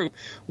the group.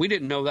 We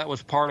didn't know that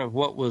was part of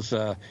what was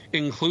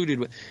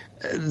included.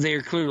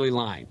 They're clearly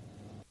lying.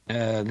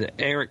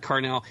 Eric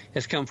Carnell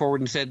has come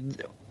forward and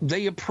said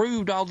they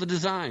approved all the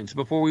designs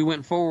before we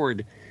went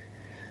forward.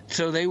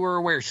 So they were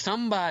aware.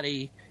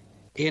 Somebody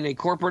in a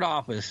corporate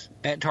office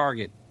at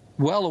Target,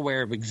 well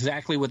aware of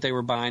exactly what they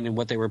were buying and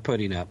what they were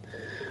putting up.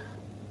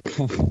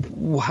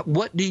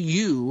 What do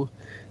you,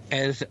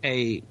 as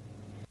a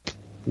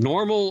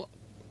normal,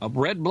 a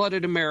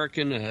red-blooded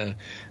American,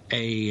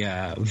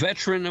 a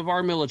veteran of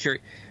our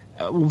military,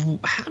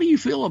 how do you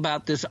feel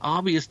about this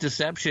obvious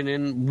deception,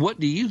 and what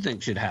do you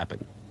think should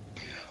happen?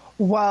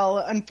 Well,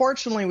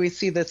 unfortunately, we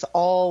see this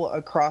all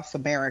across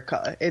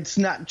America. It's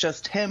not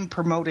just him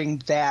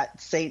promoting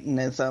that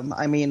Satanism.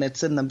 I mean,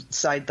 it's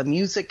inside the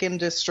music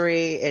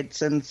industry.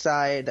 It's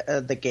inside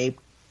the gay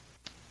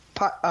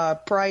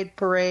pride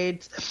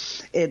parades.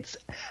 It's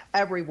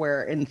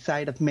everywhere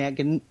inside of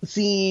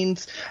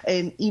magazines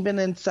and even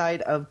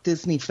inside of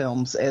Disney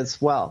films as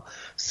well.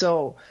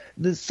 So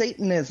the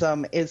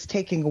Satanism is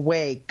taking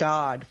away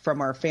God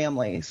from our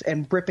families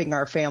and ripping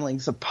our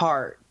families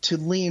apart to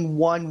lean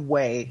one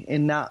way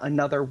and not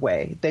another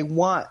way. They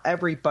want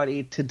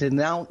everybody to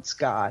denounce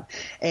God.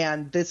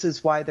 And this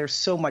is why there's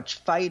so much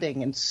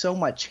fighting and so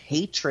much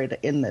hatred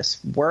in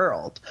this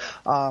world.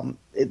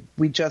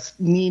 We just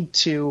need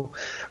to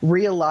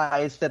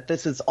realize that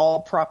this is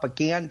all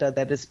propaganda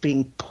that is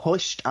being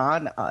pushed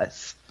on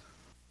us.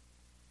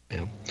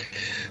 Yeah.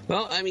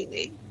 Well, I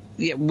mean,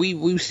 yeah,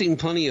 we've seen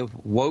plenty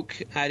of woke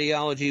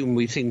ideology, and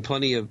we've seen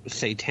plenty of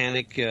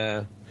satanic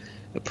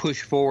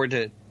push forward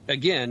to,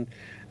 again,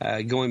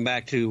 going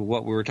back to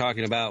what we were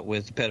talking about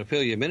with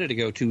pedophilia a minute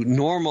ago, to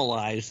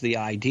normalize the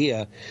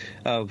idea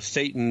of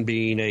Satan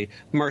being a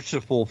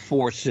merciful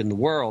force in the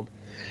world.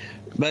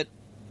 But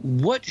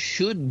what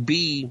should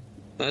be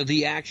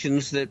the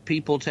actions that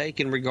people take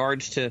in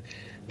regards to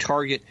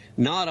Target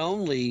not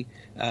only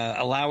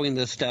allowing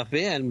this stuff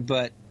in,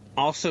 but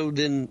also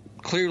then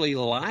clearly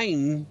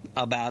lying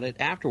about it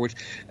afterwards?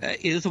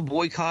 Is a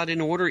boycott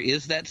in order?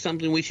 Is that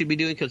something we should be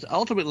doing? Because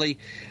ultimately,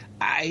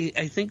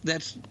 I think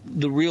that's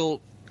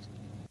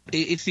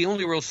it's the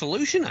only real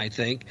solution, I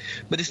think.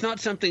 But it's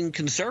not something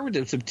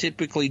conservatives have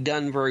typically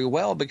done very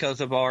well because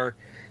of our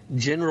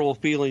general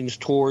feelings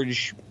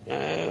towards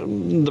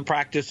the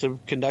practice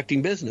of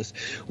conducting business.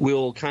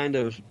 We'll kind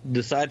of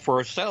decide for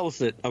ourselves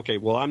that, okay,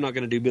 well, I'm not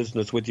going to do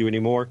business with you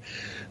anymore.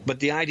 But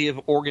the idea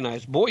of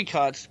organized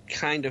boycotts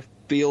kind of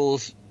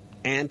feels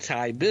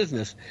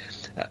anti-business.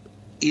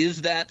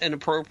 Is that an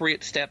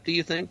appropriate step, do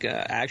you think,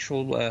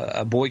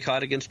 a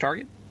boycott against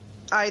Target?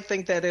 I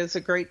think that is a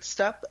great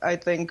step. I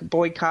think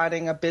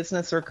boycotting a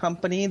business or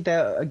company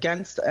that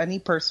against any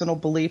personal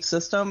belief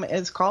system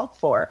is called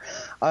for,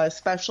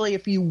 especially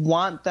if you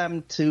want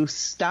them to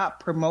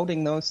stop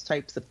promoting those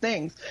types of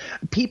things.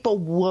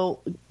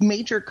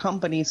 Major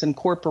companies and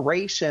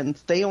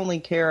corporations, they only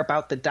care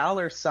about the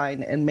dollar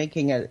sign and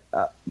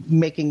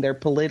making their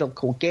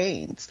political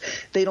gains.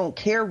 They don't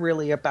care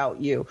really about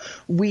you.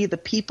 We, the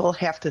people,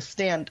 have to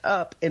stand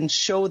up and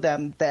show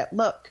them that,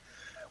 look,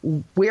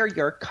 we're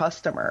your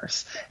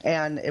customers,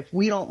 and if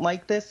we don't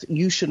like this,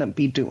 you shouldn't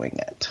be doing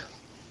it.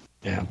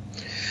 Yeah,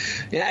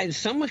 and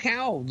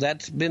somehow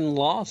that's been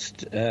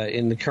lost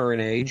in the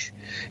current age.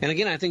 And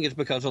again, I think it's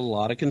because a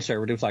lot of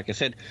conservatives, like I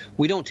said,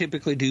 we don't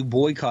typically do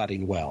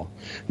boycotting well.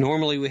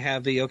 Normally we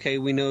have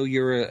we know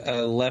you're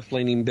a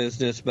left-leaning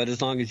business, but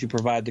as long as you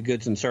provide the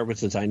goods and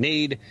services I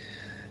need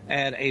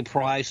at a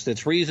price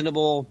that's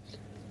reasonable,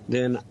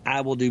 then I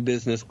will do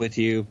business with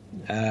you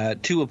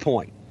to a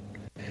point.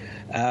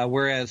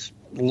 Whereas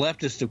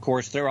leftists, of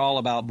course, they're all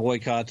about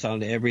boycotts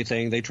on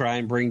everything. They try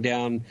and bring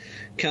down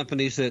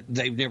companies that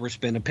they've never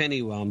spent a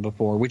penny on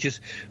before, which is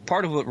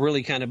part of what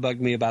really kind of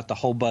bugged me about the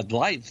whole Bud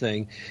Light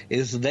thing,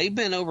 is they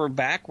bent over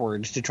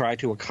backwards to try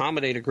to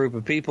accommodate a group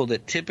of people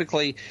that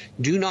typically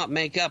do not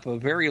make up a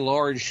very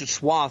large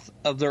swath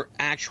of their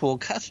actual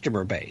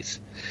customer base.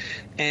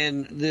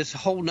 And this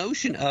whole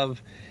notion of,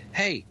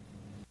 hey,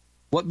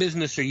 what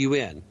business are you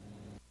in?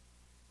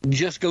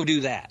 Just go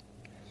do that.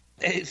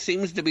 It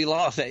seems to be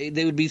lost.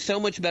 They would be so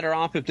much better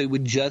off if they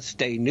would just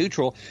stay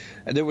neutral.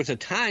 There was a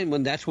time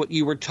when that's what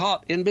you were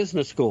taught in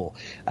business school.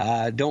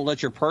 Don't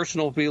let your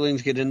personal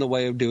feelings get in the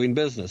way of doing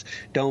business.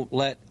 Don't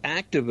let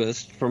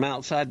activists from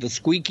outside the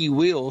squeaky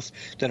wheels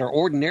that are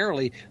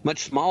ordinarily much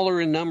smaller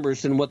in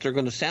numbers than what they're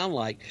going to sound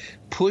like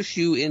push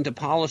you into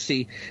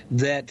policy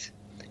that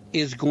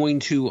is going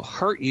to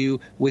hurt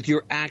you with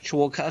your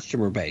actual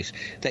customer base.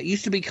 That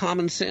used to be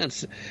common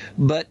sense,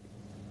 but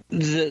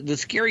the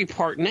scary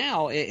part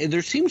now,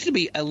 there seems to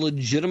be a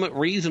legitimate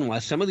reason why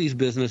some of these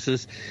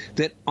businesses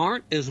that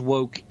aren't as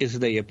woke as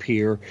they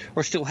appear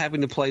are still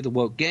having to play the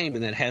woke game,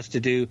 and that has to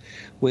do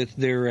with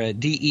their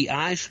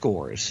DEI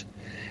scores.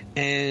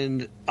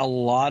 And a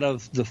lot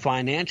of the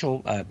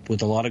financial,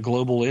 with a lot of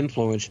global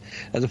influence,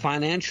 the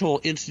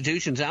financial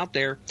institutions out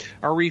there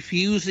are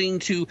refusing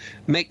to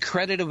make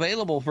credit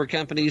available for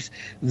companies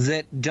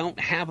that don't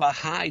have a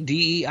high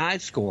DEI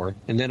score.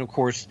 And then, of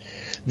course,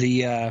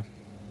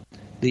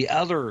 the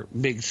other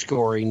big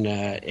scoring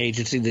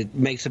agency that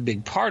makes a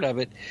big part of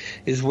it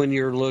is when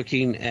you're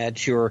looking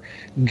at your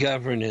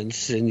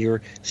governance and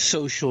your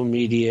social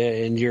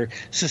media and your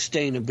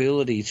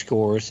sustainability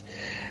scores.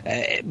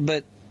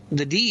 But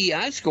the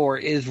DEI score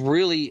is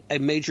really a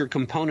major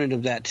component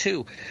of that,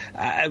 too.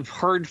 I've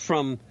heard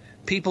from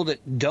people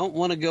that don't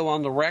want to go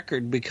on the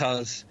record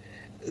because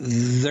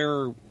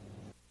they're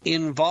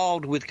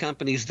involved with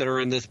companies that are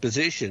in this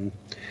position,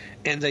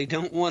 and they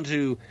don't want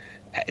to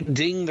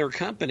ding their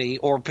company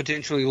or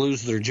potentially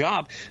lose their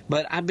job.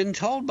 But I've been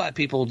told by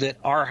people that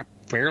are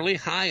fairly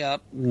high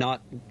up,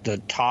 not the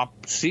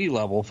top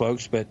C-level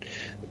folks, but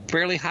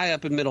fairly high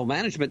up in middle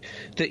management,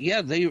 that,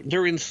 yeah,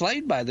 they're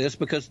enslaved by this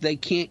because they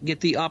can't get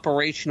the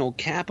operational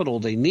capital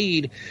they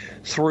need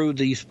through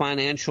these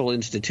financial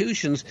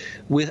institutions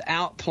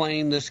without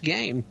playing this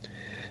game.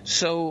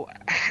 So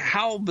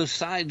how,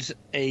 besides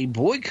a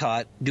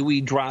boycott, do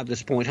we drive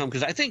this point home?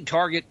 Because I think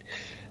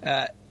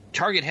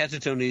Target has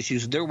its own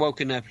issues. They're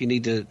woken up. You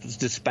need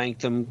to spank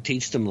them,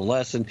 teach them a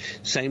lesson.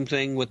 Same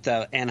thing with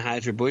the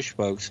Anheuser-Busch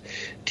folks.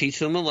 Teach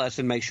them a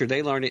lesson, make sure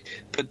they learn it,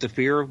 put the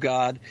fear of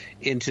God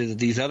into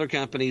these other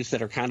companies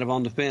that are kind of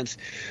on the fence.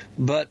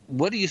 But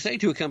what do you say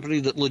to a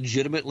company that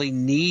legitimately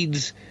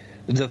needs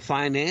the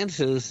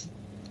finances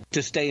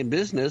to stay in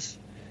business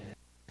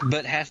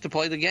but has to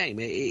play the game?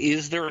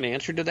 Is there an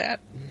answer to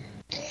that?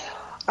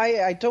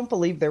 I don't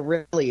believe there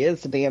really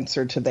is an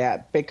answer to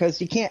that,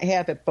 because you can't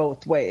have it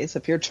both ways.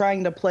 If you're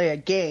trying to play a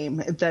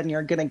game, then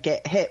you're going to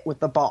get hit with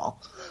the ball.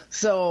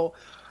 So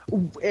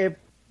if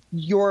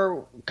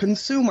your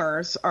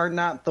consumers are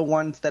not the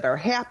ones that are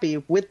happy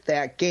with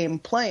that game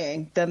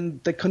playing, then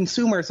the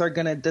consumers are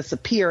going to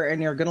disappear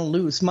and you're going to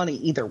lose money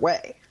either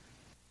way.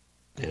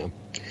 Yeah.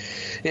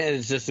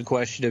 It's just a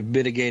question of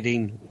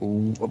mitigating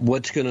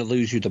what's going to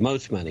lose you the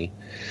most money.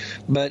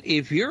 But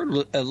if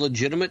you're a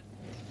legitimate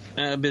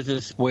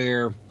business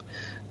where,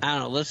 I don't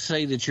know, let's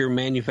say that you're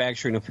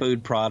manufacturing a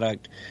food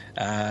product,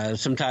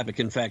 some type of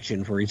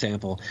confection, for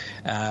example,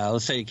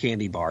 let's say a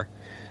candy bar.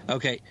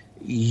 Okay,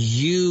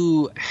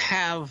 you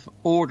have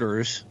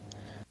orders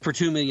for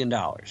 $2 million,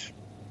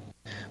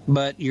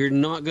 but you're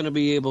not going to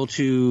be able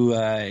to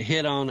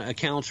hit on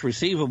accounts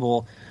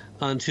receivable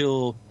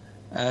until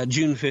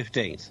June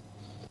 15th.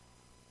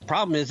 The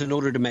problem is, in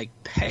order to make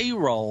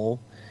payroll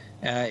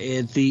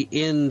at the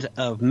end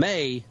of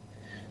May,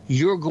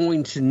 you're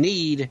going to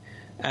need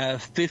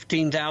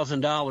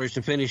 $15,000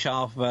 to finish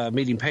off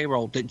meeting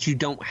payroll that you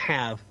don't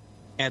have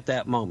at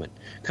that moment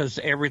because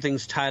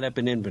everything's tied up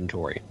in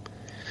inventory.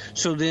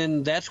 So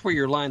then that's where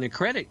your line of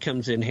credit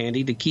comes in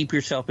handy to keep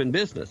yourself in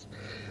business.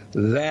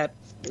 That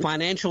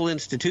financial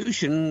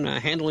institution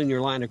handling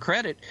your line of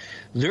credit,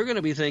 they're going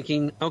to be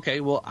thinking,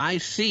 okay, well, I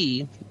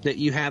see that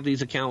you have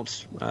these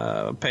accounts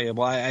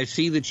payable. I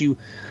see that you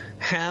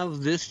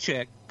have this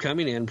check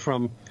coming in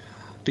from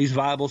these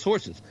viable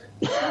sources.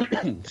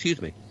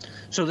 Excuse me.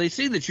 So they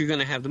see that you're going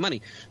to have the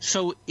money.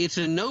 So it's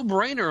a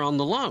no-brainer on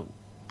the loan.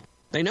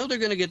 They know they're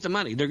going to get the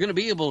money. They're going to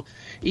be able,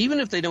 even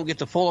if they don't get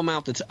the full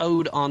amount that's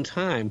owed on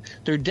time,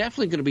 they're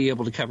definitely going to be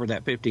able to cover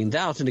that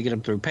 $15,000 to get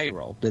them through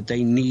payroll that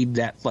they need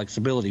that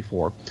flexibility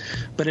for.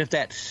 But if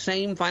that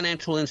same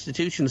financial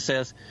institution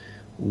says,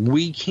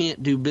 we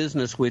can't do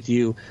business with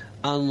you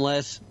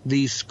unless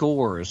these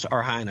scores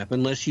are high enough,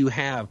 unless you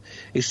have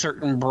a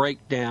certain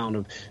breakdown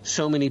of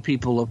so many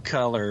people of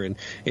color and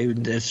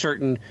a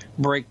certain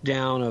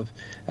breakdown of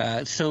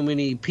so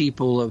many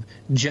people of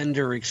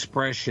gender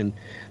expression.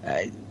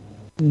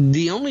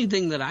 The only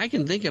thing that I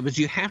can think of is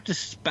you have to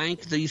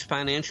spank these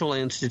financial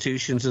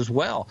institutions as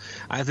well.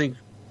 I think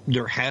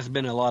there has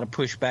been a lot of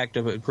pushback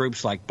to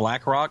groups like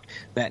BlackRock.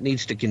 That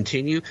needs to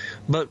continue.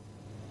 But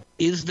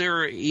is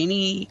there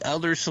any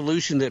other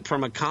solution that,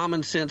 from a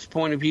common sense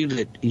point of view,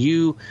 that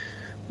you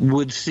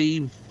would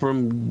see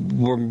from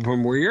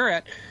where you're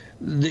at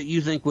that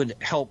you think would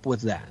help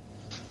with that?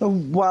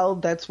 Well,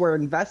 that's where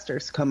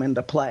investors come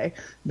into play,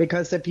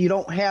 because if you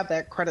don't have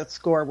that credit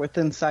score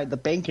within inside the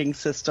banking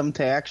system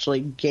to actually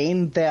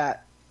gain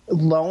that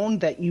loan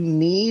that you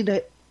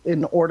need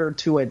in order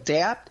to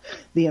adapt,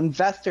 the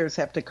investors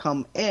have to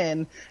come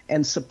in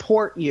and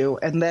support you,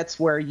 and that's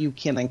where you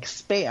can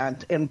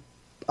expand and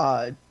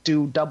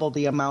do double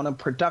the amount of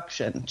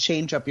production,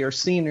 change up your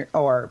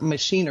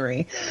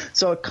machinery.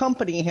 So a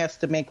company has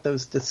to make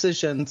those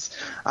decisions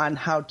on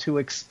how to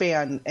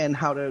expand and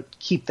how to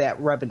keep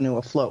that revenue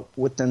afloat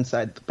within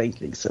inside the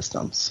banking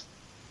systems.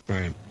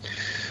 Right.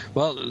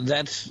 Well,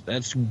 that's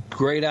a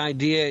great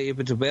idea if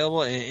it's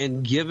available,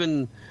 and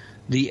given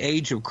the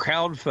age of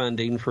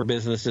crowdfunding for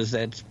businesses,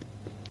 that's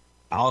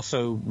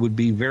also would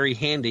be very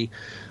handy.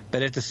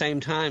 But at the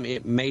same time,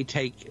 it may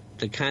take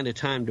the kind of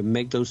time to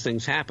make those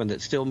things happen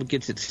that still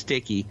gets it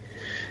sticky.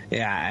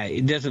 Yeah,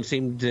 it doesn't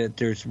seem that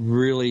there's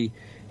really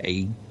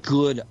a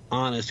good,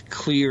 honest,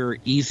 clear,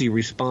 easy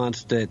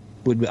response that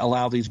would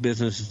allow these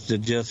businesses to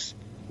just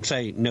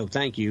say, no,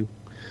 thank you.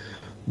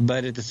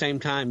 But at the same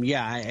time,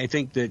 yeah, I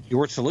think that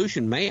your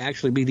solution may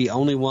actually be the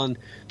only one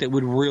that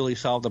would really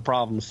solve the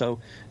problem. So,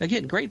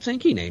 again, great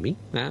thinking, Amy.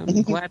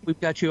 I'm glad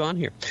we've got you on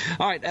here.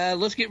 All right,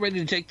 let's get ready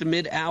to take the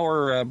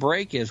mid-hour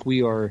break as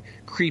we are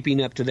creeping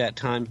up to that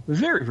time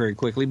very, very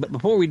quickly. But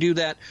before we do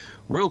that,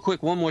 Real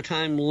quick, one more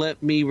time,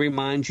 let me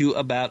remind you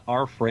about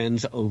our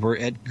friends over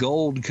at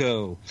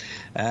Goldco.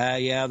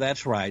 Yeah,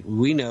 that's right.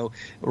 We know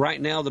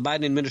right now the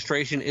Biden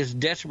administration is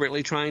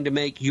desperately trying to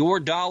make your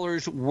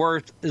dollars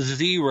worth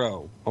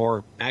zero,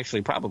 or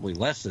actually probably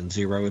less than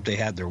zero if they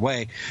had their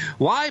way.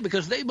 Why?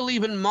 Because they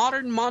believe in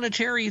modern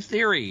monetary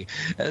theory.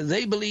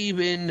 They believe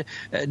in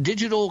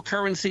digital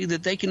currency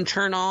that they can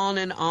turn on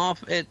and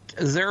off at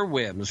their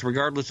whims,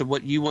 regardless of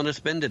what you want to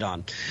spend it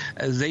on.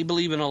 They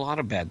believe in a lot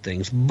of bad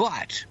things,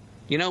 but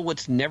you know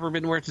what's never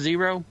been worth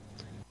zero?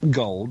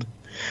 Gold.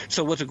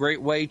 So what's a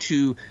great way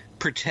to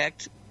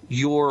protect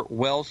your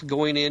wealth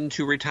going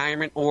into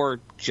retirement, or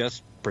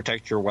just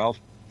protect your wealth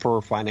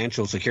for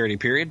financial security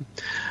period?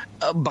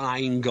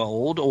 Buying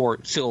gold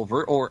or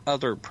silver or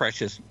other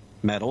precious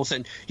metals.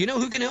 And you know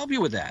who can help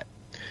you with that?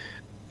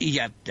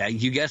 Yeah,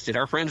 you guessed it,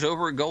 our friends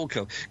over at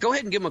Goldco. Go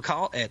ahead and give them a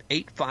call at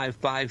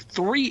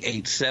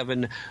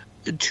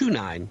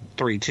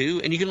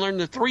 855-387-2932, and you can learn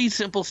the 3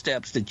 simple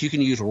steps that you can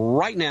use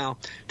right now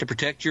to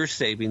protect your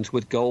savings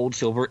with gold,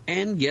 silver,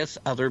 and, yes,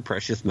 other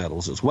precious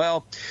metals as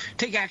well.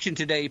 Take action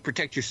today.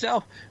 Protect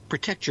yourself.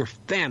 Protect your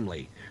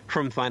family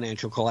from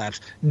financial collapse.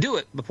 Do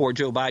it before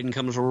Joe Biden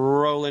comes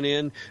rolling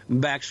in,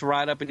 backs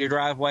right up in your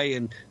driveway,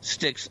 and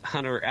sticks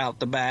Hunter out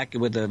the back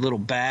with a little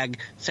bag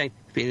saying,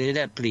 "Fill it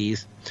up,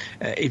 please."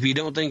 If you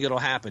don't think it'll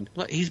happen,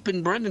 look, he's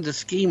been running the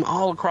scheme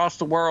all across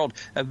the world.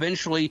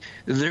 Eventually,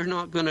 they're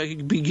not going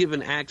to be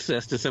given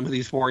access to some of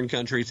these foreign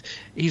countries.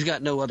 He's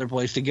got no other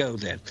place to go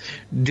then.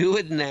 Do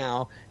it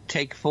now.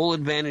 Take full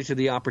advantage of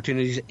the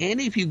opportunities. And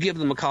if you give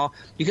them a call,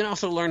 you can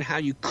also learn how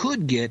you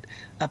could get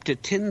up to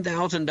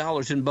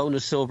 $10,000 in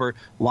bonus silver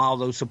while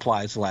those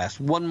supplies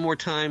last. One more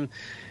time,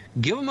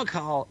 give them a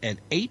call at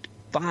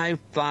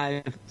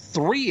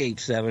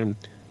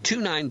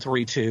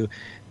 855-387-2932.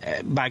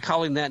 By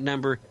calling that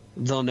number,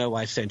 they'll know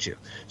I sent you.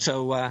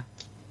 So, what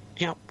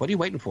are you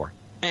waiting for?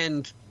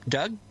 And,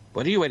 Doug,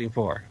 what are you waiting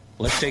for?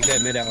 Let's take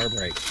that mid-hour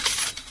break.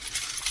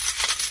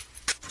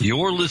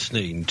 You're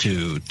listening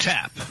to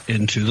Tap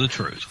into the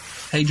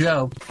Truth. Hey,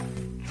 Joe.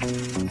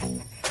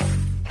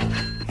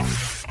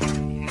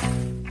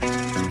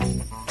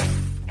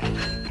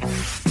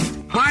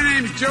 My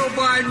name's Joe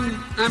Biden.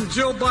 I'm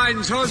Jill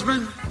Biden's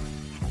husband.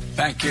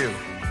 Thank you.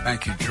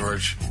 Thank you,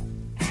 George.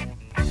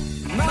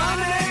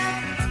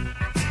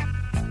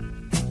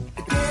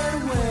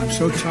 I'm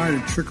so tired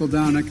of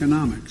trickle-down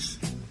economics.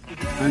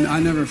 And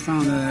I never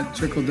found that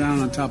trickle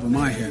down on top of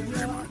my head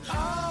very much.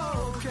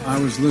 I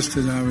was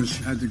listed,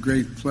 had the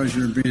great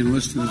pleasure of being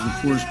listed as the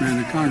poorest man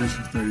in Congress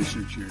for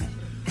 36 years.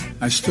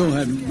 I still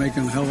had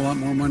making a hell of a lot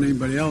more money than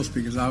anybody else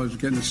because I was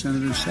getting a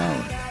senator's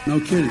salary. No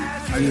kidding.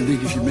 I didn't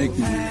think you should make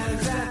me any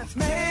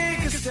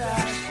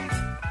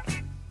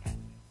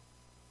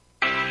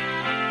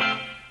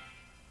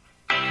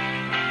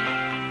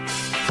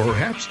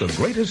Perhaps the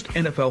greatest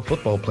NFL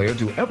football player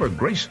to ever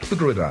grace the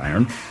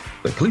gridiron,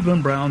 the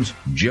Cleveland Browns'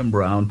 Jim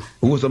Brown,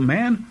 who was a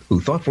man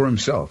who thought for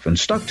himself and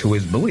stuck to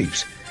his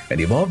beliefs and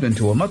evolved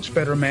into a much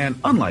better man,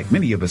 unlike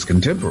many of his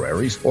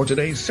contemporaries or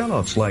today's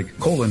sellouts like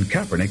Colin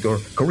Kaepernick or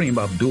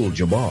Kareem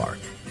Abdul-Jabbar.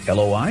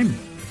 Hello, I'm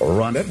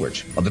Ron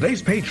Edwards. On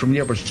today's page from the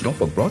Edwards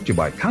Notebook, brought to you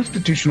by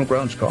Constitutional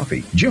Grounds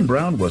Coffee, Jim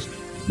Brown was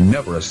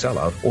never a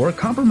sellout or a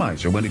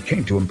compromiser when it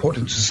came to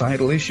important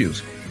societal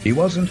issues. He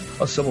wasn't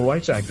a civil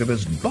rights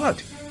activist,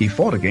 but he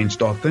fought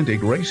against authentic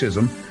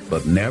racism,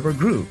 but never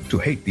grew to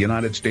hate the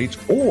United States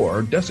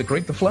or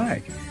desecrate the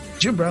flag.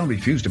 Jim Brown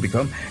refused to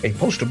become a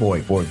poster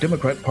boy for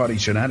Democrat Party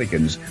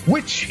shenanigans,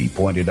 which, he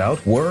pointed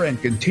out, were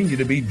and continue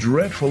to be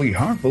dreadfully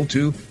harmful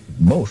to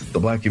both the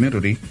black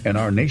community and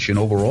our nation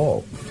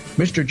overall.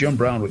 Mr. Jim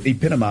Brown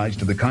epitomized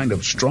the kind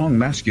of strong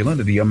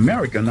masculinity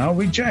America now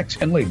rejects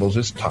and labels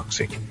as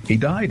toxic. He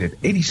died at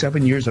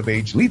 87 years of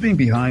age, leaving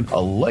behind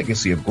a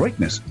legacy of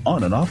greatness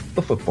on and off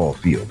the football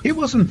field. He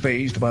wasn't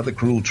fazed by the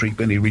cruel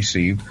treatment he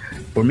received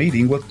for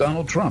meeting with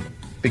Donald Trump,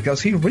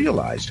 because he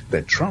realized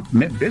that Trump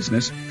meant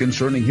business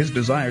concerning his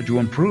desire to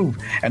improve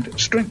and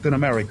strengthen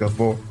America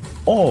for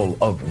all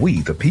of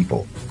we the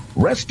people.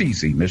 Rest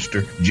easy,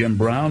 Mr. Jim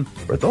Brown,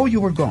 for though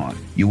you are gone,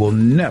 you will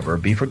never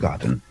be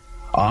forgotten.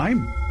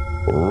 I'm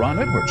Ron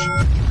Edwards.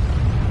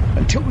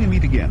 Until we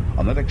meet again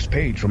on the next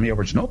page from the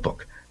Edwards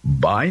Notebook,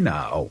 bye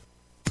now.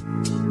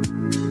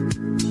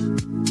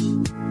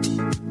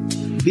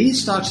 Being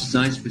stocks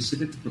designed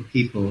specifically for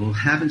people who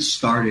haven't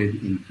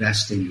started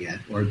investing yet,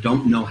 or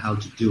don't know how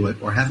to do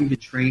it, or haven't been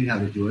trained how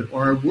to do it,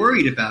 or are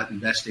worried about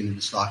investing in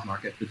the stock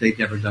market that they've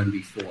never done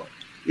before.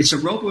 It's a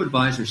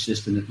robo-advisor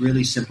system that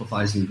really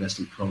simplifies the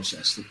investing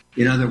process.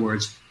 In other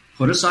words,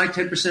 put aside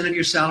 10% of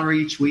your salary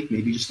each week,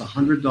 maybe just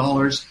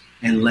 $100,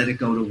 and let it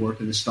go to work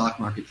in the stock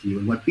market for you.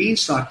 And what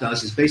Beanstalk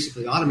does is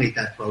basically automate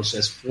that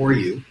process for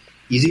you.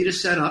 Easy to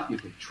set up. You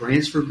can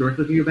transfer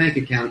directly from your bank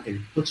account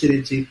and puts it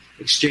into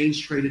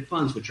exchange-traded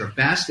funds, which are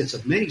baskets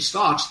of many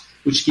stocks,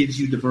 which gives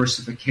you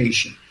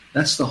diversification.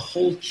 That's the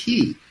whole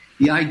key.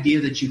 The idea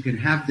that you can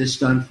have this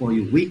done for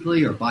you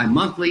weekly or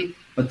bi-monthly,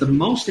 but the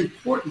most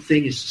important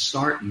thing is to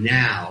start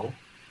now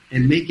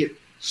and make it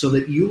so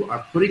that you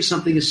are putting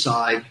something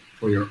aside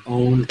for your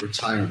own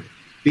retirement.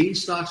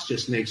 Beanstalks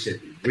just makes it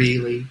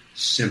really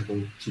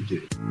simple to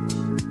do.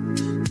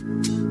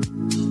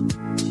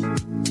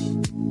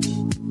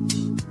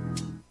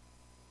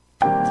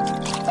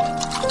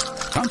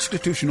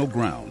 Constitutional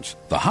Grounds,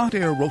 the hot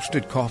air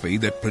roasted coffee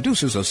that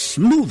produces a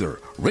smoother,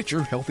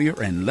 richer, healthier,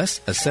 and less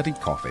acidic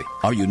coffee.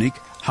 Our unique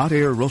hot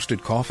air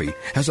roasted coffee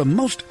has a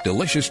most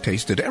delicious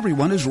taste that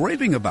everyone is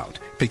raving about.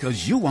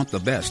 Because you want the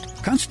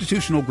best,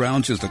 Constitutional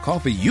Grounds is the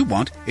coffee you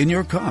want in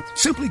your cup.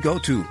 Simply go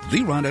to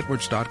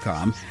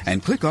LeRonEdwards.com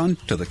and click on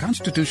to the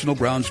Constitutional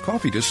Grounds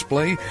coffee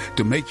display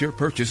to make your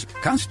purchase.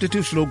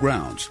 Constitutional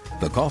Grounds,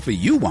 the coffee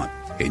you want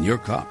in your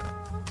cup.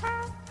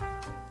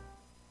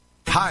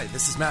 Hi,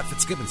 this is Matt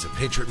Fitzgibbons of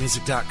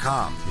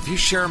PatriotMusic.com. If you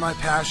share my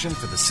passion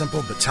for the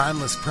simple but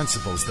timeless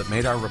principles that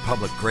made our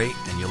republic great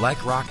and you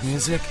like rock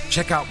music,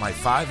 check out my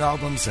 5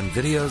 albums and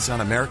videos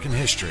on American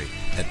history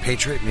at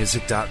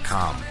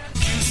PatriotMusic.com.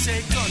 You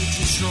say gun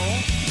control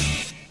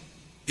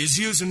is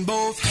using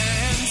both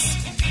hands.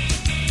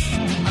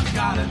 I've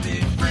gotta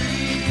be free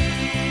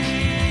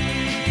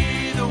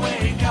the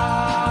way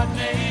God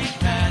made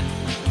men,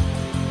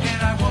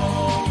 and I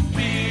won't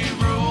be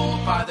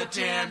ruled by the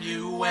damn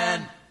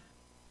UN.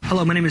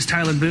 Hello, my name is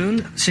Tyler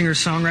Boone,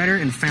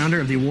 singer-songwriter and founder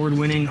of the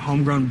award-winning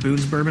homegrown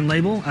Boone's Bourbon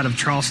label out of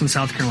Charleston,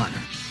 South Carolina.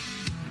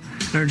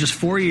 In just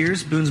 4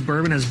 years, Boone's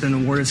Bourbon has been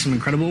awarded some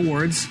incredible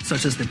awards,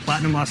 such as the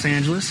Platinum Los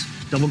Angeles,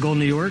 Double Gold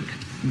New York,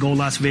 Gold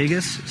Las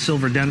Vegas,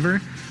 Silver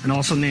Denver, and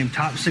also named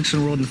top 6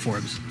 in the world in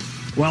Forbes.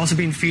 We're also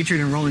being featured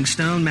in Rolling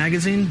Stone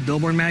magazine,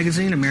 Billboard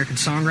magazine, American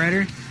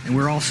Songwriter, and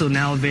we're also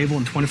now available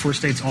in 24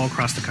 states all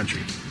across the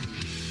country.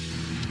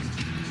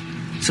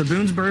 So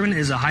Boone's Bourbon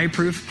is a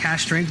high-proof,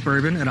 cask-strength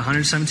bourbon at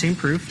 117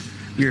 proof.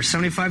 We are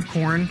 75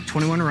 corn,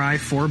 21 rye,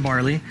 4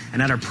 barley,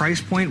 and at our price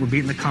point, we're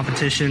beating the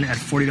competition at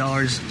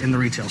 $40 in the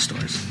retail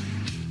stores.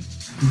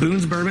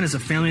 Boone's Bourbon is a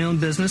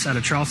family-owned business out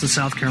of Charleston,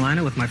 South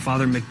Carolina with my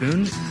father, Mick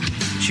Boone.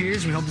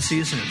 Cheers, and we hope to see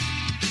you soon.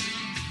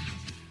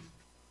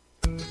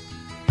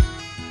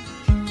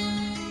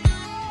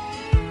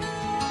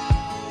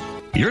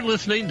 You're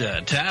listening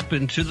to Tap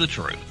Into the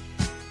Truth.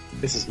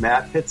 This is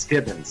Matt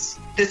Fitzgibbons.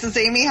 This is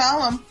Amy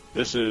Hallam.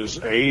 This is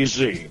AZ.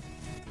 Sharing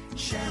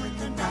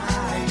the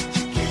night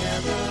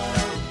together.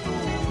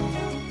 Oh,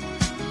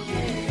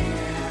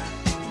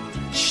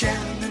 yeah.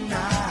 Sharing the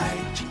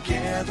night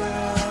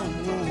together.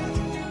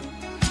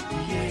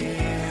 Oh,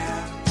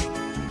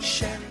 yeah.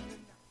 Sharing.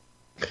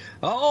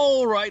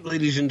 All right,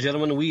 ladies and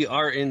gentlemen, we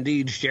are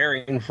indeed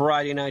sharing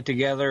Friday night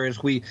together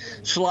as we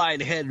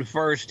slide head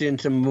first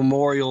into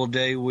Memorial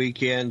Day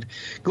weekend.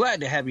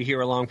 Glad to have you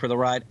here along for the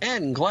ride,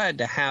 and glad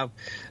to have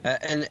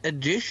an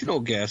additional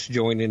guest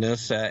joining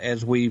us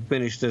as we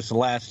finish this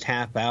last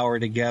half hour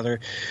together.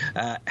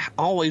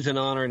 Always an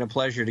honor and a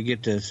pleasure to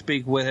get to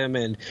speak with him,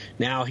 and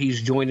now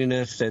he's joining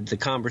us at the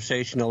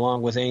conversation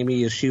along with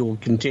Amy as she will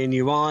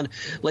continue on.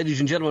 Ladies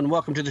and gentlemen,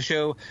 welcome to the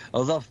show,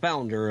 the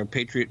founder of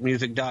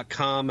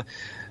PatriotMusic.com.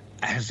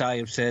 As I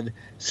have said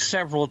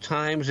several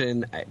times,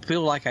 and I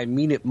feel like I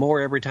mean it more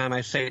every time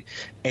I say it,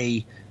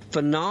 a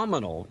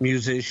phenomenal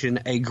musician,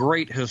 a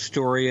great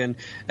historian,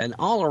 an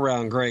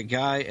all-around great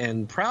guy,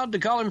 and proud to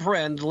call him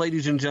friend.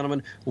 Ladies and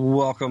gentlemen,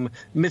 welcome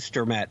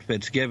Mr. Matt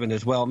Fitzgibbon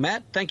as well.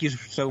 Matt, thank you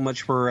so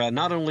much for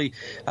not only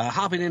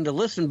hopping in to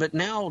listen, but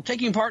now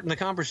taking part in the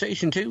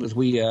conversation, too, as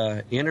we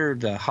enter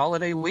the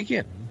holiday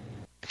weekend.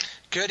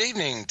 Good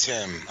evening,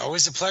 Tim.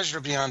 Always a pleasure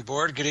to be on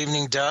board. Good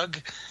evening, Doug.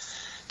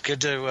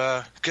 Good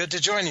to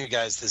join you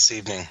guys this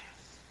evening.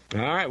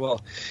 All right. Well,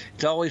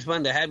 it's always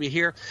fun to have you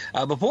here.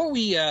 Before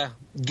we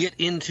get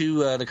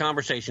into the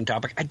conversation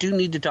topic, I do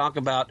need to talk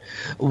about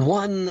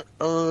one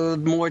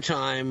more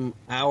time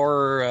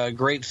our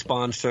great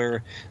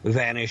sponsor,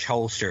 Vanish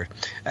Holster.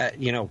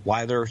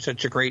 Why they're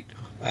such a great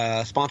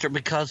sponsor?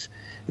 Because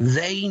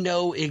they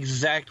know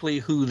exactly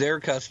who their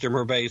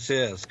customer base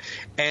is,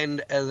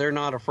 and they're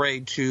not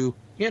afraid to,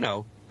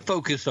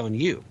 focus on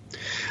you.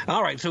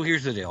 All right, so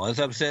here's the deal.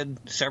 As I've said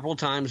several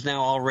times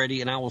now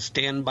already, and I will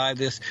stand by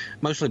this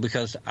mostly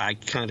because I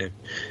kind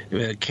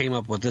of came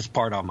up with this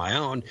part on my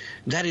own,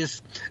 that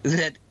is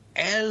that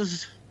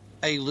as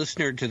a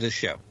listener to this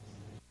show,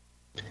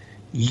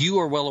 you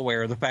are well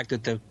aware of the fact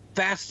that the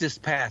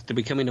fastest path to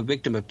becoming a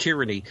victim of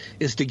tyranny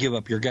is to give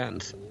up your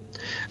guns.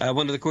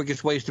 One of the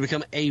quickest ways to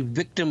become a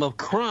victim of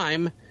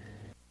crime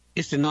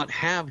is to not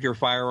have your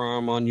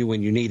firearm on you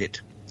when you need it.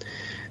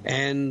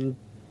 And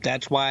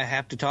that's why I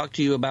have to talk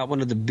to you about one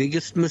of the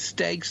biggest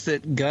mistakes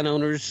that gun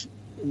owners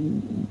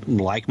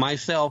like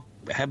myself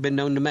have been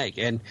known to make.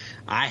 And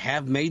I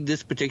have made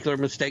this particular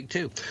mistake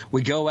too.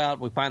 We go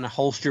out, we find a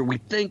holster, we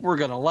think we're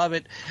going to love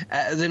it,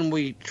 then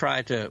we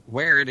try to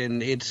wear it,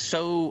 and it's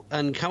so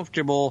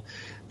uncomfortable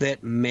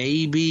that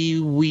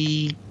maybe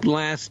we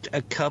last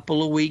a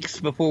couple of weeks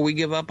before we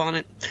give up on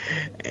it.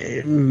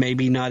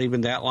 Maybe not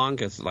even that long,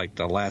 because like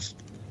the last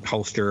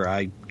holster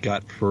I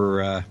got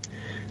for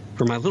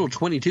for my little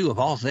 22 of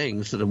all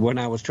things, when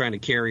I was trying to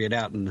carry it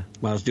out and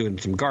when I was doing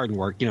some garden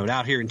work,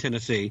 out here in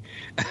Tennessee,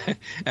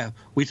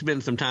 we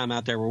spend some time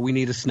out there where we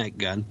need a snake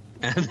gun.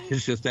 And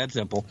it's just that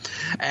simple.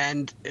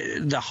 And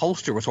the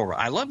holster was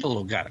horrible. I love the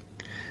little gun.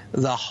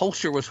 The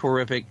holster was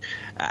horrific.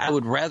 I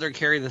would rather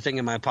carry the thing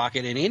in my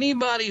pocket, and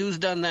anybody who's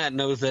done that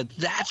knows that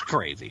that's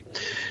crazy.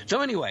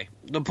 So anyway,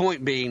 the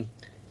point being,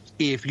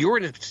 if you're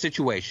in a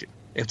situation,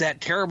 if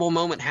that terrible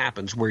moment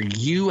happens where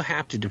you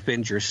have to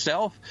defend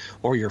yourself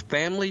or your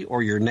family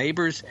or your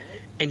neighbors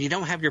and you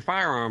don't have your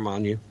firearm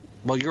on you,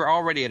 well, you're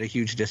already at a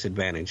huge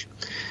disadvantage.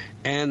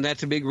 And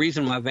that's a big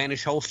reason why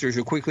Vanish holsters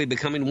are quickly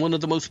becoming one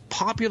of the most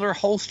popular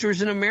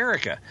holsters in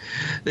America.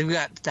 They've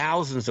got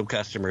thousands of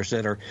customers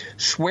that are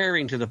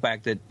swearing to the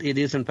fact that it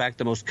is, in fact,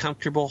 the most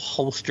comfortable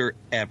holster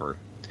ever.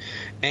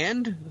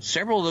 And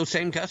several of those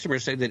same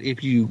customers say that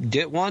if you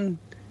get one,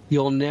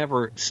 you'll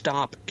never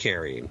stop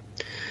carrying.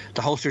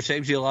 The holster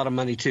saves you a lot of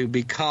money, too,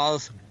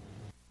 because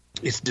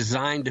it's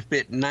designed to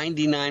fit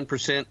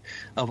 99%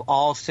 of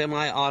all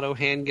semi-auto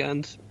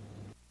handguns.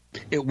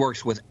 It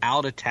works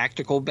without a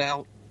tactical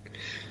belt.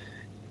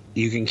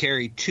 You can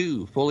carry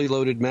 2 fully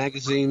loaded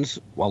magazines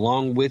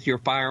along with your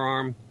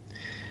firearm.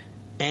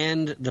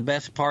 And the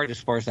best part, as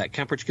far as that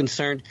comfort's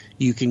concerned,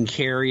 you can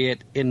carry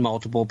it in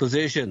multiple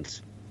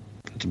positions.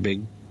 It's a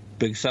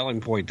big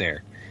selling point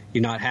there.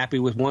 You're not happy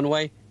with one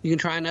way, you can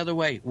try another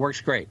way. It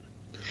works great.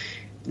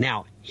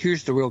 Now,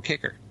 here's the real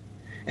kicker.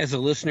 As a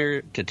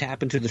listener to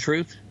Tap Into the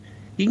Truth,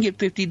 you can get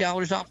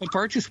 $50 off a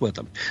purchase with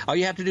them. All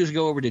you have to do is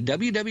go over to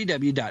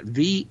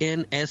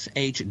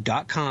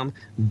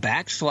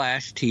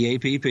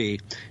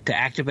www.vnsh.com/TAPP to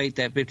activate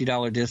that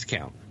 $50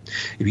 discount.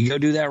 If you go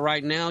do that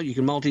right now, you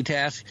can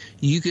multitask.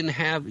 You can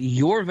have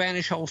your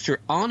Vanish holster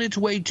on its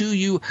way to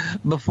you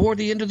before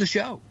the end of the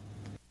show.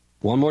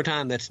 One more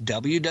time, that's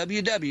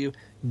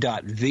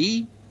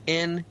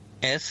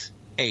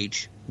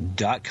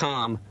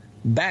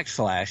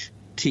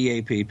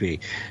www.vnsh.com/TAPP.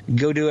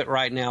 Go do it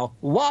right now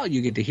while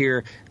you get to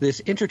hear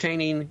this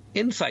entertaining,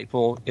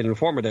 insightful, and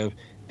informative,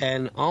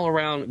 and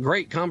all-around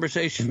great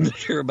conversation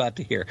that you're about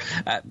to hear.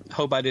 I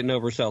hope I didn't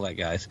oversell that,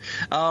 guys.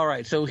 All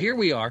right, so here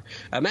we are.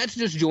 Matt's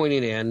just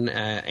joining in.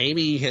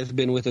 Amy has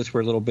been with us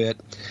for a little bit,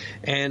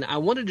 and I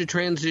wanted to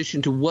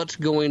transition to what's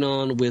going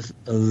on with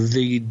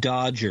the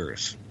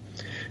Dodgers.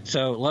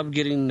 So love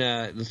getting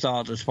the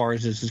thoughts as far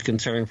as this is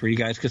concerned for you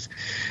guys, because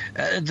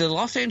the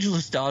Los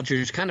Angeles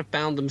Dodgers kind of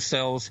found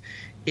themselves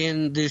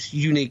in this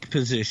unique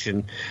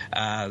position.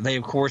 They,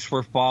 of course,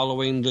 were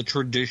following the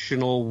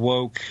traditional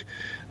woke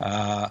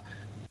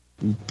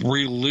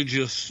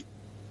religious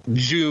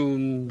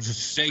June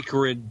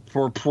sacred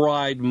for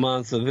Pride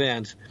Month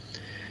event.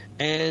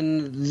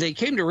 And they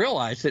came to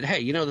realize that,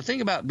 hey, the thing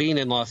about being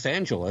in Los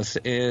Angeles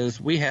is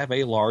we have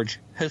a large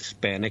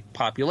Hispanic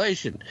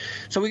population.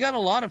 So we got a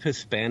lot of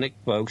Hispanic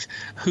folks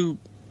who,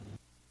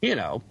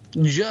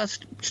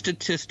 just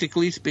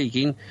statistically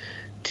speaking,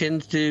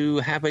 tend to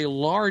have a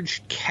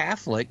large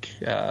Catholic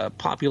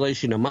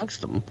population amongst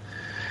them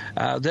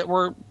that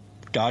were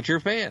Dodger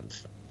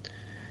fans.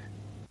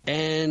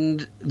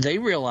 And they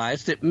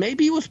realized that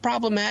maybe it was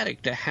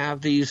problematic to have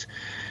these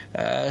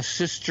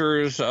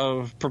Sisters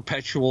of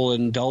Perpetual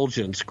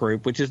Indulgence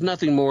group, which is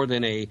nothing more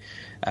than a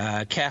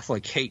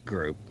Catholic hate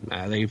group.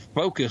 They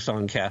focus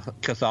on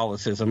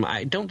Catholicism.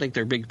 I don't think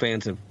they're big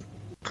fans of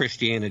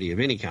Christianity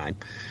of any kind,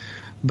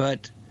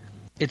 but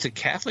it's a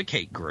Catholic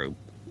hate group.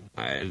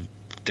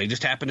 They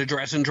just happen to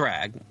dress in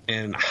drag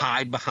and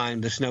hide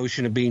behind this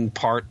notion of being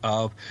part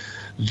of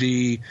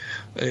the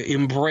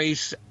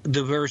embrace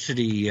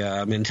diversity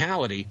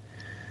mentality.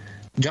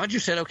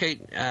 Dodgers said, okay,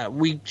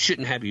 we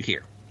shouldn't have you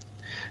here.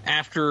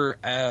 After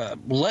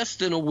less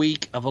than a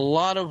week of a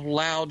lot of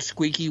loud,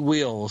 squeaky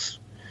wheels,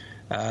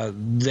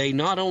 they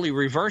not only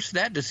reversed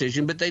that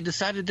decision, but they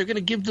decided they're going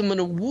to give them an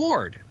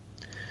award.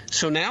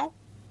 So now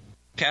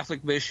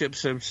Catholic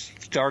bishops have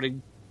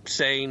started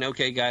saying,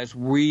 okay, guys,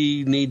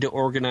 we need to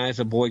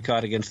organize a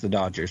boycott against the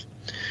Dodgers.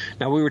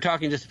 Now, we were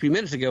talking just a few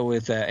minutes ago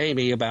with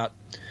Amy about,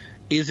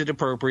 is it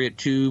appropriate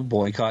to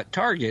boycott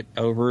Target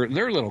over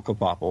their little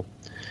kerfuffle?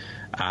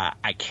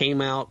 I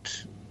came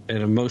out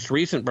in a most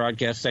recent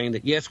broadcast saying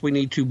that, yes, we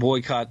need to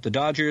boycott the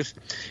Dodgers,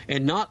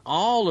 and not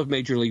all of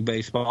Major League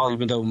Baseball,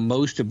 even though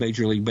most of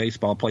Major League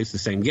Baseball plays the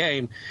same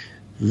game.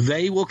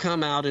 They will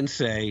come out and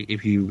say,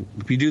 if you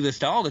do this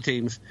to all the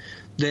teams,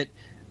 that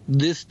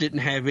this didn't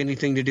have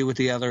anything to do with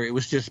the other. It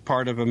was just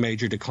part of a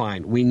major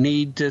decline. We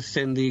need to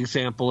send the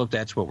example if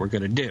that's what we're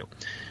going to do.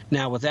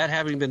 Now, with that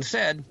having been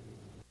said,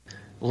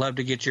 love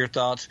to get your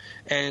thoughts.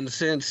 And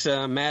since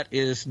Matt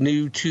is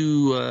new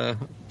to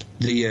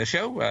the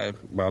show,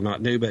 well,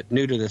 not new, but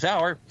new to this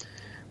hour,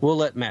 we'll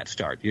let Matt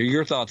start.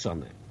 Your thoughts on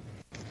that?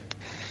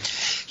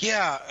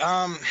 Yeah,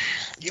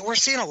 we're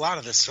seeing a lot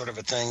of this sort of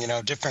a thing,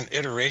 different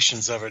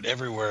iterations of it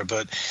everywhere.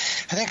 But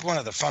I think one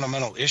of the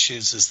fundamental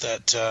issues is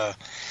that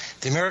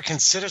the American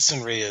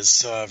citizenry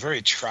is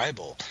very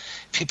tribal.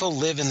 People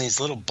live in these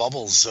little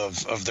bubbles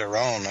of their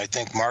own. I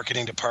think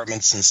marketing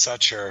departments and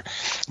such are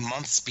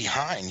months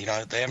behind.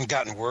 They haven't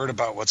gotten word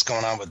about what's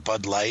going on with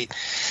Bud Light.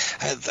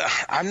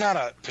 I'm not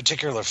a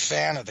particular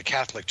fan of the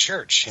Catholic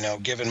Church,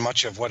 given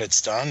much of what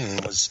it's done,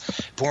 and was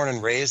born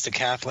and raised a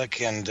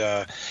Catholic, and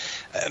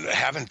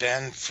haven't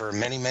been for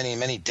many, many,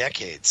 many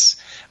decades.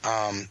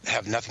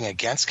 Have nothing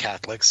against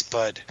Catholics,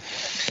 but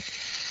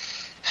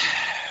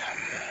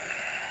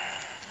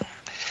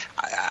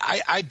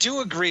I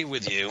do agree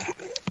with you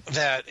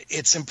that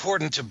it's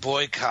important to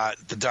boycott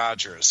the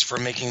Dodgers for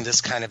making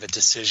this kind of a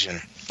decision.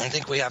 I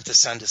think we have to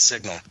send a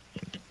signal.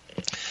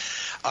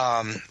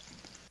 I'm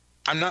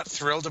not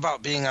thrilled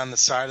about being on the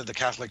side of the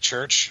Catholic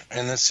Church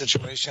in this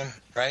situation,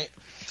 right?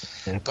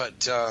 Yeah.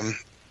 But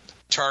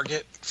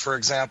Target, for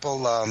example,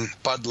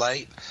 Bud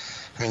Light,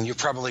 I mean, you've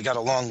probably got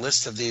a long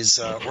list of these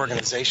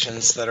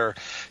organizations that are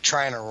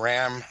trying to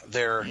ram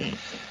their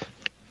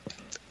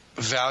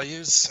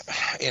values,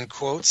 in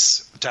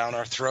quotes, down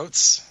our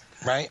throats,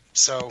 right?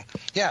 So,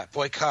 yeah,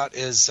 boycott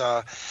is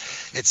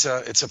it's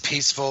a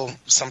peaceful,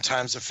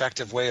 sometimes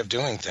effective way of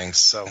doing things.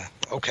 So,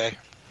 okay.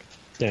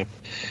 Yeah.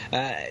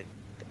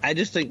 I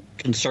just think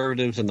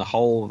conservatives in the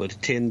whole would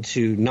tend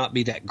to not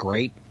be that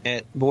great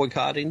at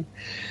boycotting.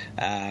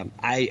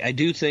 I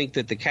do think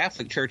that the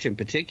Catholic Church in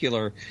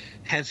particular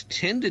has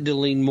tended to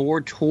lean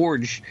more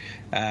towards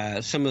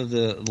some of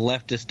the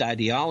leftist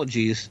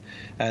ideologies,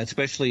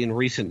 especially in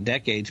recent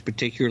decades,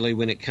 particularly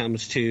when it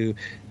comes to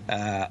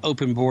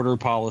open border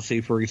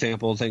policy, for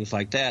example, things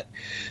like that.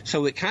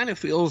 So it kind of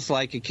feels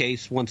like a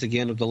case, once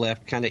again, of the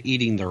left kind of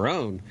eating their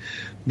own.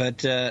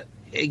 But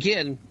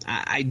again,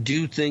 I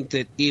do think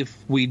that if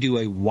we do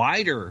a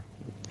wider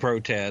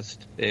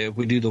protest, if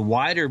we do the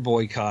wider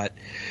boycott,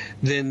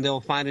 then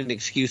they'll find an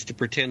excuse to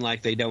pretend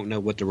like they don't know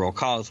what the real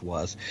cause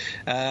was.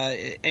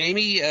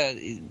 Amy,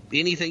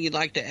 anything you'd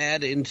like to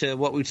add into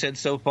what we've said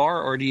so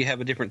far, or do you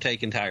have a different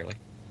take entirely?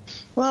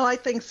 Well, I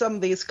think some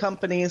of these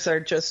companies are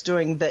just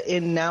doing the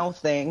in now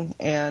thing,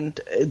 and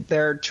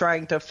they're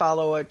trying to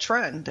follow a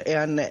trend,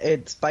 and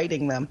it's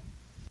biting them.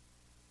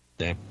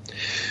 Yeah.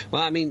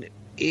 Well, I mean,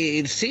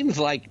 it seems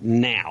like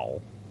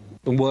now,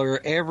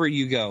 wherever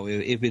you go,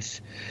 if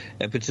it's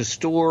a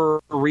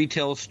store, a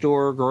retail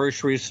store,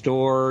 grocery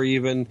store,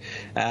 even,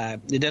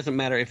 it doesn't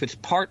matter. If it's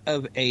part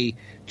of a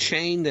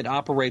chain that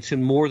operates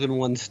in more than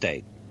one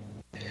state,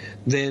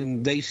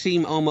 then they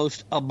seem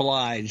almost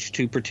obliged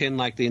to pretend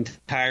like the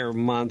entire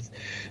month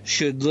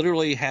should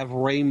literally have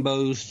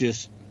rainbows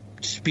just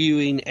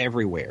spewing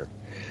everywhere.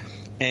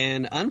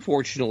 And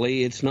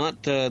unfortunately, it's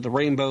not the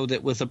rainbow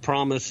that was a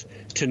promise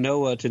to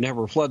Noah to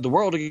never flood the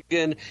world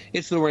again.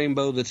 It's the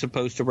rainbow that's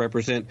supposed to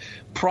represent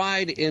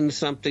pride in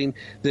something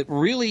that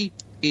really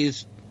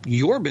is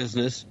your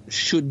business,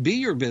 should be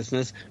your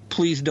business.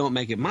 Please don't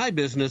make it my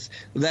business.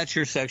 That's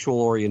your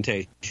sexual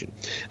orientation.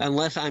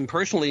 Unless I'm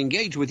personally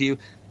engaged with you,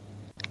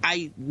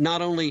 I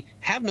not only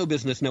have no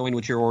business knowing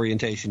what your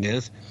orientation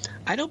is,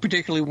 I don't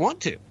particularly want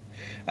to.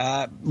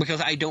 Because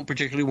I don't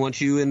particularly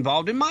want you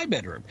involved in my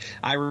bedroom.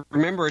 I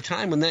remember a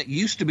time when that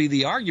used to be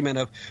the argument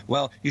of,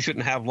 well, you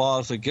shouldn't have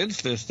laws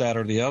against this, that,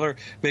 or the other,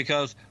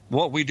 because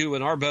what we do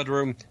in our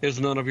bedroom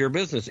is none of your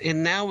business.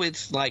 And now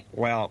it's like,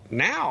 well,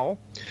 now,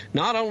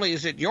 not only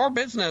is it your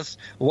business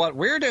what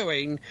we're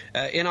doing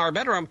in our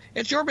bedroom,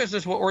 it's your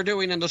business what we're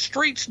doing in the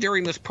streets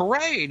during this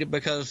parade,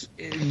 because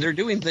they're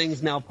doing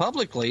things now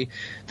publicly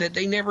that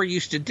they never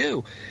used to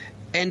do.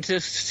 And to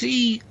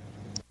see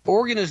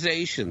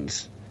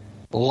organizations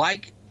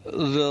like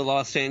the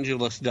Los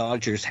Angeles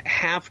Dodgers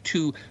have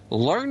to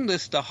learn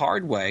this the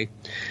hard way,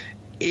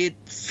 it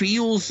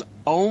feels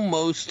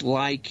almost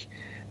like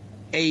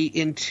a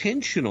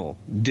intentional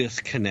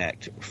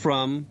disconnect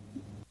from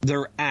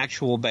their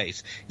actual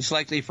base. It's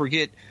like they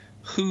forget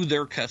who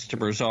their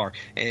customers are.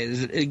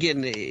 As,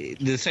 again,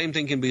 the same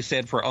thing can be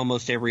said for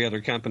almost every other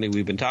company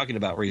we've been talking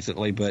about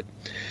recently. But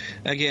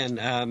again,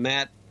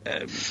 Matt,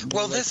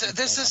 well,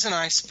 this is an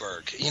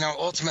iceberg.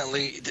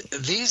 Ultimately,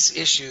 these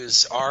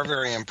issues are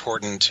very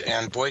important,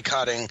 and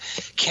boycotting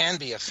can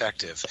be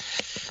effective.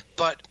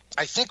 But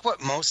I think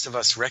what most of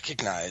us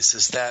recognize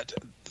is that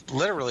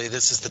literally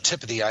this is the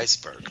tip of the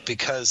iceberg,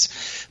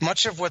 because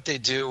much of what they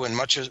do and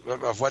much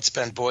of what's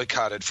been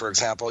boycotted, for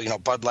example,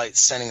 Bud Light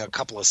sending a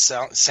couple of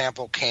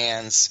sample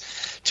cans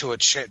to a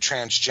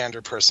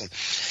transgender person,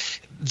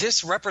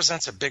 this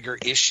represents a bigger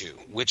issue,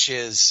 which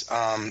is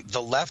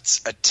the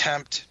left's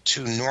attempt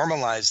to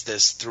normalize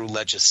this through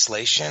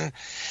legislation,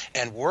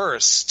 and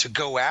worse, to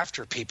go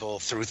after people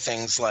through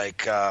things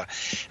like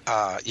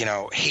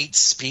hate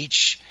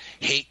speech,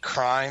 hate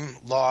crime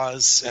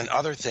laws, and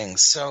other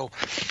things. So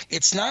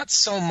it's not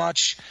so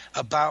much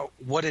about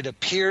what it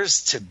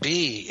appears to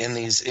be in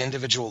these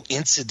individual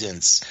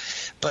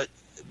incidents, but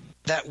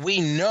that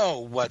we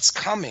know what's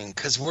coming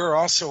because we're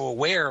also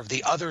aware of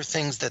the other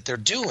things that they're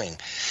doing.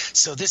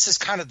 So this is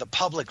kind of the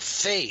public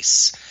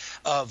face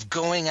of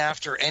going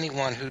after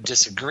anyone who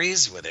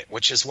disagrees with it,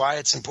 which is why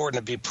it's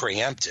important to be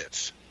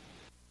preemptive.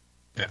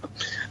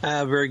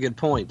 Yeah. Very good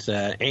point.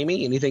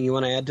 Amy, anything you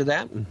want to add to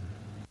that?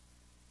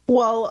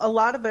 Well, a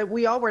lot of it,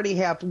 we already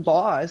have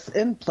laws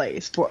in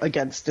place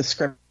against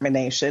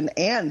discrimination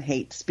and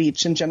hate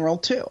speech in general,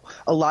 too.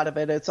 A lot of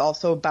it is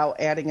also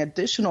about adding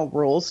additional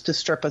rules to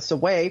strip us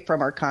away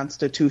from our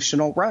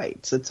constitutional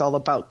rights. It's all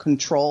about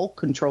control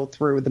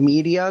through the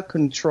media,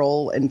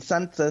 control and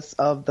census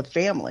of the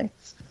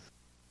families.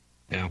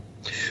 Yeah.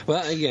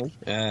 Well,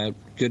 again,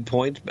 good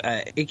point.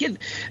 Again,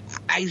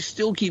 I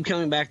still keep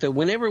coming back to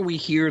whenever we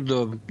hear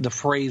the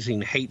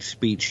phrasing hate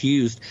speech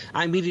used,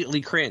 I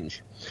immediately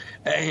cringe.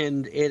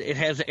 And it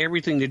has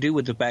everything to do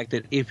with the fact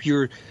that if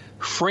you're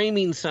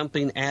framing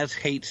something as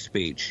hate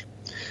speech,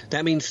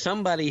 that means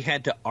somebody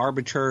had to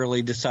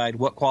arbitrarily decide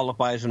what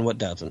qualifies and what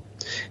doesn't.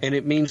 And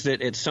it means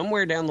that it's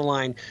somewhere down the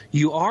line,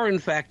 you are, in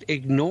fact,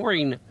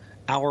 ignoring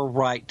our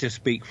right to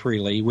speak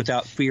freely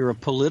without fear of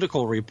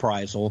political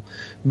reprisal,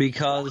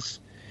 because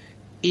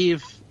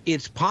if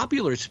it's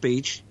popular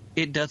speech,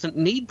 it doesn't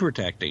need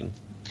protecting.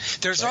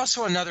 There's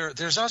also another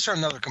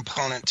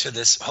component to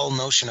this whole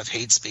notion of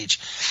hate speech.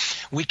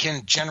 We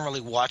can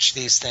generally watch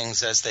these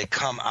things as they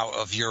come out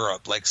of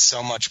Europe, like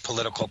so much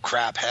political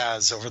crap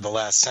has over the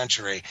last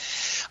century.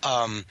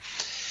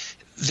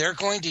 They're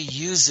going to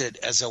use it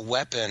as a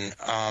weapon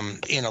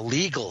in a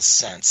legal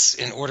sense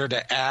in order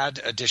to add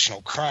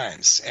additional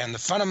crimes. And the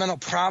fundamental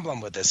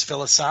problem with this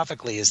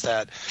philosophically is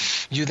that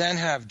you then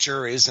have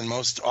juries, and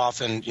most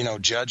often,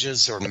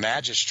 judges or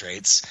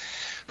magistrates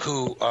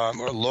who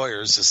or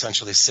lawyers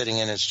essentially sitting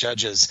in as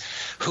judges,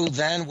 who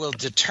then will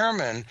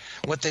determine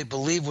what they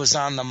believe was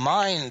on the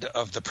mind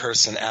of the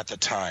person at the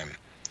time.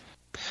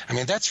 I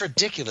mean, that's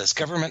ridiculous.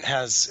 Government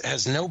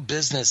has no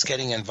business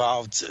getting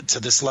involved to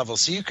this level.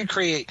 So you could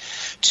create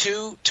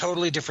two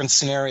totally different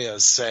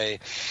scenarios, say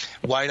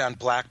white on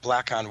black,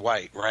 black on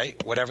white,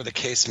 right? Whatever the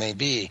case may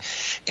be.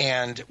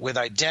 And with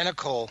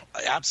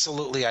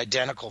absolutely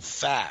identical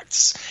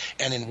facts.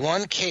 And in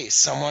one case,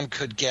 someone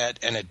could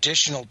get an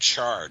additional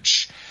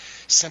charge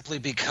simply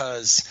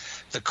because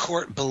the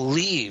court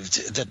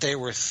believed that they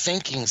were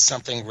thinking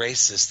something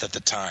racist at the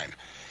time.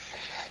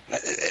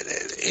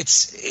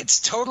 It's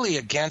totally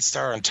against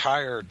our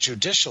entire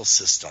judicial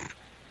system.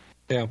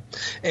 Yeah,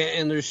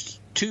 and there's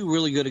two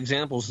really good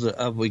examples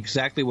of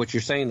exactly what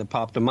you're saying that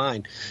popped to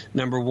mind.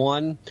 Number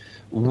one,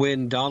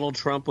 when Donald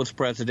Trump was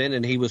president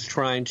and he was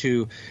trying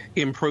to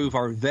improve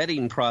our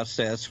vetting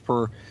process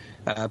for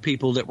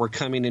people that were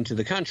coming into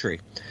the country.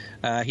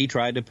 He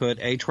tried to put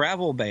a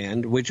travel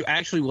ban, which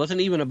actually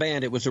wasn't even a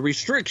ban. It was a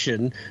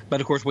restriction.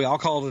 But, of course, we all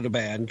called it a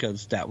ban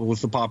because that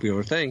was the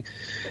popular thing.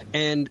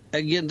 And,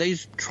 again, they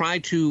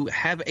tried to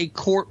have a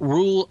court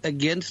rule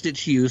against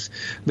its use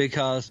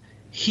because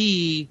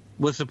he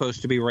was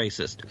supposed to be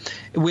racist.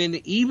 When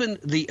even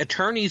the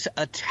attorneys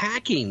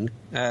attacking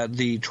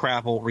the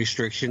travel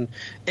restriction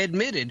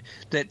admitted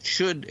that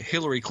should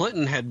Hillary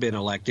Clinton had been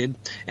elected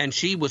and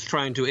she was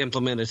trying to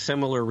implement a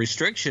similar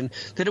restriction,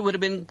 that it would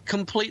have been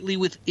completely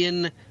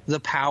within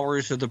the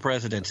powers of the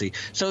presidency.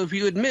 So if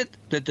you admit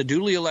that the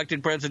duly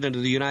elected president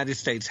of the United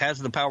States has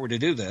the power to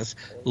do this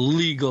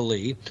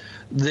legally,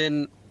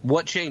 then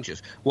what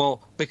changes?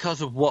 Well, because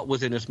of what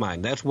was in his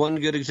mind. That's one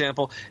good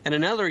example. And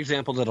another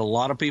example that a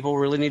lot of people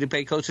really need to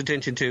pay close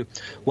attention to,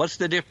 what's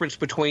the difference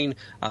between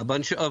a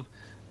bunch of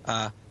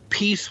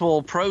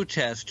peaceful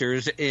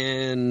protesters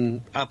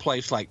in a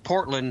place like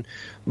Portland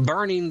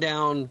burning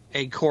down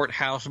a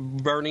courthouse,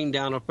 burning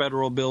down a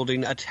federal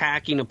building,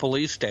 attacking a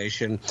police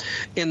station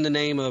in the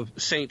name of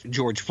St.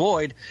 George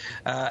Floyd,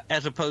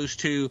 as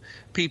opposed to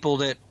people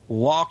that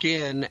walk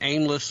in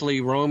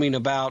aimlessly roaming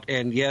about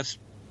and, yes,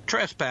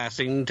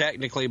 trespassing,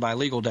 technically by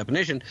legal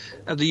definition,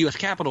 of the U.S.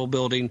 Capitol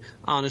building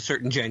on a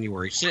certain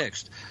January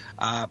 6th.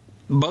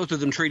 Both of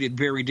them treated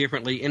very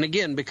differently, and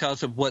again,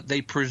 because of what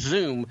they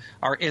presume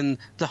are in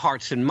the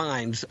hearts and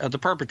minds of the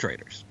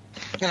perpetrators.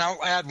 And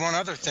I'll add one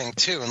other thing,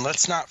 too, and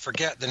let's not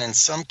forget that in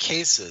some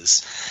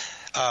cases,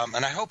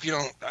 and I hope you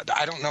don't –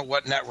 I don't know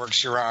what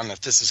networks you're on,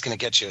 if this is going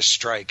to get you a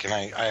strike, and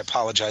I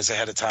apologize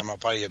ahead of time. I'll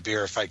buy you a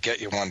beer if I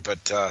get you one.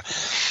 But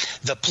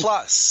the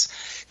plus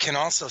can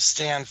also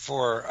stand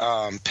for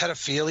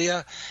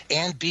pedophilia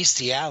and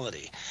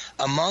bestiality.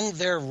 Among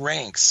their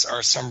ranks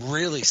are some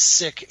really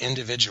sick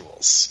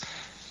individuals.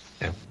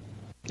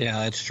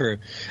 Yeah, that's true.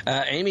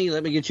 Amy,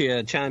 let me get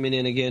you chiming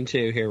in again,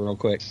 too, here real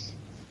quick.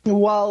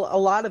 Well, a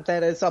lot of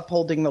that is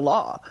upholding the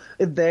law.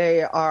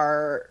 They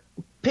are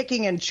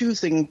picking and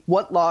choosing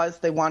what laws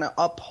they want to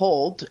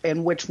uphold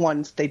and which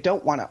ones they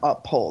don't want to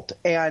uphold.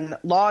 And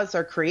laws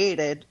are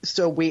created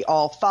so we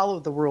all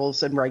follow the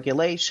rules and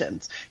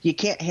regulations. You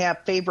can't have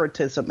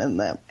favoritism in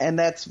them, and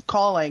that's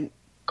causing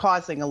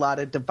a lot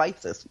of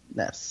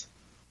divisiveness.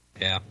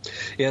 Yeah,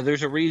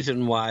 there's a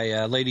reason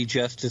why Lady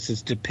Justice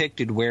is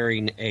depicted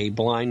wearing a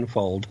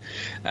blindfold.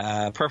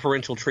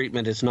 Preferential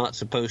treatment is not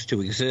supposed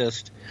to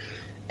exist.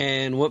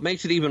 And what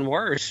makes it even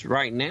worse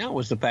right now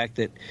is the fact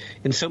that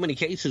in so many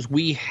cases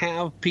we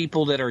have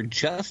people that are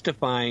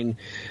justifying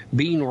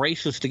being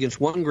racist against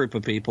one group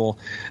of people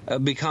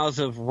because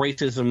of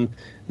racism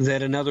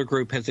that another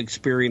group has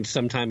experienced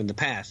sometime in the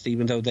past,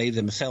 even though they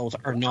themselves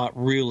are not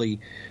really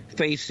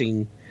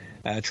facing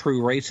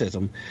true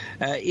racism.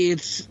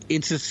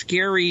 It's a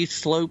scary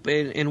slope,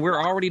 and we're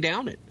already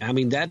down it. I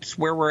mean, that's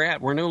where we're at.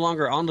 We're no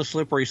longer on the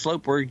slippery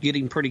slope. We're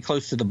getting pretty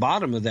close to the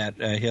bottom of that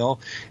hill,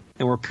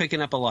 and we're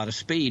picking up a lot of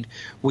speed.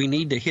 We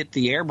need to hit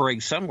the air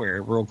brake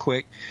somewhere real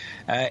quick,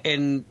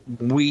 and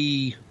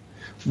we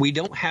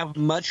don't have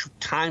much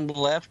time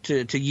left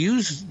to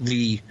use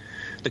the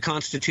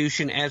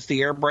Constitution as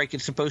the air brake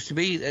it's supposed to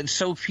be. And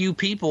so few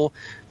people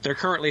that are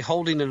currently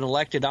holding an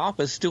elected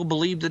office still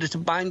believe that it's a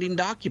binding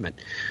document.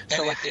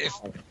 So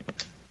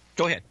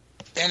go ahead.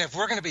 And if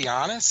we're going to be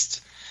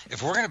honest,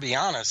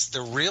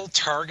 the real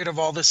target of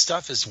all this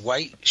stuff is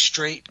white,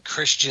 straight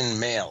Christian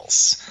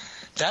males.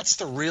 That's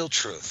the real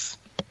truth.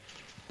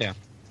 Yeah.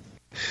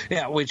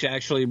 Yeah, which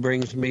actually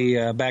brings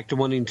me back to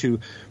wanting to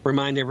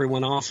remind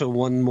everyone also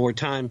one more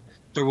time,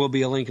 there will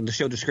be a link in the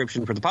show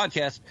description for the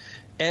podcast.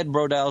 Ed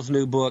Brodell's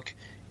new book,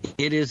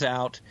 it is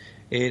out.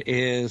 It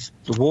is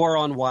The War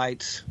on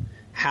Whites,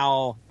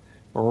 How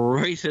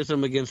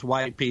Racism Against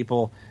White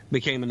People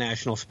Became a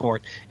National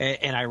Sport.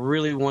 And I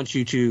really want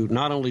you to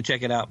not only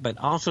check it out, but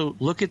also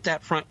look at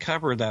that front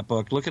cover of that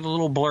book. Look at the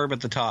little blurb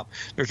at the top.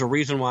 There's a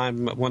reason why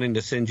I'm wanting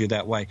to send you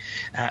that way.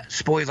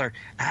 Spoiler,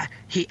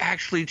 he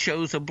actually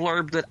chose a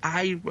blurb that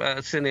I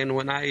sent in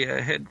when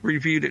I had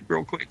reviewed it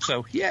real quick.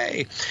 So,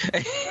 yay.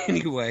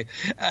 Anyway,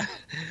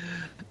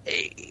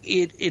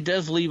 it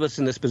does leave us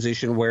in this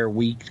position where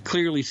we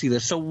clearly see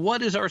this. So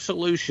what is our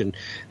solution?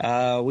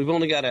 We've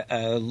only got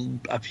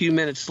a few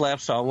minutes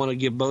left, so I want to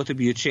give both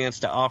of you a chance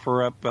to offer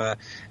up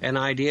an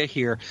idea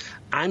here.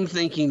 I'm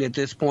thinking at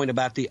this point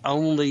about the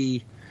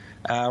only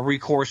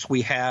recourse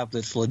we have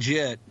that's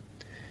legit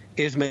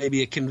is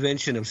maybe a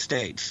convention of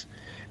states,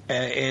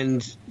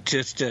 and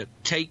just to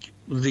take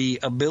the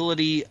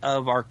ability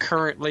of our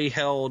currently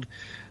held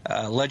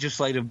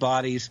legislative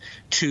bodies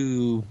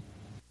to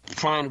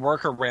find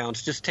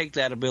workarounds, just take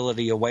that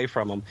ability away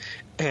from them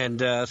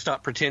and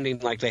stop pretending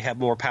like they have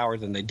more power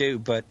than they do.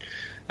 But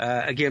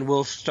again,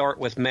 we'll start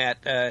with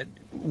Matt.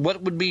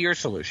 What would be your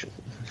solution?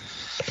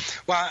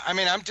 Well, I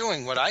mean, I'm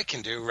doing what I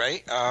can do,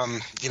 right?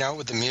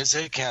 With the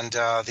music and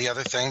the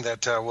other thing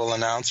that we'll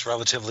announce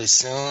relatively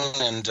soon.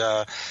 And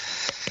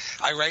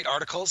I write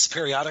articles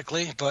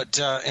periodically, but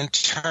in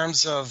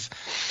terms of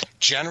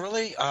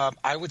generally,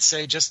 I would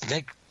say just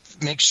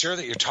make sure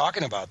that you're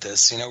talking about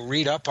this.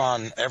 Read up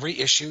on every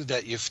issue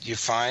that you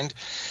find,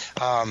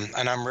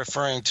 and I'm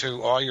referring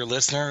to all your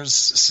listeners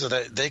so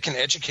that they can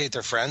educate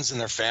their friends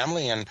and their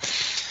family and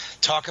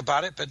talk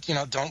about it. But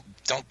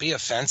don't be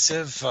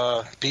offensive.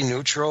 Be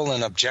neutral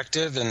and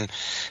objective and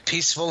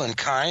peaceful and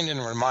kind, and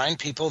remind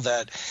people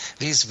that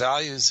these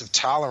values of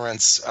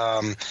tolerance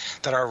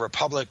that our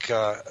republic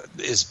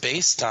is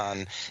based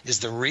on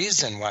is the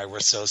reason why we're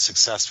so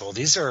successful.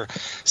 These are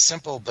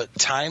simple but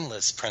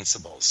timeless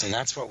principles, and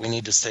that's what we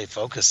need to stay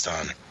focused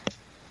on.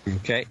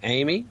 Okay,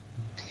 Amy?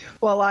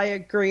 Well, I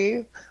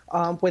agree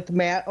with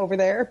Matt over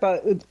there,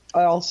 but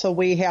also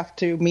we have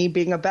to, me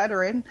being a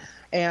veteran,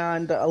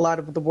 and a lot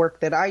of the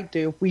work that I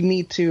do, we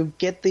need to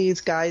get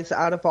these guys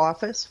out of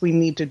office. We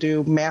need to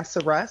do mass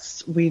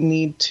arrests. We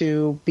need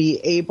to be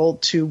able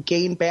to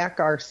gain back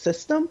our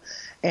system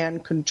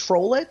and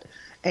control it.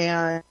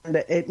 And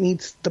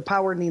the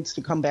power needs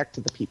to come back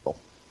to the people.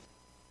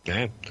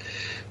 Okay.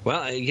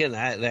 Well, again,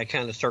 that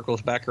kind of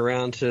circles back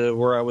around to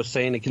where I was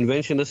saying a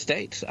convention of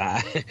states.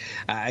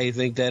 I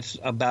think that's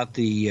about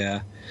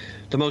the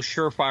most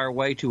surefire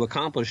way to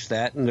accomplish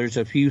that, and there's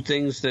a few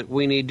things that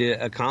we need to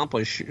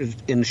accomplish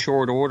in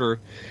short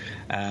order.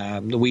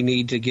 We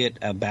need to get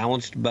a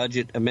balanced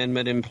budget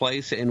amendment in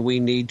place, and we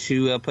need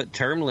to put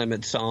term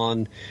limits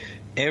on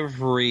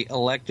every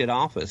elected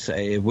office.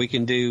 If we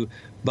can do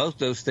both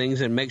those things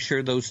and make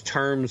sure those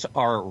terms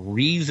are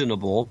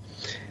reasonable,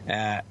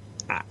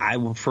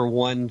 I, for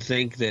one,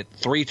 think that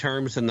 3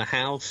 terms in the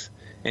House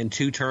and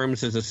 2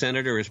 terms as a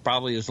senator is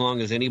probably as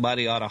long as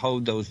anybody ought to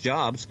hold those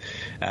jobs.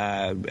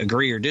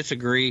 Agree or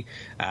disagree,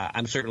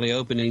 I'm certainly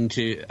open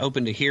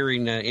to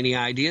hearing any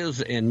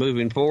ideas and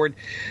moving forward.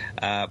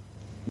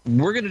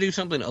 We're going to do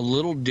something a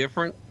little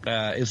different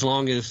as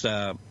long as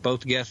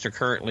both guests are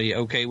currently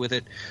okay with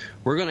it.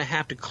 We're going to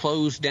have to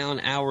close down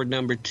hour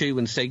number 2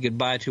 and say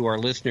goodbye to our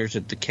listeners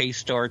at the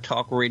K-Star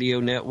Talk Radio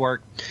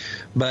Network.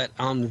 But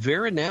on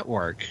Vera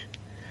Network,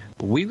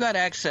 we've got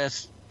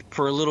access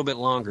for a little bit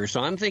longer.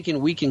 So I'm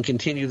thinking we can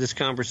continue this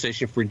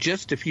conversation for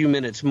just a few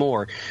minutes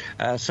more.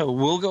 So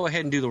we'll go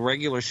ahead and do the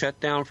regular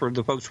shutdown for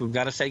the folks we've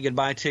got to say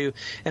goodbye to.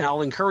 And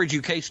I'll encourage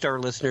you K-Star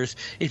listeners,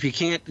 if you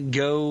can't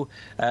go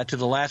to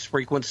the last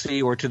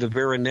frequency or to the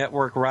Vera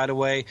Network right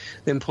away,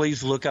 then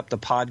please look up the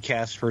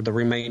podcast for the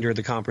remainder of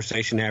the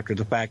conversation after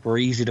the fact. We're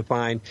easy to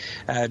find.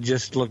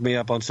 Just look me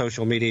up on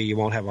social media. You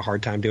won't have a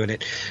hard time doing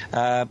it.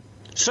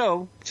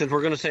 So, since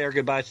we're going to say our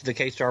goodbyes to the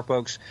K-Star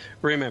folks,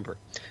 remember,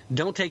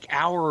 don't take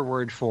our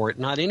word for it,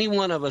 not any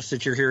one of us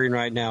that you're hearing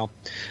right now,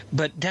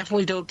 but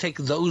definitely don't take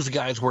those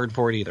guys' word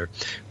for it either.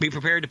 Be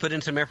prepared to put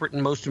in some effort,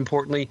 and most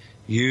importantly,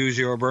 use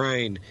your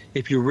brain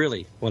if you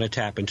really want to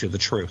tap into the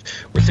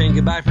truth. We're saying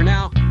goodbye for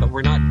now, but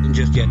we're not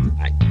just yet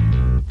tonight.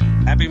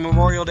 Happy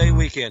Memorial Day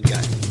weekend,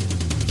 guys.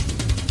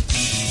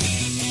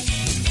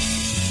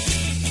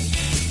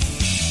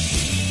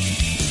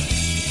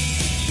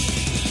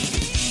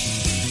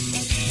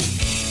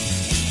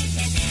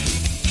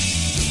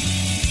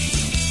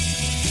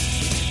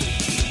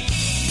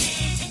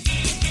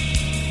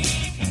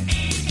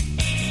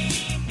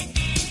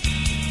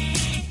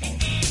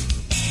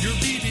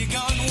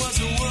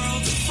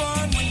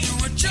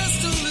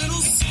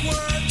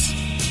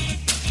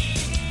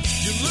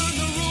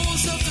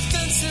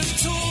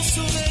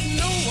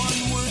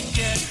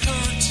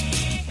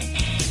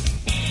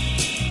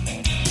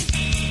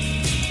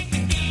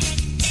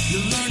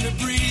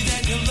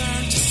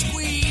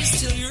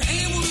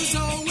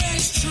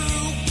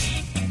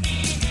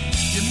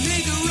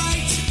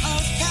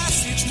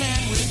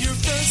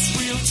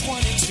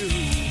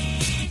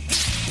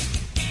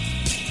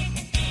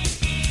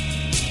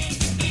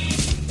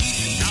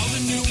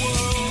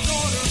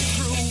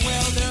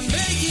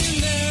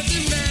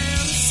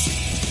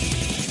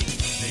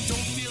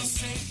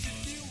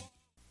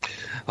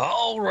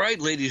 All right,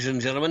 ladies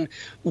and gentlemen,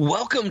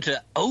 welcome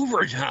to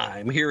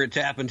Overtime here at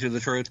Tap Into the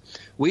Truth.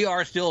 We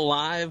are still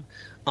live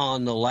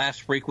on the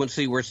last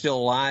frequency. We're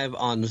still live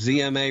on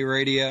ZMA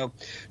Radio.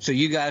 So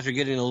you guys are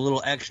getting a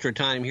little extra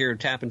time here at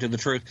Tap Into the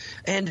Truth.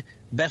 And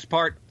best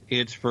part,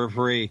 it's for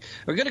free.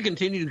 We're going to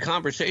continue the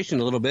conversation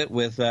a little bit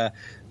with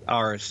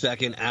our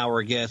second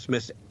hour guest,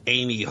 Miss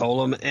Amy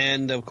Holem,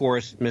 and, of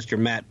course, Mr.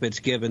 Matt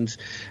Fitzgibbons.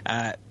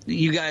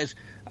 You guys...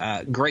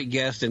 great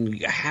guest,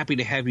 and happy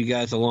to have you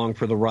guys along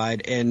for the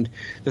ride. And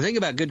the thing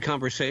about good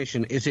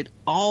conversation is it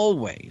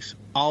always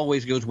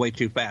goes way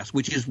too fast,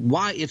 which is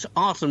why it's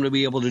awesome to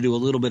be able to do a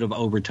little bit of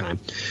overtime.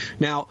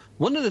 Now,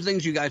 one of the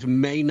things you guys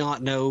may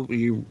not know,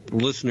 you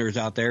listeners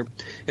out there,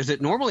 is that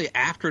normally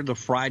after the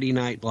Friday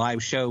night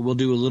live show, we'll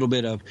do a little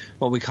bit of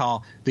what we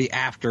call the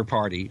after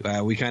party.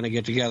 We kind of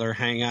get together,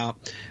 hang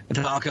out, and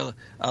talk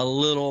a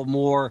little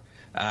more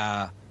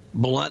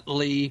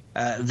bluntly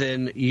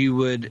than you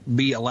would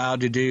be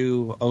allowed to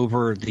do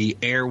over the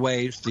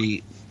airwaves,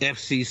 the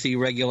FCC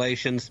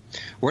regulations.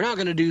 We're not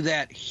going to do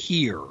that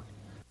here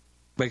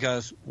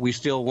because we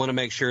still want to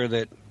make sure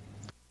that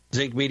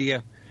Zinc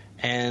Media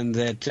and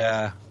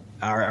that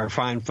our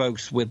fine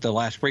folks with the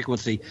last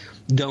frequency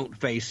don't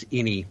face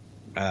any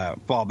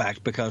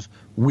fallbacks, because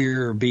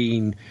we're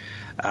being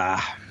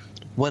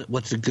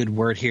what's a good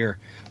word here?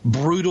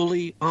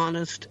 Brutally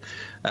honest.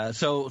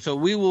 So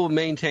we will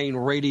maintain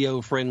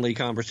radio-friendly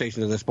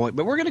conversation at this point,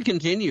 but we're going to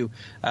continue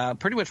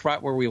pretty much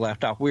right where we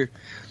left off. We're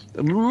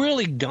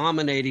really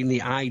dominating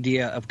the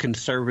idea of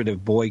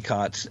conservative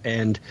boycotts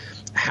and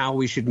how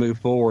we should move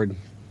forward.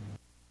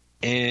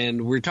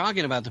 And we're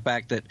talking about the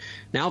fact that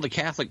now the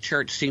Catholic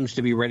Church seems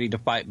to be ready to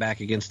fight back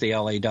against the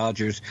LA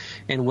Dodgers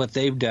and what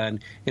they've done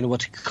in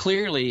what's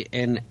clearly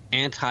an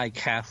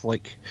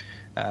anti-Catholic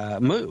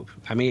move.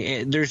 I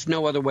mean, there's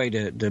no other way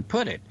to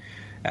put it.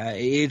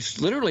 It's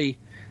literally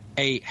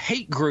a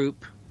hate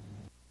group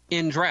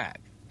in drag.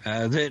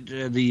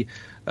 That the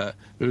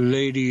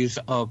Ladies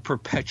of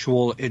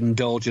Perpetual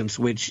Indulgence,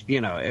 which,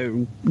 you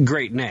know,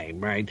 great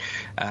name, right?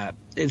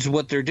 Is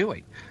what they're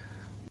doing.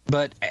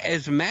 But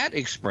as Matt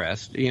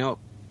expressed, you know,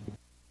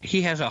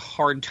 he has a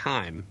hard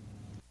time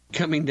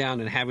coming down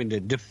and having to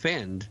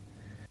defend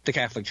the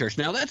Catholic Church.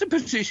 Now, that's a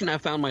position I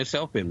found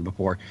myself in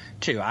before,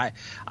 too. I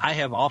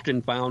have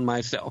often found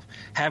myself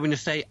having to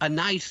say a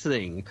nice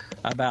thing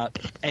about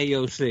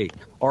AOC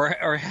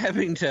or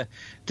having to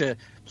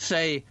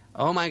say,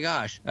 oh, my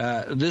gosh,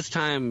 this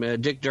time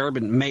Dick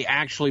Durbin may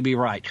actually be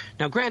right.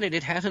 Now, granted,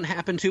 it hasn't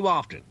happened too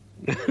often.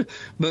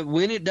 But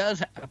when it does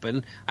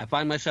happen, I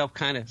find myself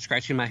kind of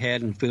scratching my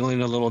head and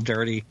feeling a little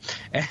dirty.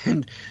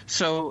 And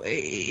so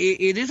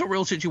it is a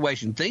real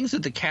situation. Things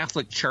that the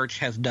Catholic Church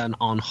has done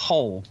on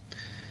whole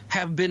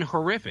have been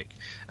horrific.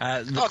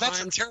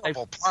 That's a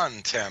terrible pun,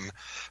 Tim.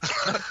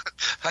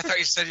 I thought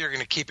you said you were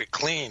going to keep it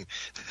clean.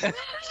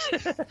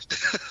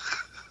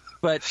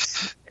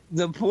 But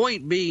the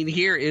point being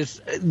here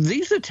is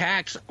these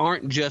attacks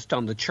aren't just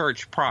on the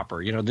church proper.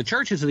 You know, the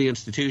church is the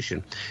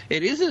institution.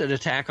 It is an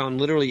attack on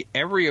literally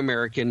every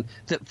American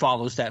that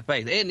follows that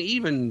faith, and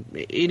even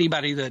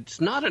anybody that's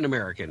not an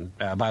American,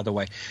 by the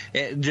way.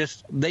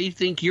 They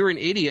think you're an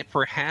idiot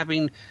for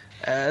having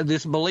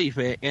this belief.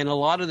 And a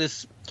lot of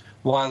this,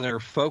 while they're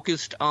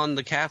focused on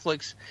the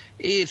Catholics,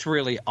 it's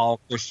really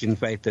all Christian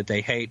faith that they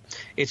hate.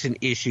 It's an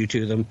issue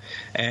to them.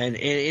 And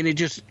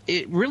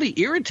it really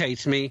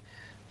irritates me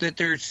that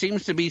there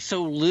seems to be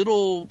so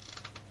little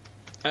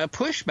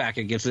pushback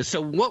against this. So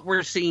what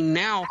we're seeing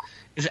now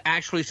is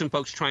actually some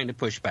folks trying to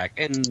push back,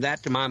 and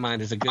that, to my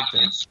mind, is a good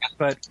thing.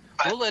 But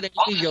we'll let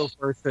Amy go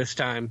first this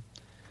time.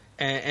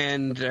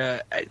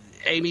 And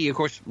Amy, of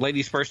course,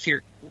 ladies first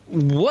here.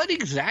 What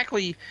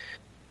exactly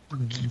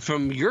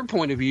from your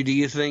point of view, do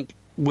you think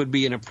would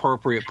be an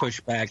appropriate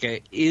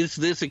pushback? Is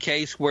this a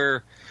case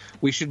where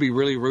we should be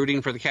really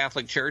rooting for the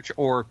Catholic Church,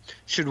 or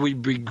should we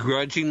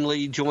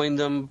begrudgingly join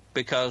them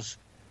because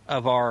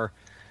of our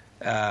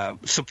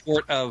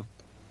support of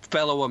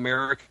fellow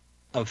Americans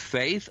of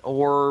faith,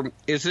 or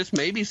is this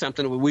maybe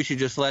something that we should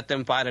just let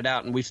them fight it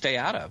out and we stay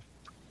out of?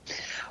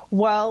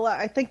 Well,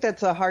 I think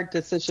that's a hard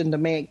decision to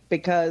make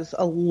because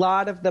a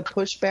lot of the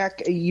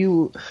pushback,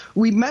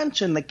 we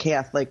mentioned the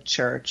Catholic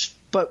Church,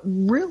 but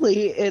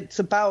really it's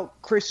about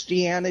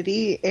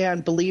Christianity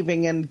and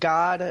believing in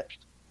God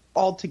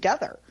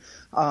altogether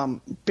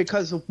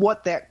because of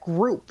what that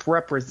group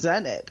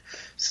represented.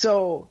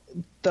 So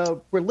the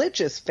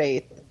religious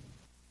faith,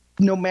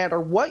 no matter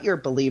what your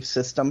belief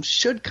system,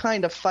 should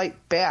kind of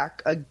fight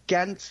back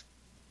against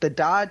the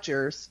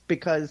Dodgers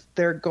because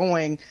they're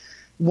going,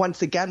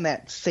 once again,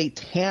 that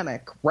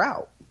satanic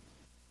route.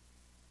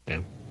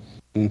 Yeah.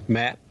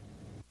 Matt?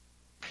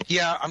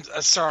 Yeah, I'm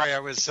sorry.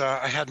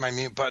 I had my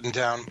mute button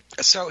down.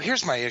 So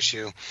here's my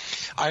issue.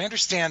 I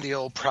understand the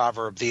old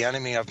proverb, the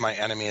enemy of my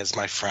enemy is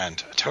my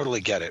friend. I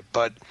totally get it.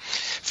 But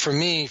for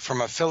me,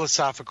 from a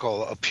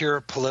philosophical, a pure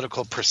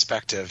political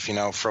perspective,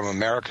 from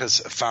America's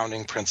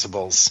founding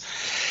principles,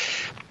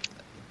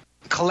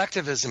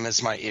 collectivism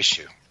is my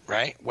issue,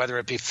 right? Whether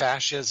it be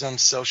fascism,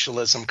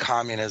 socialism,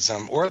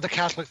 communism, or the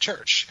Catholic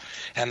Church.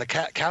 And the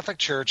Catholic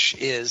Church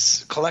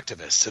is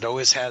collectivist. It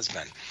always has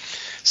been.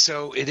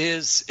 So it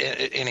is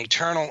an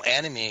eternal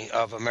enemy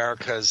of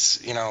America's,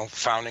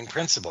 founding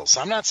principles.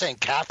 I'm not saying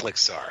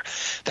Catholics are.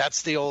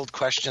 That's the old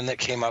question that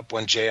came up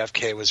when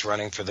JFK was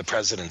running for the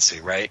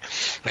presidency, right?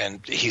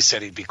 And he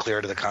said he'd be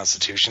clear to the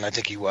Constitution. I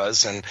think he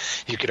was, and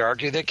you could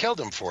argue they killed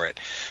him for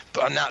it.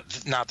 But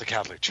not the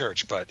Catholic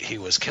Church, but he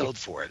was killed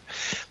for it.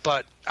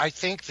 But I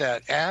think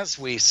that as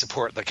we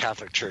support the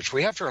Catholic Church,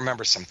 we have to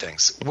remember some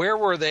things. Where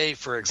were they,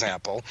 for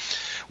example,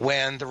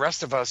 when the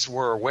rest of us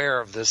were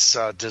aware of this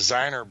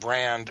designer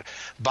brand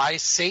by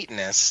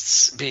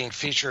Satanists being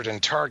featured in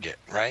Target,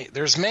 right?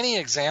 There's many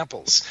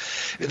examples.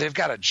 They've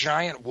got a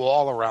giant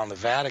wall around the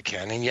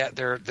Vatican, and yet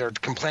they're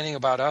complaining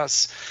about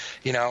us,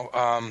 they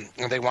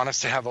want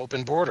us to have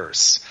open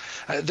borders.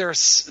 There's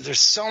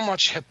so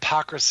much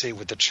hypocrisy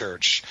with the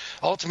church.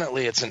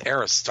 Ultimately, it's an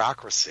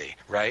aristocracy,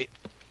 right?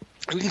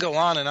 We can go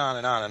on and on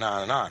and on and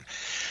on and on.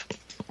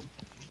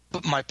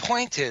 But my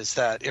point is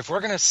that if we're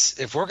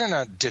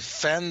gonna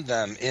defend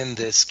them in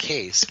this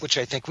case, which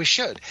I think we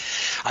should,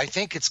 I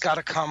think it's got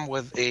to come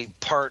with a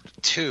part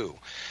two,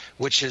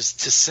 which is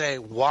to say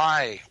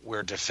why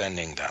we're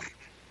defending them.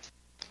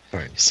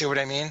 Right. See what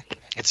I mean?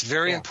 It's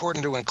very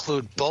important to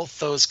include both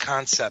those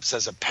concepts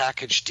as a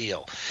package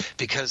deal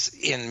because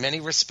in many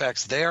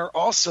respects they are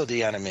also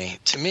the enemy,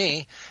 to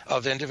me,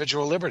 of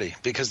individual liberty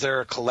because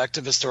they're a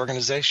collectivist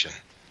organization.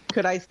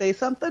 Could I say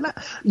something?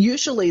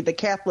 Usually the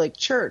Catholic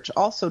Church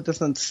also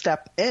doesn't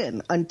step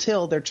in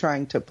until they're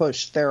trying to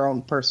push their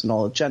own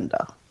personal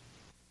agenda.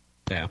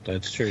 Yeah,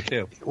 that's true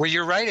too. Well,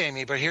 you're right,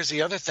 Amy, but here's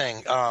the other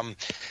thing.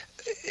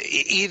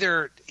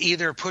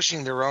 Either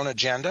pushing their own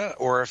agenda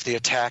or if the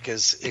attack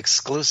is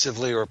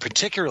exclusively or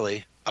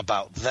particularly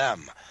about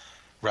them,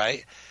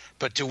 right?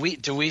 But do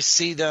we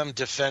see them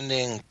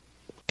defending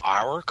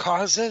our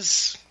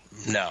causes?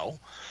 No.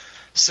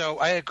 So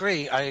I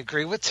agree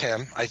with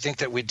Tim. I think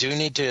that we do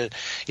need to,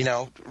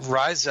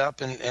 rise up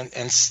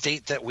and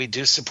state that we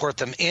do support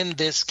them in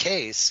this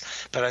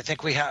case, but I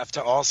think we have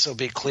to also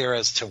be clear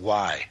as to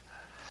why.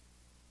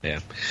 Yeah.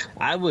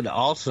 I would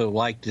also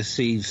like to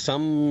see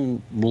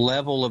some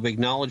level of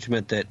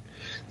acknowledgement that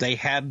they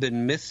have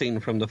been missing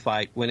from the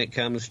fight when it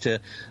comes to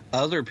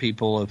other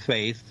people of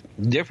faith,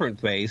 different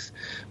faiths,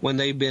 when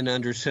they've been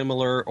under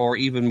similar or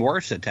even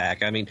worse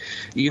attack. I mean,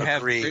 you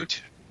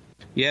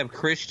have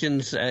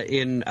Christians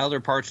in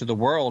other parts of the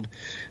world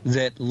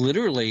that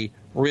literally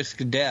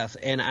risk death,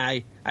 and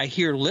I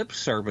hear lip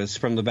service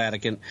from the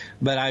Vatican,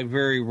 but I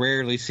very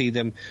rarely see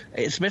them,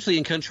 especially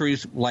in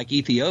countries like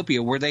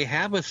Ethiopia, where they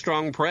have a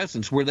strong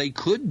presence, where they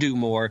could do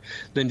more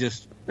than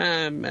just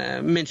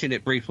mention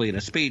it briefly in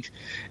a speech,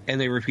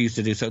 and they refuse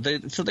to do so.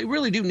 So they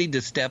really do need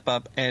to step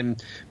up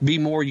and be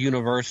more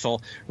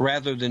universal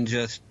rather than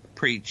just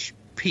preach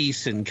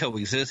peace and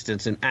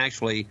coexistence and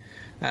actually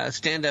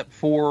stand up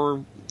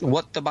for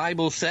what the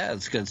Bible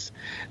says, because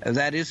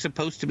that is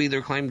supposed to be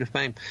their claim to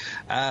fame.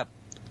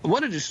 I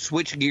wanted to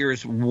switch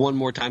gears one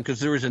more time because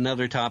there is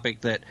another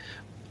topic that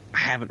I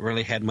haven't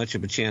really had much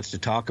of a chance to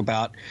talk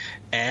about,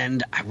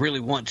 and I really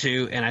want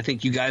to, and I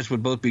think you guys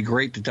would both be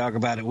great to talk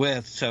about it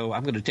with, so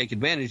I'm going to take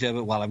advantage of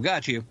it while I've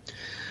got you.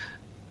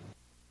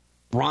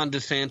 Ron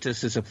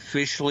DeSantis is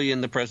officially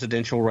in the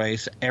presidential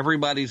race.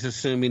 Everybody's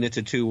assuming it's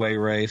a two-way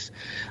race.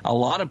 A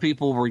lot of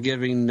people were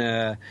giving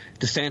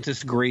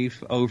DeSantis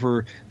grief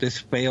over this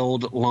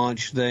failed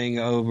launch thing,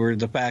 over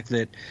the fact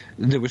that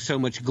there was so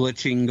much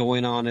glitching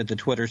going on at the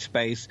Twitter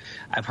space.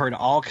 I've heard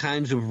all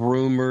kinds of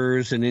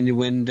rumors and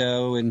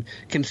innuendo and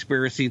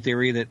conspiracy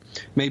theory that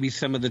maybe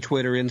some of the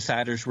Twitter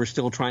insiders were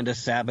still trying to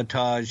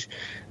sabotage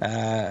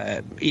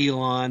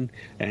Elon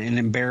and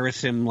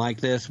embarrass him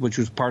like this, which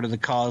was part of the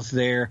cause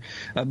there.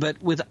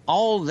 But with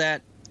all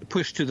that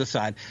pushed to the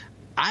side,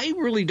 I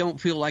really don't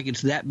feel like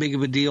it's that big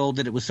of a deal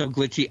that it was so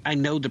glitchy. I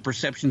know the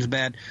perception's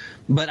bad,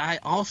 but I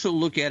also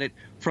look at it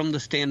from the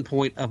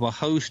standpoint of a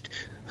host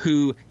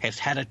who has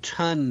had a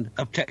ton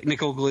of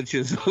technical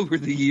glitches over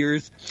the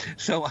years.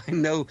 So I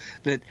know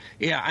that,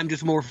 I'm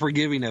just more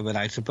forgiving of it,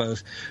 I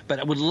suppose. But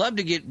I would love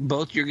to get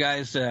both your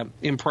guys'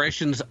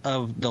 impressions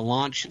of the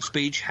launch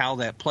speech, how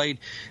that played,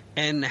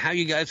 and how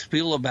you guys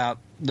feel about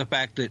the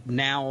fact that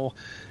now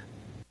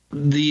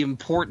the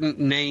important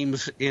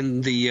names in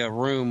the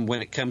room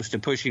when it comes to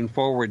pushing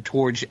forward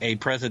towards a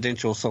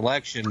presidential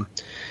selection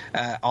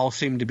all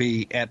seem to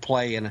be at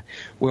play. And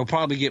we'll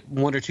probably get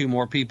one or two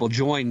more people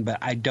join, but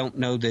I don't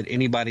know that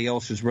anybody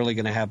else is really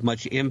going to have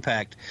much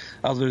impact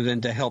other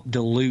than to help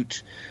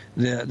dilute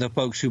the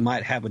folks who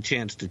might have a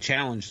chance to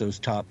challenge those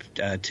top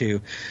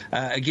two.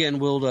 Again,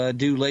 we'll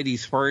do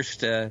ladies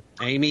first.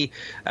 Amy,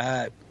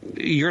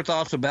 your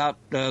thoughts about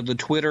the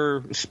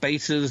Twitter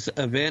Spaces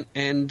event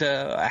and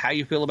how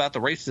you feel about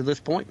the race to this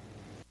point?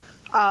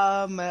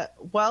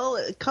 Well,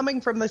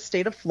 coming from the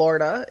state of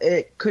Florida,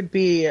 it could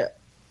be a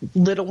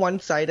little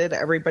one-sided.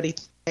 Everybody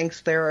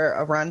thinks they're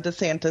a Ron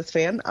DeSantis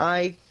fan.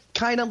 I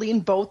kind of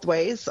lean both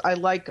ways. I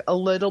like a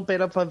little bit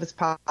of his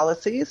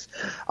policies.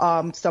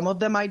 Some of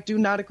them I do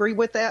not agree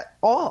with at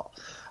all.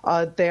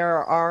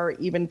 There are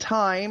even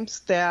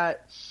times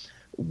that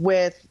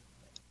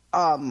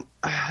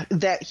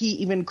that he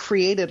even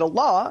created a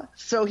law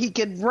so he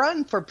could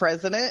run for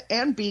president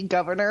and be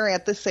governor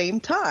at the same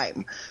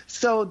time.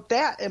 So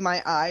that, in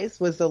my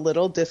eyes, was a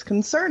little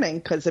disconcerting,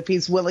 because if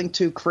he's willing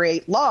to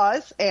create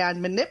laws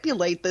and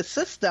manipulate the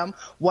system,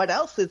 what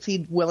else is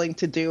he willing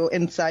to do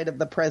inside of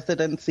the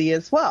presidency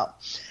as well?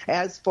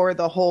 As for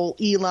the whole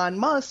Elon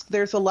Musk,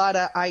 there's a lot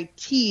of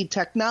IT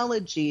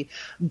technology.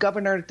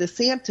 Governor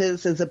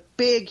DeSantis is a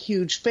big,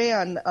 huge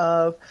fan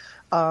of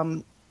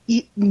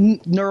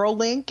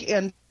Neuralink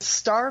and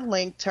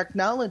Starlink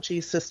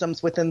technology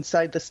systems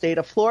inside the state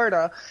of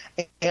Florida,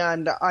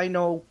 and I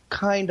know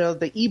kind of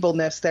the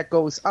evilness that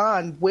goes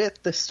on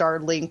with the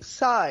Starlink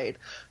side.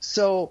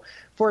 So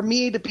for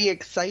me to be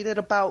excited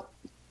about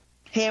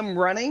him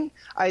running,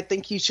 I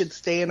think he should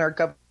stay in our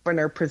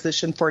governor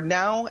position for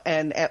now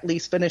and at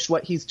least finish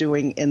what he's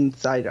doing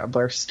inside of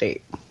our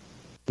state.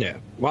 Yeah,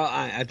 well,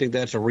 I think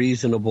that's a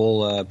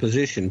reasonable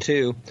position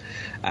too.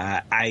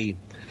 I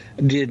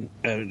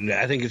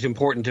think it's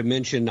important to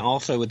mention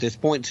also at this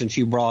point, since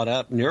you brought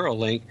up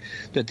Neuralink,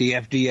 that the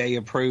FDA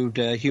approved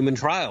human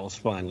trials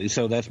finally.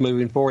 So that's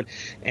moving forward.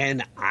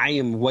 And I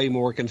am way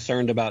more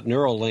concerned about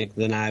Neuralink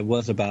than I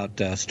was about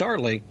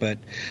Starlink, but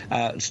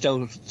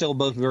still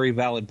both very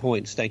valid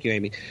points. Thank you,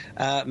 Amy.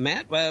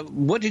 Matt,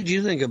 what did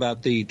you think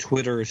about the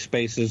Twitter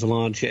Spaces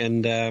launch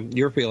and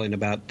your feeling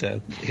about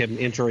him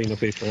entering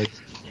officially?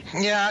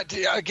 Yeah,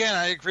 again,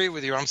 I agree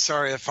with you. I'm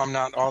sorry if I'm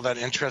not all that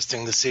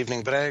interesting this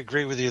evening, but I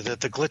agree with you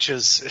that the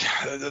glitches,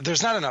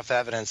 there's not enough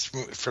evidence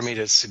for me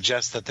to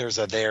suggest that there's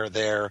a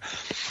there.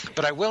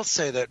 But I will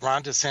say that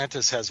Ron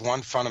DeSantis has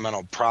one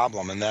fundamental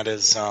problem, and that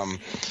is, no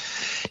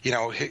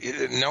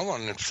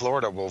one in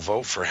Florida will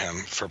vote for him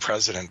for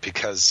president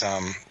because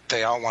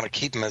they all want to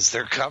keep him as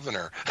their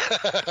governor.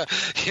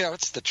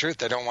 It's the truth.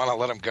 They don't want to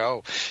let him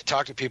go.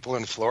 Talk to people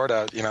in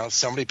Florida.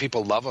 So many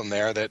people love him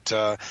there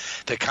that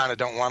they kind of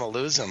don't want to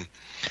lose him.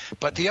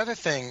 But the other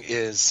thing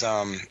is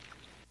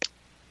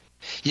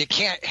you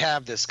can't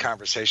have this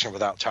conversation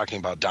without talking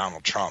about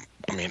Donald Trump.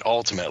 I mean,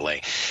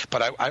 ultimately.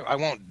 But I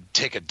won't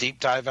take a deep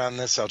dive on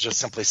this. I'll just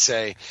simply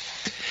say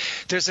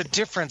there's a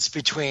difference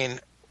between,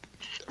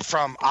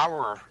 from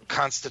our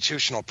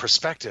constitutional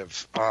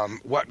perspective,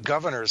 what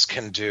governors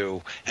can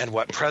do and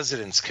what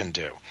presidents can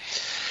do.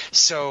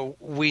 So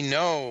we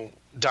know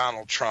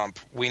Donald Trump.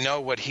 We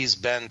know what he's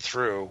been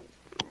through.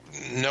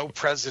 No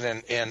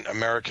president in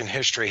American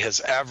history has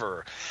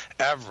ever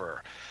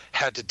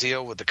had to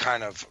deal with the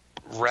kind of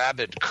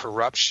rabid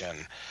corruption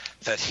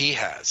that he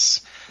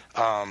has.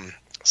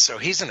 So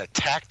he's an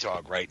attack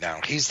dog right now.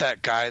 He's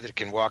that guy that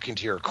can walk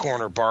into your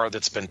corner bar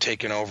that's been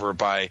taken over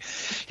by,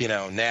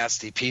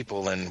 nasty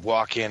people and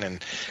walk in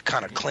and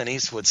kind of Clint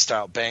Eastwood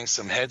style bang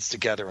some heads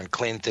together and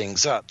clean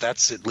things up.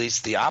 That's at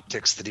least the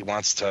optics that he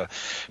wants to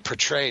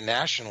portray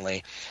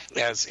nationally.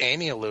 As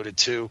Amy alluded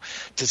to,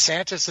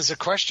 DeSantis is a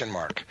question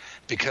mark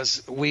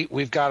because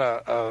we've got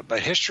a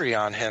history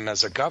on him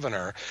as a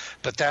governor,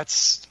 but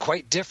that's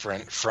quite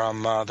different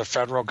from the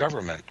federal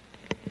government.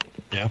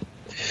 Yeah.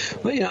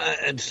 Well,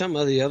 and some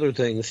of the other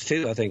things,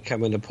 too, I think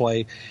come into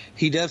play.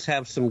 He does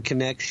have some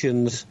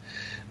connections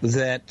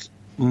that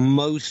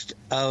most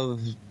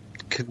of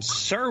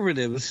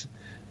conservatives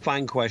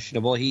find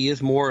questionable. He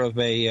is more of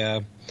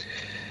a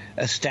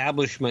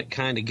establishment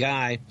kind of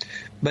guy.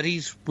 but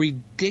he's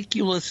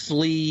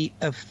ridiculously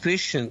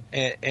efficient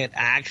at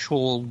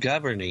actual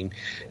governing,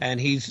 and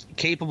he's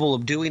capable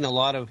of doing a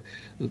lot of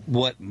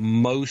what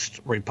most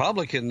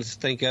Republicans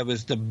think of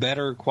as the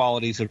better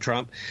qualities of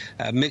Trump,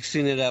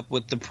 mixing it up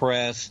with the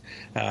press,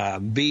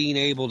 being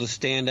able to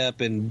stand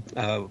up and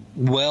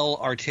well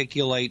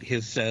articulate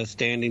his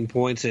standing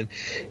points,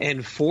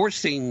 and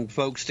forcing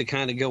folks to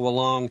kind of go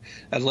along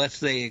unless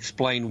they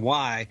explain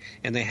why,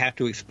 and they have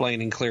to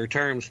explain in clear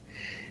terms.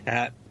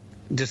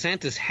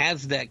 DeSantis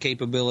has that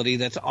capability.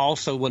 That's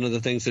also one of the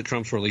things that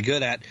Trump's really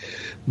good at.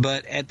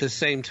 But at the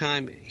same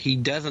time, he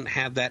doesn't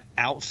have that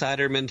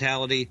outsider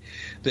mentality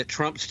that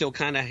Trump still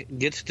kind of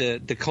gets to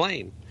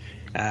claim.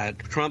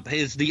 Trump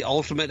is the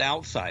ultimate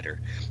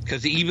outsider,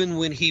 because even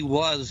when he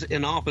was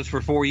in office for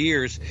 4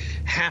 years,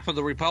 half of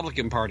the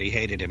Republican Party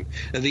hated him,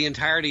 the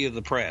entirety of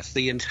the press,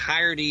 the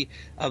entirety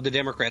of the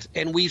Democrats.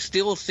 And we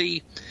still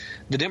see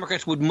the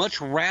Democrats would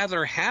much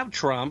rather have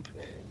Trump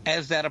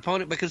as that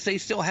opponent because they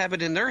still have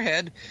it in their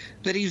head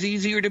that he's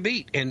easier to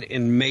beat.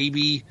 And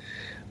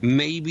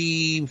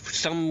maybe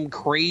some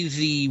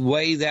crazy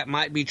way that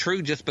might be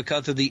true just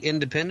because of the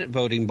independent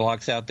voting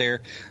blocks out there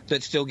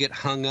that still get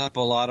hung up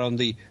a lot on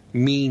the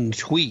mean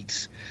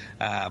tweets.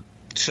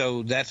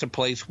 So that's a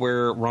place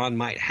where Ron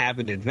might have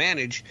an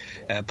advantage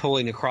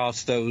pulling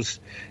across those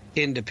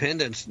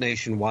independents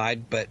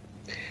nationwide. But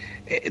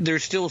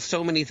there's still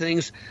so many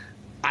things.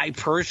 I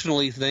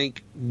personally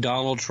think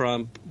Donald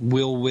Trump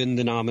will win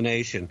the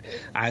nomination.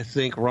 I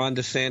think Ron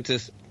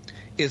DeSantis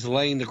is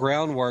laying the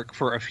groundwork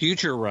for a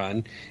future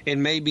run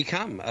and may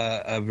become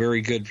a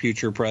very good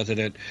future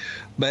president.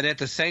 But at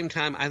the same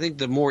time, I think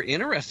the more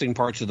interesting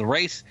parts of the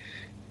race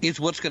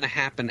is what's going to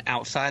happen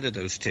outside of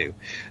those two.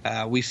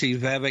 We see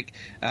Vivek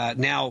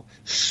now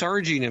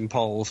surging in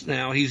polls.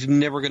 Now, he's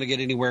never going to get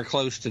anywhere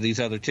close to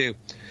these other two.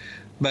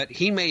 But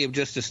he may have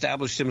just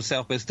established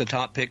himself as the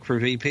top pick for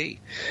VP.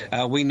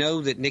 We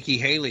know that Nikki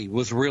Haley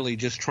was really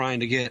just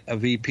trying to get a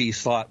VP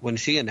slot when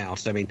she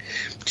announced. I mean,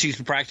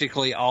 she's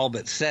practically all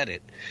but said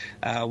it.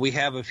 We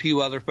have a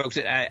few other folks.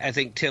 I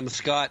think Tim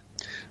Scott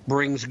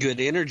brings good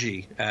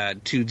energy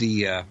to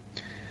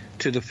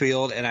the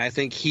field, and I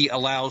think he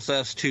allows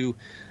us to,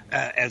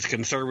 as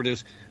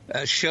conservatives,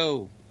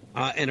 show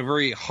in a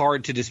very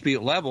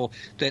hard-to-dispute level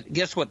that,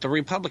 guess what, the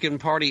Republican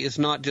Party is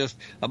not just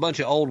a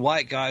bunch of old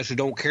white guys who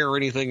don't care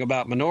anything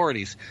about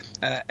minorities.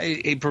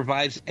 It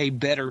provides a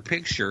better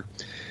picture.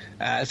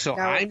 So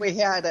now, if we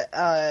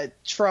had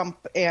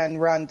Trump and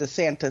Ron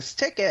DeSantis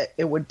ticket,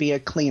 it would be a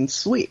clean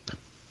sweep.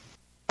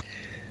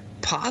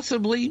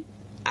 Possibly.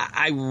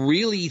 I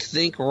really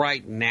think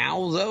right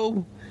now,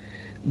 though,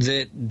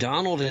 that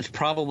Donald has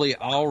probably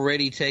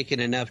already taken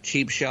enough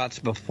cheap shots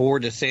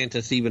before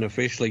DeSantis even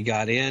officially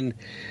got in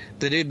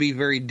that it'd be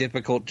very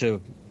difficult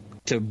to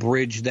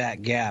bridge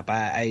that gap.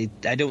 I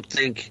don't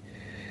think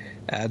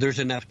there's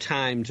enough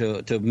time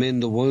to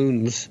mend the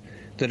wounds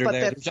that are but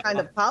there. But that's kind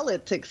of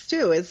politics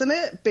too, isn't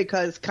it?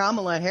 Because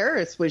Kamala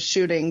Harris was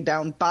shooting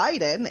down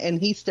Biden, and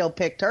he still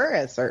picked her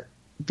as her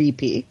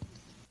VP.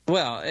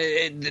 Well,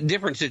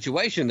 different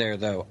situation there,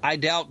 though. I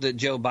doubt that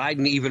Joe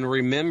Biden even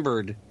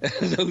remembered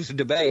those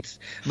debates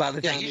by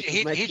the time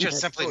he just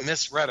simply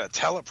misread a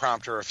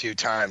teleprompter a few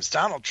times.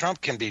 Donald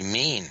Trump can be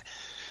mean.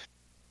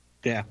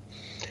 Yeah.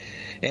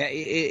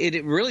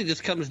 It really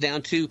just comes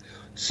down to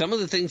some of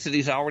the things that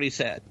he's already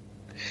said.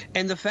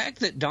 And the fact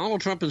that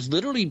Donald Trump is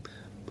literally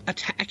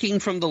attacking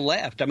from the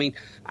left. I mean,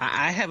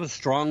 I have a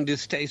strong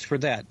distaste for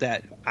that.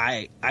 That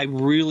I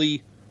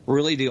really,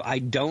 really do. I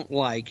don't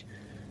like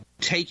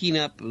taking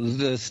up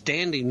the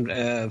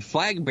standing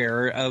flag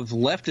bearer of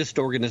leftist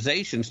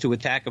organizations to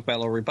attack a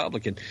fellow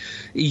Republican.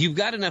 You've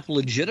got enough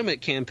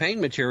legitimate campaign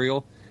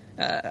material.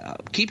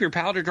 Keep your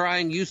powder dry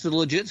and use the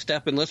legit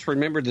stuff, and let's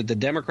remember that the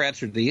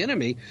Democrats are the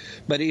enemy.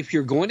 But if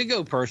you're going to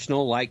go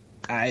personal, like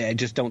I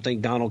just don't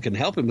think Donald can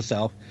help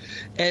himself,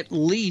 at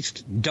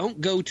least don't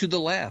go to the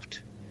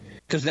left.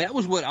 Because that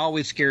was what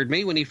always scared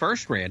me when he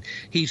first ran.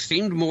 He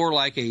seemed more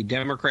like a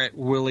Democrat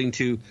willing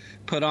to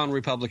put on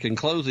Republican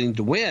clothing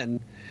to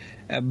win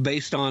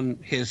based on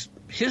his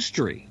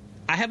history.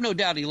 I have no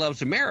doubt he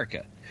loves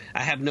America.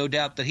 I have no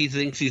doubt that he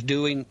thinks he's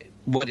doing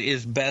what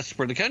is best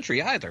for the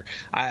country either.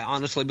 I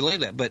honestly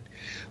believe that. But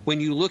when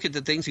you look at the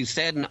things he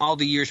said in all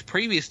the years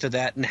previous to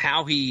that and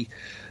how he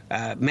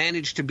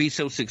managed to be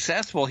so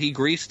successful, he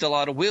greased a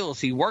lot of wheels.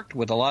 He worked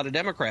with a lot of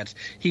Democrats.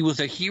 He was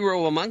a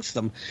hero amongst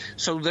them.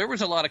 So there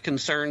was a lot of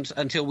concerns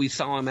until we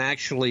saw him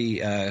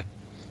actually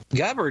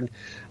govern.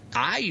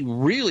 I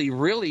really,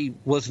 really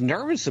was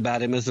nervous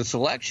about him as a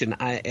selection.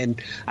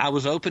 And I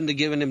was open to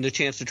giving him the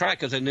chance to try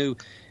because I knew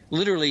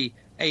literally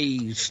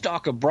a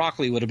stalk of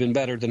broccoli would have been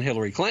better than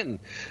Hillary Clinton.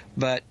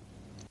 But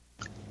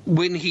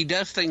when he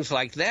does things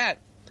like that,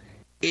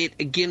 it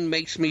again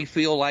makes me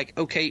feel like,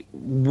 okay,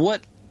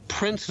 what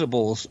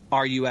principles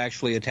are you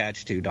actually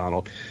attached to,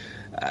 Donald?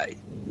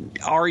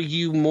 Are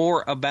you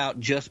more about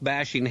just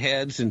bashing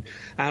heads and,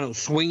 I don't know,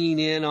 swinging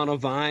in on a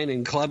vine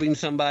and clubbing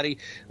somebody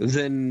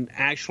than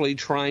actually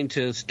trying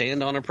to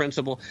stand on a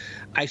principle?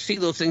 I see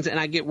those things and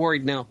I get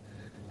worried. Now,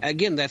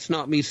 again, that's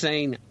not me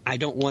saying I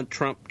don't want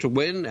Trump to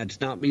win.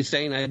 That's not me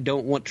saying I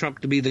don't want Trump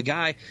to be the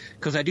guy,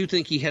 because I do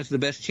think he has the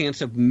best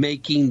chance of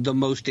making the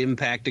most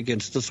impact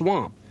against the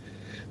swamp.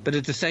 But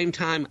at the same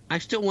time, I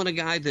still want a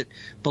guy that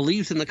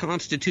believes in the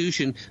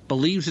Constitution,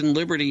 believes in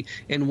liberty,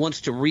 and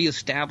wants to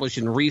reestablish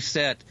and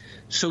reset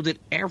so that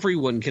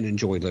everyone can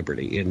enjoy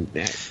liberty. And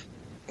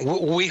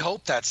we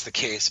hope that's the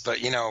case, but,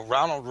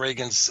 Ronald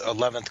Reagan's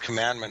 11th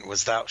commandment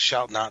was thou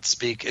shalt not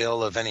speak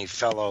ill of any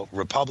fellow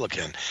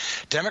Republican.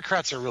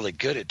 Democrats are really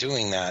good at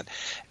doing that,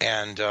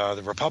 and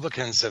the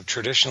Republicans have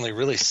traditionally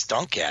really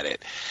stunk at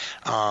it.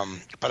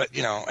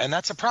 And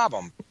that's a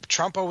problem.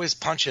 Trump always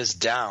punches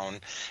down,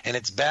 and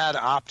it's bad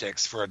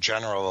optics for a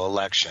general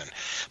election.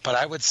 But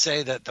I would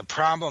say that the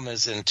problem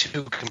is in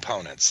two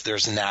components.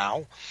 There's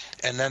now,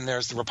 and then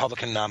there's the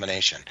Republican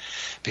nomination,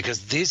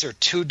 because these are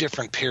two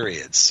different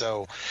periods.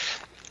 So,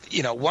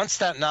 once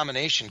that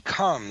nomination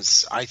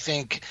comes, I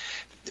think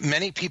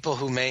many people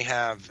who may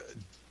have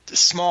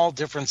small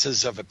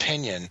differences of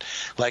opinion,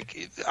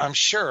 like I'm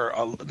sure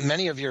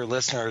many of your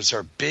listeners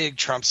are big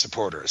Trump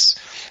supporters.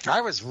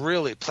 I was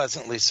really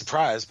pleasantly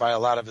surprised by a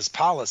lot of his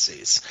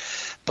policies,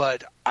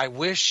 but I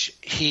wish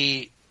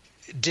he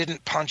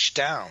didn't punch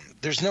down.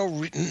 There's no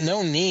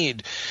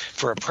need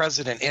for a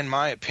president, in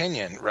my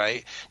opinion,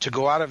 right, to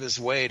go out of his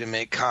way to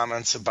make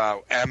comments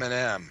about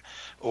Eminem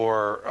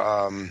or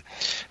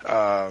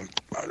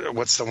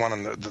what's the one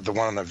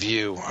on the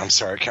View? I'm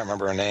sorry, I can't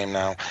remember her name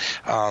now.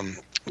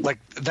 Like,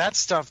 that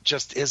stuff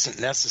just isn't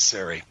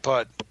necessary.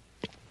 But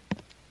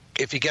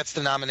if he gets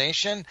the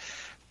nomination,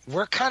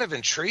 we're kind of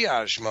in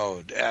triage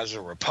mode as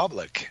a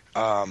republic.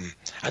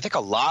 I think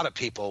a lot of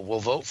people will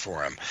vote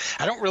for him.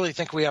 I don't really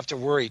think we have to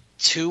worry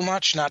too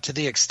much, not to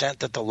the extent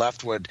that the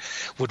left would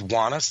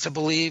want us to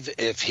believe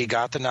if he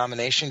got the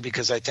nomination,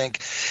 because I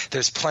think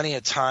there's plenty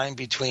of time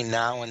between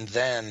now and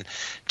then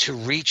to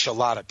reach a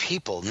lot of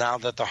people. Now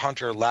that the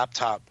Hunter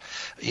laptop,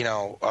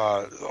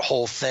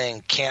 whole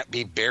thing can't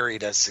be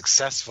buried as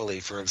successfully,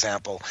 for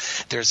example,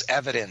 there's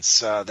evidence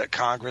that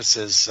Congress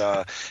is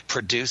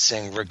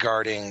producing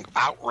regarding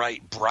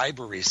outright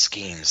bribery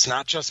schemes,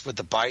 not just with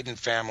the Biden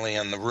family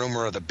and the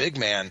rumor of the big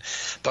man,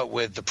 but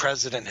with the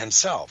president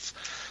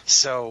himself.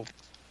 So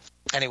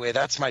anyway,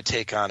 that's my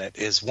take on it,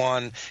 is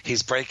one,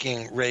 he's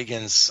breaking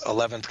Reagan's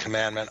 11th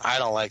commandment. I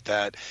don't like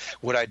that.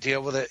 Would I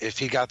deal with it if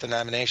he got the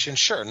nomination?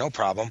 Sure, no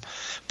problem.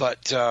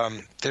 But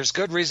there's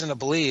good reason to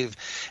believe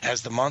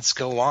as the months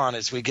go on,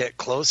 as we get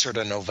closer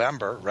to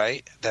November,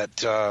 right,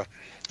 that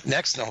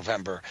next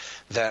November,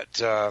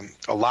 that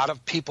a lot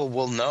of people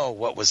will know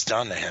what was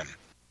done to him.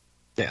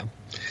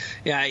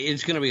 Yeah,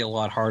 it's going to be a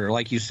lot harder,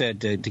 like you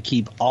said, to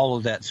keep all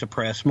of that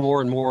suppressed.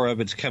 More and more of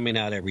it's coming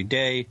out every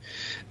day.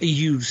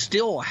 You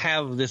still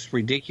have this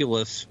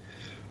ridiculous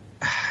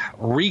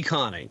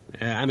reconning.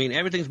 I mean,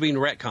 everything's being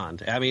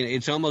retconned. I mean,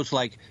 it's almost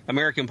like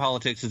American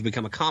politics has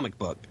become a comic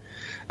book.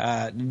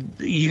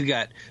 You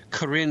got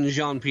Karine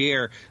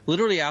Jean-Pierre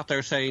literally out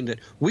there saying that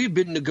we've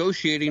been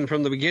negotiating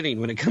from the beginning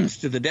when it comes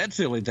to the debt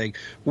ceiling thing,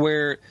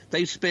 where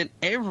they spent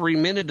every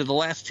minute of the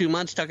last 2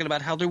 months talking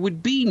about how there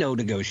would be no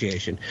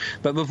negotiation.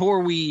 But before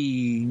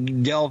we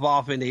delve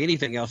off into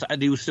anything else, I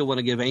do still want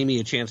to give Amy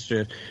a chance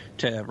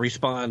to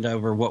respond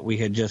over what we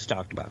had just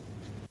talked about.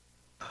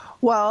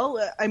 Well,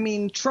 I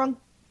mean, Trump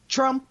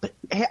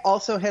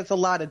also has a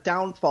lot of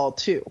downfall,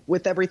 too,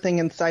 with everything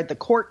inside the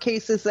court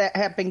cases that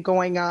have been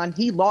going on.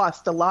 He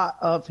lost a lot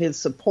of his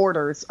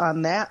supporters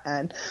on that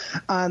end.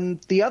 On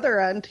the other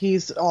end,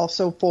 he's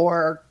also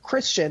for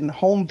Christian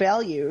home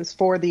values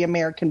for the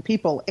American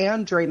people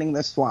and draining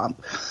the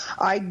swamp.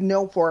 I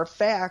know for a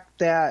fact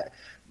that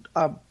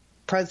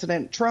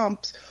President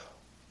Trump's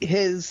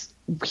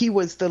he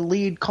was the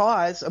lead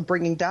cause of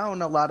bringing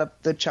down a lot of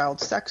the child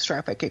sex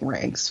trafficking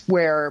rings,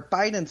 where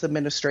Biden's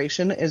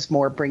administration is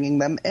more bringing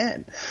them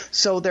in.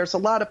 So there's a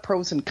lot of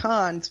pros and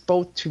cons,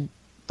 both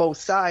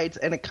sides,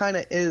 and it kind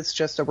of is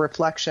just a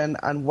reflection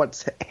on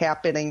what's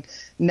happening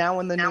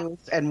now in the news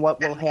and what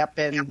will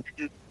happen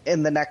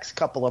in the next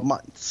couple of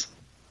months.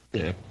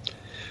 Yeah.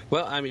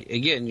 Well, I mean,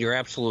 again, you're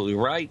absolutely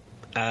right.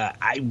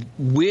 I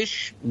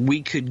wish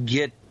we could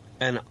get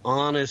an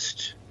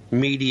honest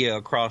media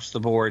across the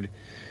board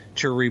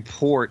to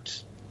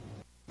report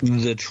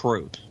the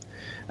truth.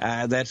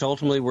 That's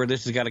ultimately where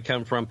this has got to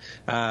come from.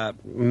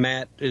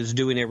 Matt is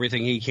doing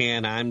everything he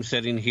can. I'm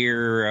sitting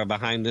here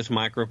behind this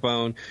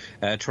microphone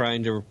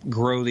trying to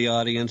grow the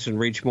audience and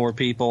reach more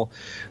people.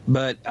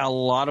 But a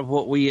lot of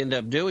what we end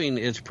up doing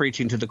is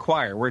preaching to the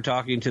choir. We're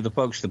talking to the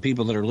folks, the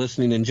people that are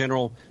listening in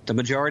general. The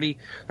majority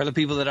are the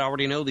people that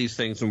already know these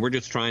things, and we're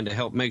just trying to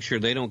help make sure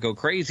they don't go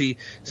crazy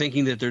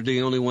thinking that they're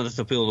the only ones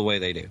to feel the way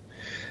they do.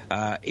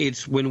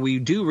 It's when we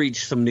do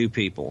reach some new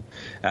people,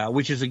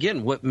 which is,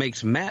 again, what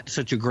makes Matt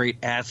such a great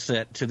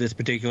asset to this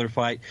particular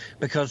fight,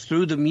 because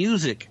through the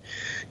music,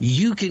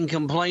 you can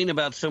complain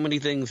about so many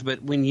things,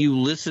 but when you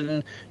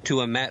listen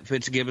to a Matt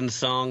Fitzgibbons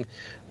song,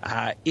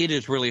 it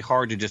is really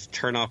hard to just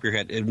turn off your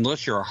head,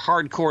 unless you're a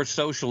hardcore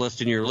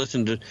socialist and you're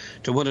listening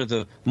to one of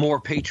the more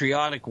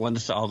patriotic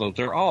ones, although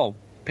they're all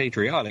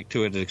patriotic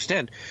to an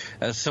extent.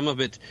 Some of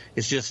it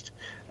is just,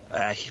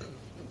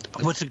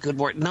 what's a good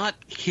word? Not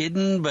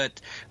hidden, but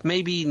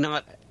maybe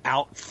not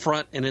out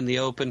front and in the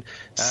open.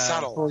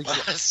 Subtle.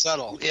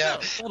 Subtle. Yeah.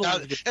 No,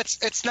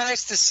 it's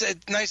nice to say,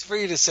 nice for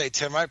you to say,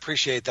 Tim. I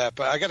appreciate that.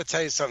 But I got to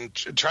tell you something.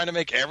 Trying to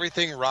make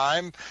everything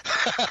rhyme,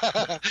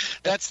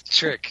 that's the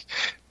trick.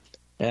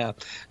 Yeah.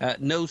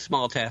 No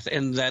small task.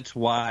 And that's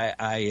why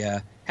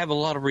I have a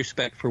lot of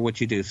respect for what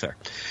you do, sir.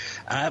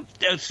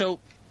 So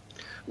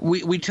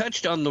we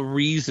touched on the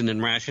reason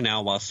and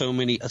rationale why so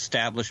many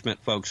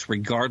establishment folks,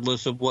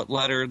 regardless of what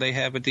letter they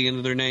have at the end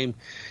of their name,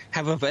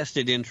 have a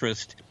vested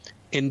interest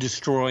in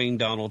destroying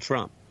Donald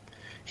Trump.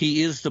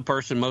 He is the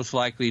person most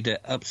likely to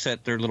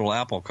upset their little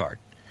apple cart.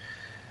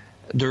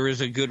 There is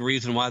a good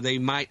reason why they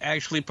might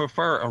actually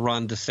prefer a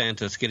Ron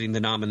DeSantis getting the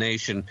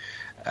nomination,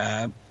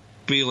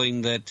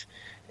 feeling that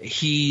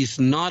he's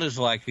not as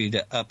likely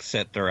to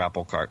upset their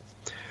apple cart.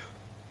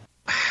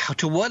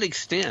 To what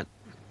extent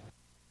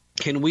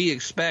can we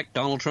expect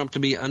Donald Trump to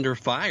be under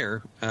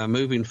fire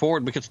moving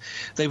forward? Because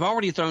they've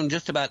already thrown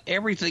just about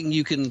everything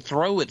you can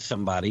throw at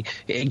somebody.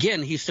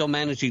 Again, he's still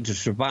managing to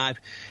survive.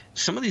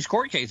 Some of these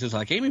court cases,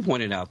 like Amy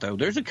pointed out, though,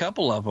 there's a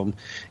couple of them.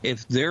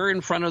 If they're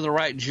in front of the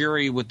right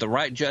jury with the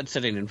right judge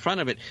sitting in front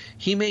of it,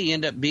 he may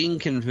end up being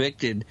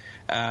convicted.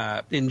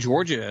 In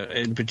Georgia,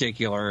 in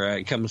particular,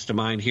 it comes to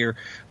mind here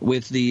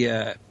with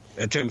the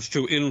attempts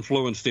to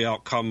influence the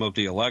outcome of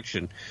the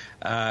election.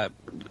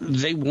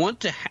 They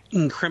want to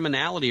hang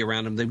criminality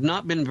around him. They've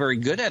not been very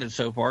good at it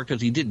so far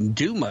because he didn't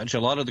do much.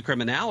 A lot of the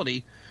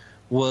criminality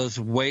was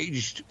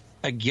waged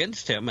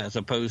against him as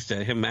opposed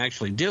to him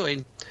actually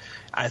doing.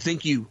 I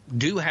think you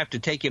do have to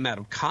take him out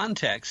of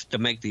context to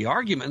make the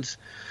arguments,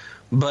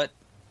 but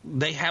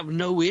they have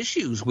no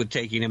issues with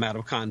taking him out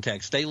of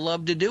context. They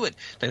love to do it.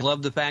 They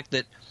love the fact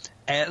that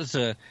as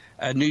a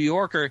New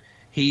Yorker,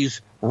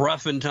 he's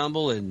rough and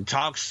tumble and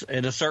talks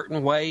in a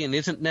certain way and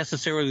isn't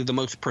necessarily the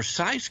most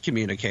precise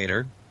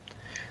communicator.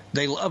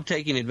 They love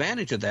taking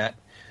advantage of that.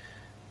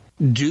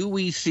 Do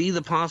we see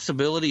the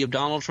possibility of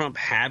Donald Trump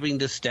having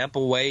to step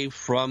away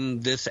from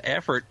this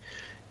effort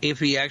if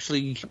he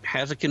actually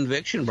has a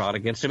conviction brought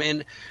against him?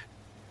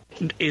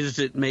 And is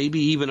it maybe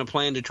even a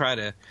plan to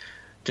try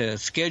to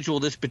schedule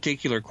this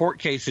particular court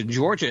case in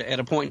Georgia at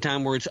a point in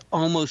time where it's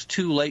almost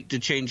too late to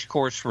change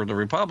course for the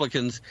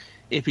Republicans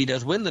if he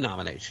does win the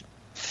nomination?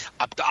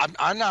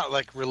 I'm not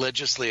like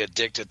religiously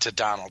addicted to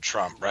Donald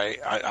Trump, right?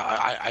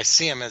 I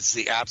see him as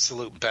the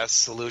absolute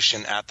best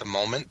solution at the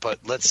moment, but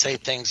let's say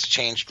things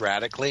changed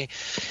radically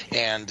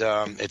and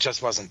it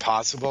just wasn't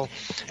possible.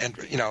 And,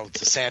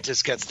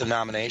 DeSantis gets the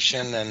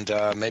nomination and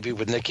maybe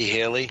with Nikki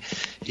Haley,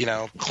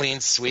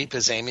 clean sweep,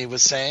 as Amy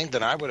was saying,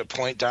 then I would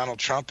appoint Donald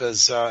Trump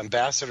as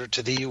ambassador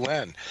to the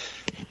UN.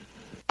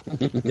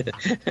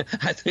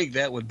 I think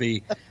that would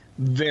be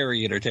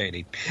very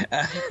entertaining.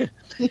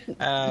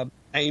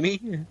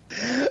 Amy?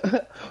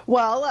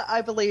 Well,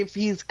 I believe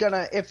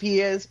if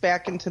he is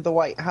back into the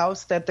White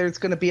House, that there's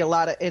going to be a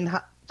lot of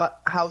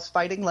in-house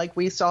fighting like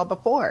we saw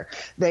before.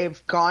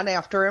 They've gone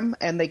after him,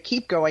 and they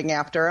keep going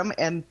after him,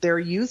 and they're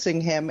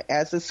using him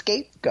as a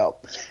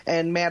scapegoat.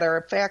 And matter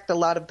of fact, a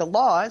lot of the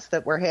laws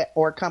that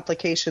or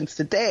complications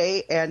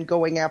today and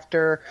going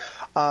after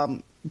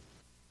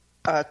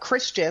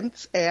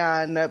Christians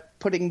and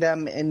putting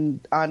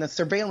them on a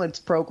surveillance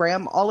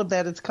program, all of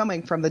that is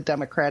coming from the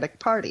Democratic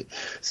Party.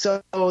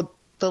 So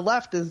the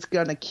left is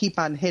going to keep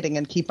on hitting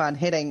and keep on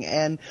hitting.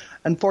 And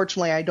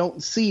unfortunately, I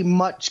don't see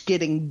much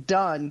getting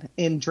done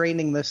in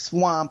draining the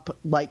swamp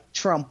like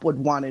Trump would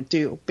want to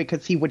do,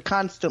 because he would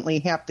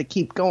constantly have to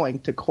keep going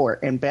to court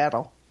and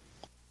battle.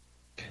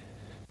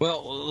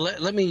 Well,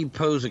 let me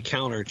pose a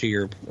counter to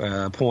your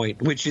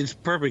point, which is a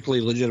perfectly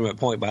legitimate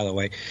point, by the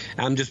way.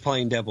 I'm just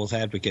playing devil's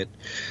advocate.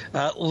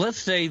 Let's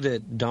say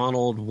that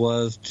Donald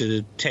was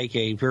to take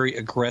a very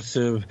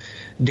aggressive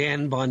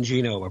Dan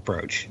Bongino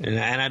approach. And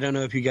I don't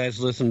know if you guys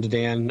listen to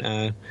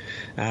Dan.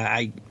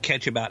 I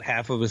catch about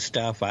half of his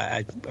stuff.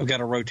 I've got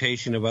a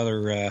rotation of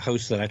other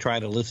hosts that I try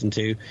to listen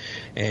to,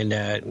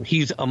 and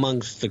he's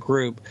amongst the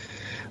group.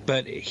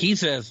 But he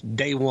says,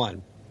 day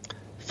one,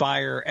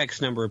 fire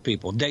X number of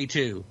people. Day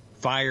two,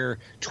 fire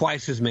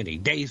twice as many.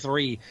 Day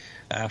three,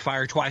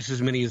 fire twice as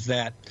many as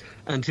that,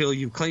 until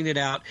you clean it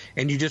out,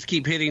 and you just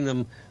keep hitting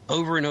them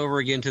over and over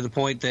again to the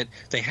point that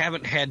they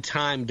haven't had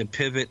time to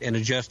pivot and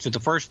adjust to the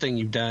first thing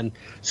you've done,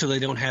 so they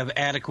don't have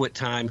adequate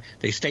time.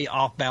 They stay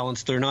off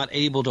balance. They're not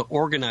able to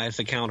organize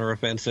the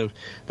counteroffensive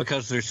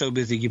because they're so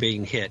busy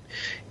being hit.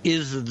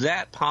 Is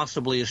that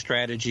possibly a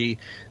strategy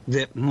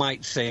that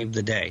might save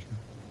the day?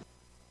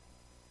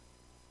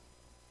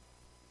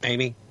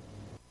 Amy?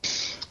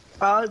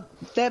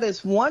 That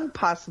is one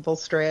possible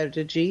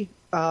strategy.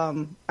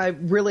 I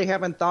really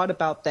haven't thought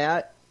about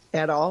that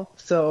at all,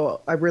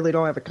 so I really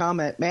don't have a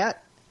comment.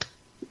 Matt?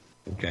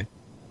 Okay.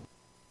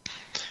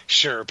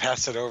 Sure,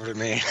 pass it over to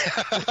me.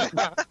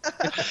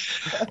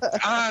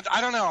 I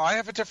don't know. I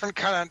have a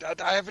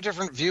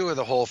different view of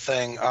the whole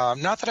thing.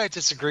 Not that I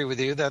disagree with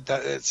you that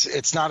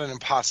it's not an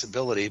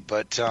impossibility,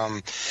 but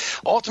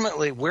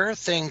ultimately where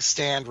things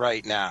stand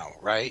right now,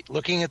 right?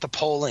 Looking at the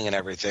polling and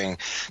everything,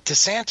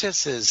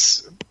 DeSantis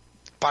is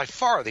by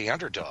far the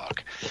underdog,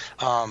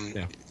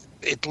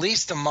 at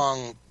least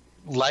among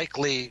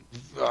likely,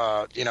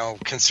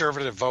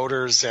 conservative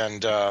voters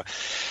and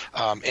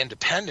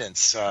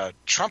independents.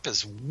 Trump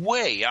is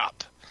way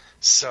up.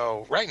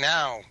 So right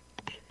now,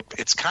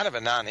 it's kind of a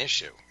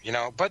non-issue,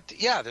 But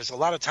yeah, there's a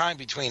lot of time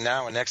between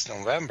now and next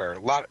November. A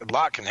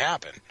lot can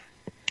happen.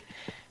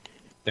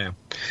 Yeah,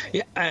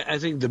 I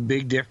think the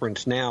big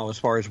difference now, as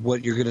far as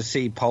what you're going to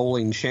see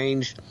polling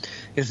change,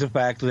 is the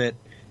fact that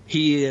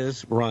he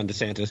is, Ron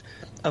DeSantis,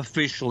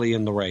 officially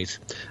in the race.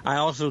 I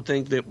also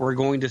think that we're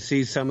going to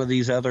see some of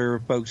these other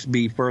folks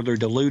be further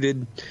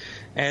diluted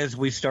as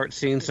we start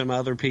seeing some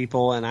other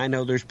people, and I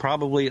know there's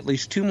probably at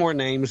least 2 more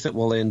names that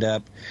will end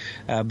up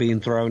being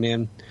thrown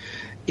in.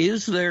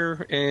 Is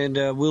there, and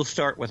we'll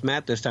start with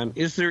Matt this time,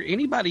 is there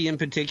anybody in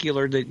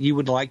particular that you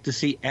would like to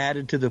see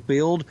added to the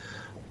field,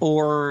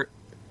 or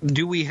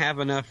do we have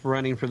enough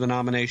running for the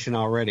nomination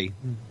already?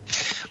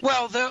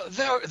 Well,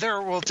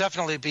 there will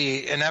definitely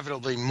be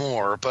inevitably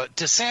more, but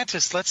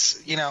DeSantis,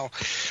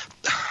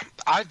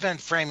 I've been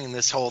framing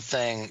this whole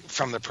thing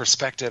from the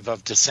perspective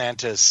of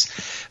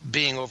DeSantis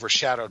being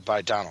overshadowed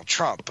by Donald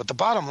Trump. But the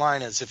bottom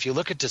line is, if you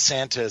look at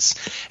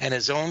DeSantis and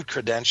his own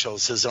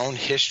credentials, his own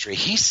history,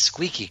 he's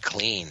squeaky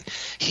clean.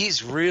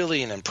 He's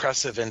really an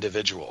impressive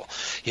individual,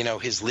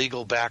 his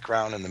legal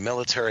background in the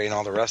military and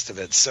all the rest of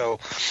it. So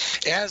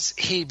as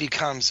he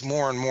becomes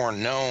more and more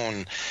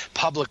known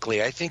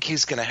publicly, I think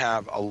he's going to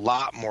have a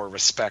lot more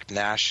respect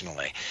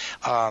nationally.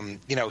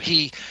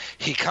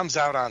 He comes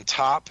out on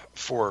top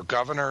for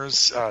governors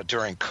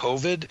during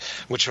COVID,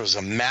 which was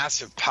a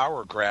massive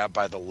power grab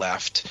by the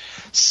left.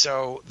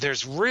 So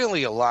there's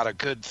really a lot of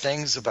good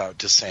things about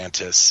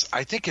DeSantis.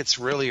 I think it's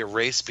really a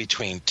race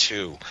between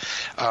 2.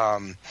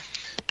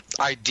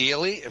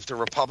 Ideally, if the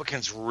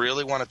Republicans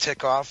really want to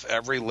tick off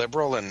every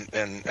liberal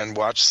and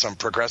watch some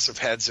progressive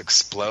heads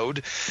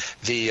explode,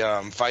 the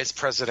vice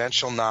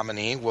presidential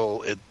nominee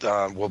will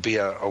be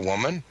a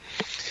woman.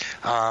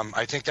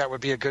 I think that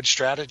would be a good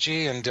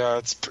strategy, and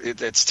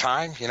it's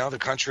time. The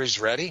country's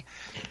ready.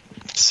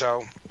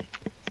 So,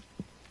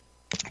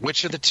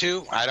 which of the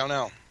 2? I don't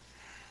know.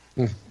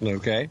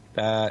 Okay.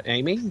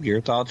 Amy, your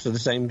thoughts on the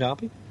same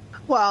topic?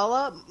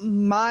 Well,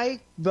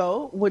 my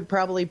vote would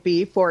probably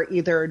be for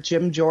either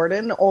Jim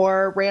Jordan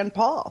or Rand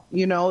Paul.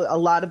 A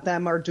lot of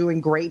them are doing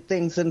great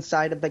things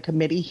inside of the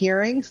committee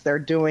hearings. They're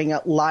doing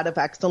a lot of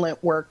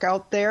excellent work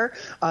out there.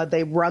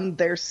 They run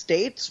their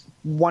states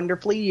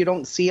wonderfully. You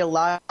don't see a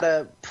lot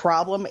of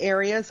problem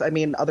areas. I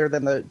mean, other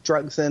than the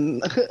drugs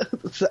and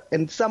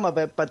some of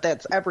it, but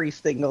that's every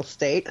single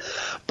state.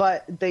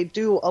 But they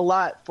do a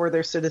lot for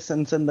their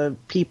citizens and the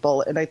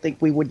people, and I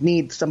think we would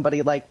need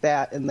somebody like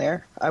that in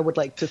there. I would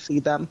like to see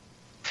them.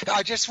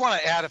 I just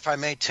want to add, if I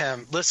may,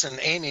 Tim, listen,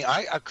 Amy,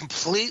 I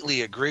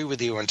completely agree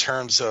with you in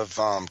terms of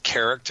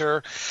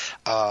character,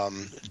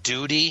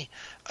 duty,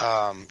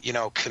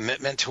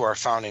 commitment to our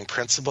founding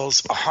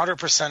principles.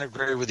 100%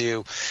 agree with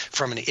you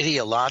from an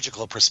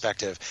ideological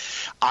perspective.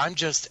 I'm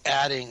just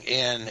adding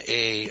in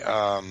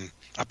a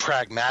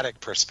pragmatic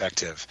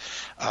perspective.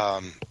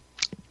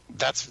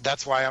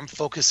 That's why I'm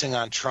focusing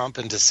on Trump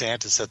and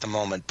DeSantis at the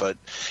moment. But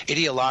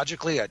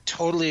ideologically, I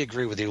totally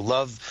agree with you.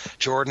 Love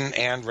Jordan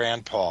and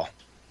Rand Paul.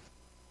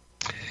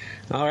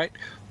 All right.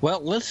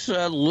 Well, let's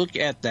look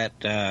at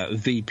that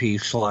VP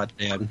slot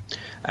then.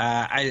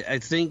 I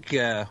think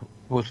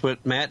with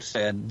what Matt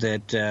said,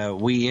 that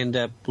we end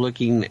up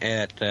looking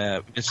at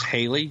Ms.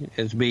 Haley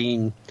as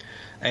being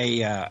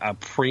a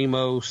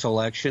primo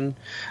selection.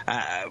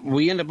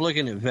 We end up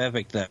looking at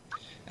Vivek, though.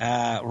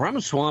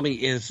 Ramaswamy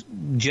is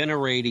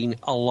generating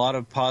a lot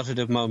of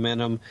positive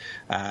momentum.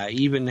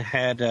 Even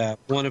had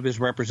one of his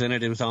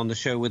representatives on the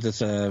show with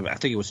us, I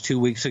think it was 2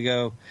 weeks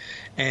ago,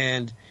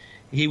 and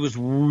he was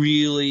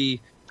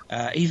really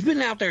he's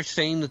been out there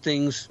saying the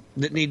things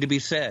that need to be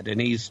said, and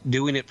he's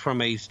doing it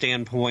from a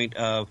standpoint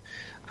of,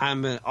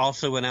 I'm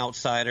also an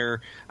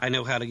outsider. I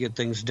know how to get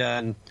things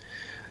done.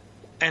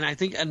 And I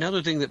think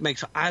another thing that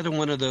makes either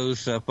one of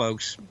those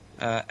folks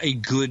a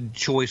good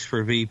choice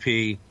for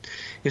VP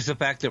is the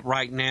fact that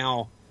right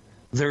now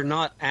they're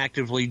not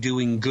actively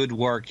doing good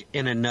work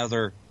in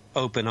another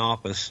open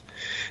office.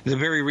 The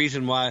very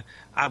reason why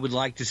I would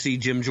like to see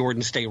Jim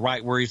Jordan stay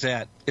right where he's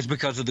at is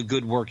because of the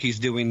good work he's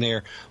doing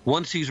there.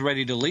 Once he's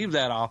ready to leave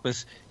that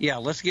office, yeah,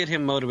 let's get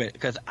him motivated,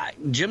 because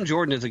Jim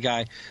Jordan is a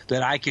guy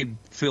that I could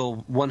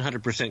feel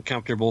 100%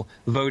 comfortable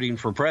voting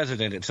for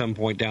president at some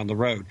point down the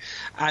road.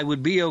 I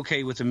would be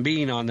okay with him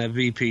being on the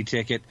VP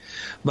ticket,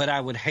 but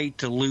I would hate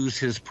to lose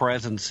his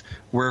presence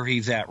where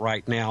he's at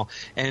right now.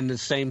 And the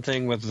same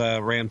thing with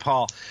Rand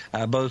Paul.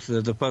 Both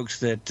of the folks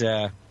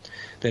that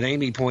that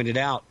Amy pointed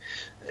out.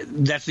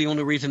 That's the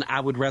only reason I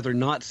would rather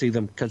not see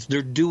them, because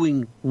they're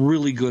doing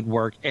really good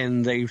work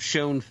and they've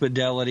shown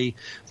fidelity.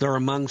 They're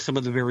among some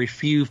of the very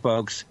few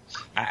folks.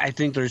 I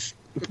think there's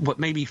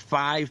maybe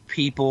 5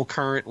 people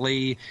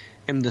currently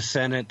in the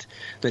Senate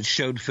that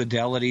showed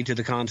fidelity to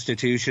the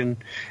Constitution.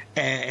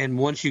 And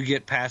once you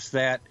get past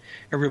that,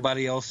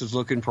 everybody else is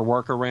looking for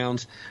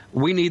workarounds.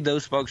 We need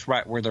those folks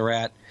right where they're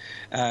at.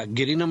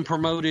 Getting them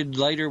promoted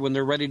later when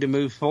they're ready to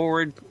move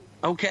forward,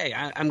 okay,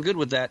 I'm good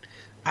with that.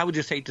 I would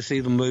just hate to see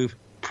them move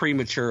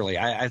prematurely.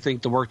 I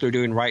think the work they're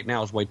doing right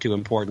now is way too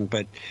important.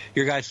 But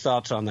your guys'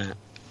 thoughts on that?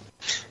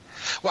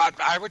 Well,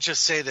 I would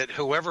just say that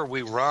whoever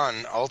we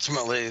run,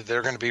 ultimately,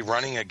 they're going to be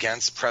running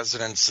against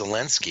President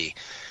Zelensky.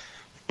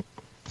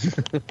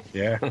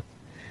 Yeah.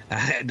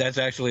 That's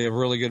actually a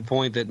really good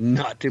point that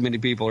not too many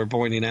people are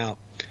pointing out.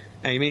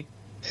 Amy?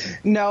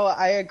 No,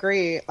 I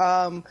agree.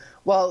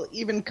 Well,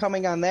 even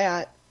coming on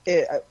that,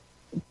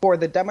 for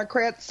the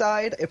Democrat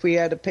side, if we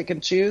had to pick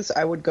and choose,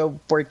 I would go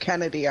for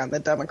Kennedy on the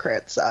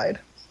Democrat side.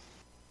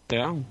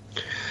 Yeah.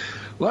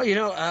 Well,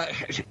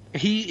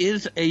 he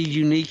is a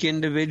unique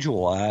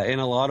individual. In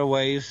a lot of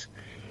ways,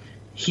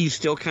 he's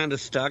still kind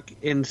of stuck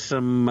in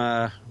some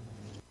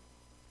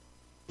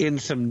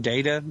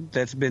data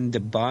that's been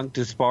debunked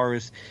as far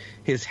as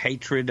his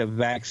hatred of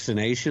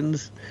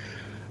vaccinations.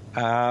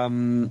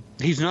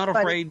 He's not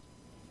afraid.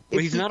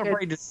 He's not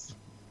afraid to.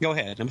 Go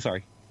ahead. I'm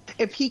sorry.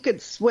 If he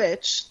could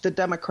switch the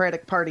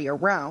Democratic Party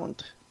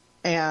around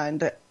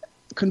and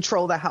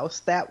control the House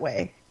that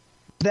way,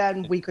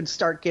 then we could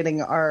start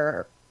getting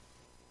our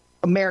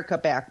America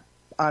back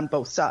on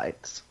both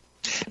sides.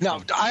 No,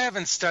 I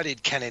haven't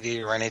studied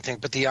Kennedy or anything,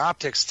 but the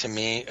optics to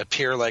me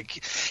appear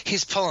like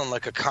he's pulling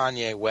like a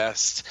Kanye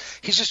West.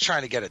 He's just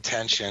trying to get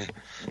attention.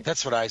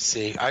 That's what I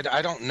see.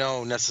 I don't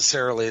know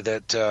necessarily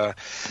that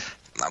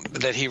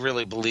he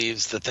really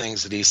believes the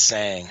things that he's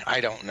saying.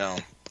 I don't know.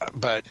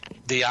 But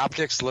the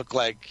optics look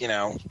like,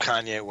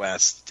 Kanye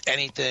West,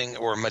 anything,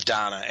 or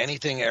Madonna,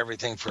 anything,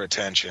 everything for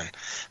attention.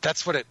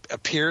 That's what it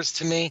appears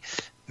to me.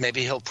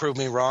 Maybe he'll prove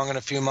me wrong in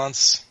a few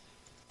months.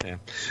 Yeah.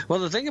 Well,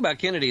 the thing about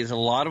Kennedy is a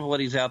lot of what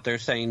he's out there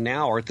saying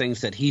now are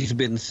things that he's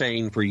been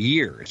saying for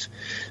years.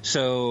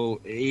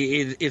 So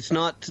it's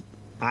not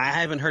 – I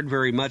haven't heard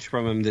very much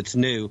from him that's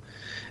new.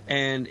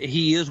 And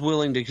he is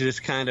willing to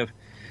just kind of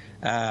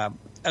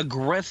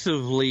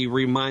aggressively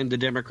remind the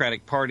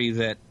Democratic Party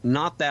that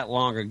not that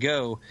long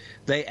ago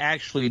they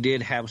actually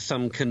did have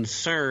some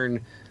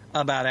concern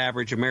about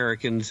average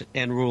Americans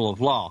and rule of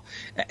law.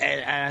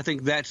 And I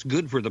think that's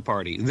good for the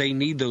party. They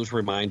need those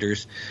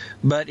reminders.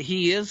 But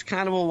he is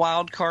kind of a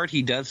wild card.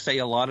 He does say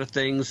a lot of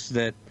things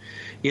that,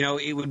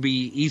 it would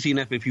be easy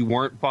enough if you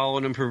weren't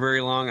following him for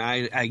very long.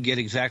 I get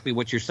exactly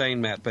what you're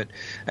saying, Matt. But,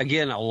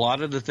 again, a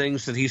lot of the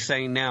things that he's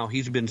saying now,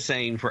 he's been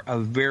saying for a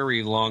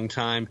very long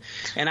time.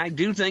 And I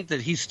do think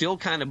that he still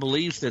kind of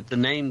believes that the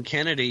name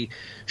Kennedy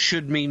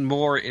should mean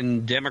more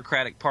in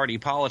Democratic Party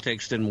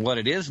politics than what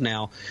it is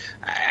now.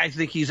 I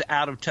think he's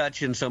out of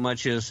touch in so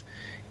much as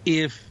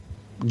if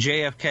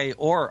JFK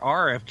or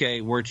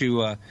RFK were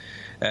to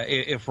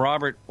if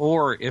Robert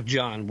or if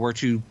John were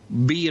to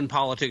be in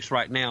politics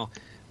right now,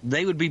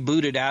 they would be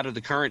booted out of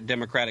the current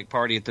Democratic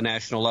Party at the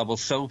national level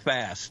so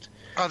fast.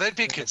 Oh, they'd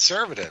be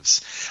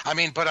conservatives. I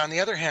mean, but on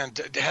the other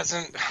hand,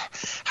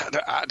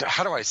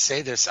 how do I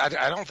say this? I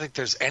don't think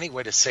there's any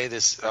way to say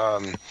this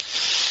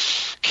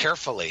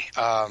carefully.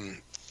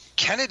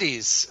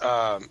 Kennedys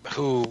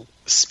who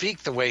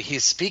speak the way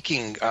he's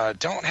speaking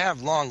don't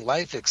have long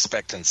life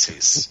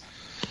expectancies.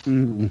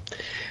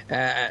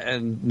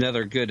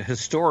 Another good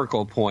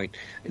historical point.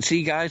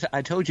 See, guys,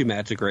 I told you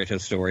Matt's a great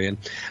historian.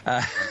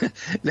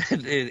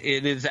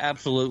 It is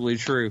absolutely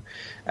true.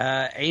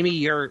 Amy,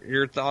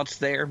 your thoughts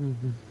there?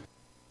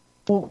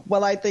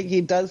 Well, I think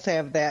he does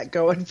have that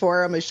going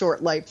for him, a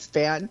short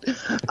lifespan.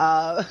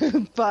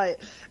 But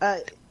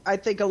I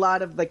think a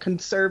lot of the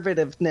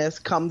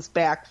conservativeness comes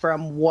back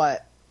from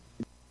what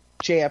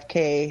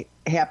JFK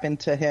happened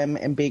to him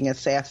and being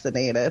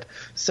assassinated.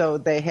 So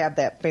they have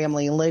that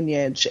family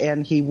lineage,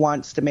 and he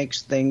wants to make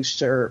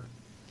things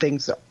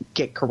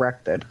get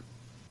corrected.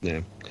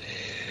 Yeah.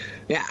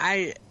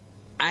 I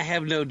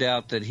have no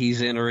doubt that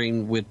he's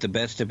entering with the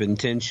best of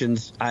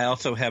intentions. I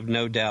also have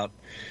no doubt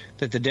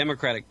that the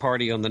Democratic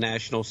Party on the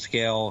national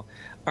scale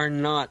are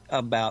not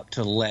about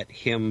to let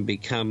him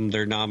become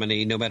their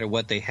nominee, no matter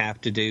what they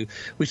have to do.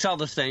 We saw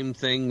the same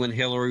thing when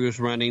Hillary was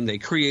running. They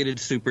created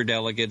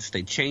superdelegates.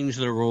 They changed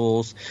the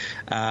rules.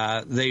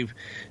 They've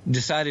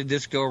decided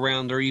this go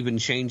around they're even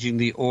changing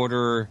the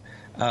order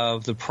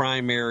of the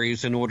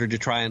primaries in order to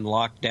try and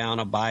lock down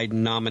a Biden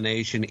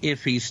nomination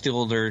if he's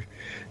still their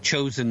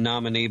chosen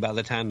nominee by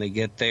the time they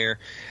get there.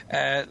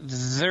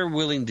 They're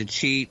willing to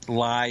cheat,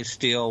 lie,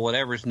 steal,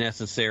 whatever's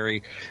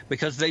necessary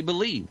because they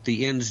believe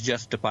the ends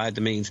justify the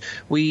means.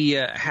 We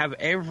have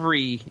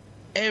every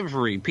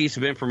piece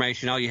of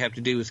information. All you have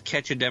to do is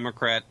catch a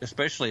Democrat,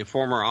 especially a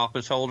former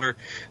office holder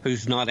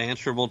who's not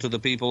answerable to the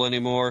people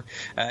anymore.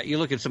 You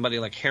look at somebody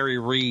like Harry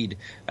Reid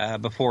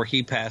before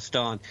he passed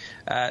on.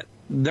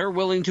 they're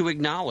willing to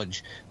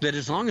acknowledge that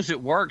as long as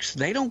it works,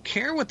 they don't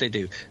care what they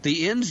do.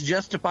 The ends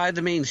justify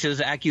the means.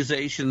 His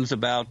accusations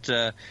about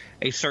a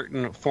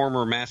certain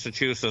former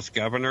Massachusetts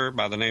governor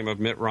by the name of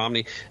Mitt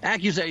Romney,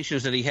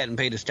 accusations that he hadn't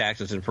paid his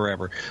taxes in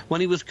forever.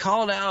 When he was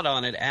called out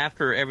on it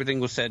after everything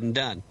was said and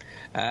done,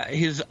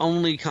 his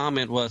only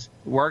comment was,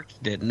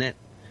 worked, didn't it?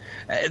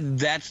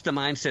 That's the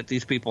mindset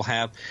these people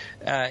have.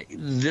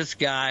 This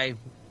guy...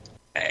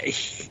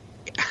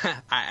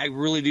 I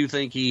really do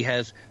think he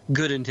has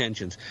good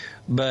intentions,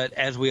 but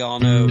as we all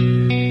know,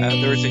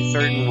 there's a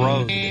certain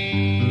road.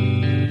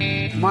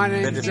 My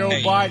name is Joe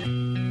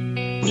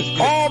Biden.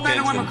 All men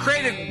and women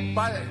created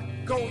by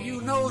go.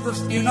 You know the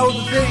thing.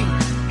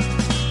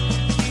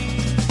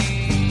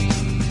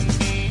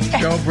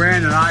 Joe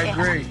Brandon, I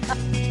agree.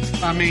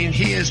 I mean,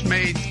 he has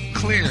made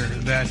clear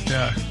that.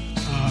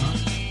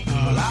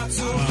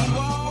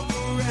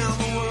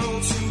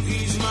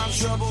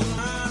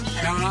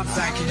 John, I'm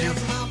thanking you.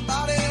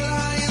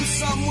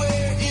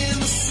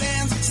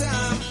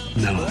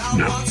 No.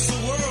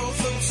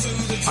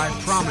 I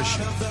promise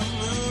you,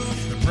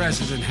 the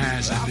president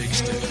has a big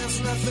stick.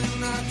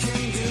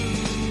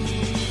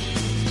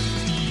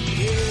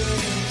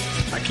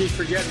 I keep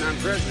forgetting I'm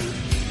president.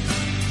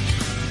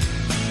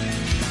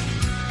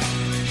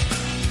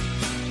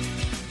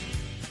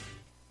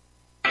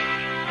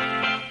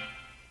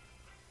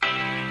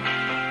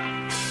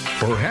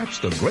 Perhaps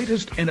the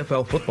greatest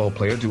NFL football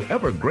player to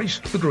ever grace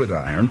the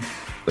gridiron,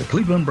 the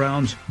Cleveland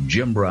Browns'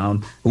 Jim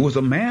Brown, who was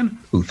a man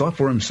who thought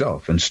for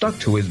himself and stuck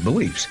to his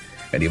beliefs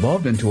and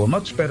evolved into a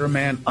much better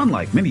man,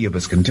 unlike many of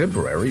his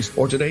contemporaries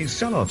or today's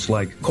sellouts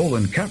like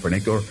Colin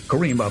Kaepernick or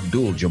Kareem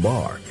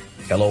Abdul-Jabbar.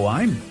 Hello,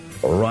 I'm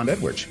Ron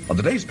Edwards. On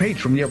today's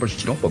page from the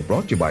Edwards Notebook,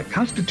 brought to you by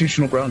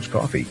Constitutional Grounds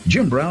Coffee,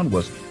 Jim Brown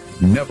was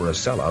never a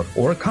sellout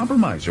or a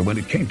compromiser when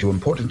it came to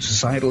important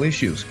societal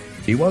issues.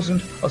 He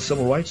wasn't a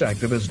civil rights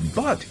activist,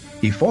 but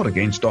he fought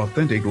against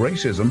authentic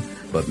racism,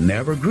 but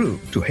never grew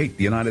to hate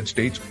the United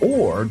States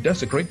or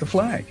desecrate the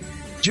flag.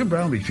 Jim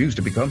Brown refused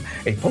to become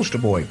a poster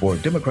boy for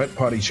Democrat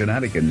Party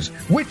shenanigans,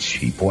 which,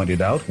 he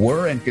pointed out,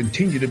 were and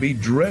continue to be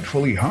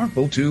dreadfully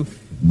harmful to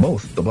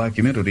both the black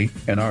community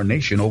and our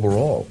nation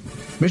overall.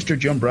 Mr.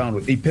 Jim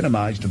Brown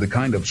epitomized the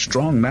kind of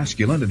strong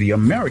masculinity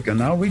America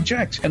now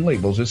rejects and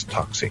labels as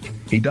toxic.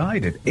 He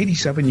died at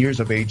 87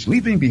 years of age,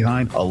 leaving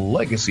behind a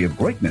legacy of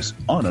greatness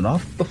on and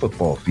off the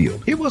football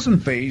field. He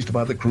wasn't fazed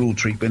by the cruel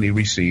treatment he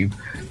received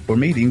for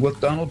meeting with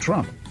Donald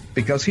Trump,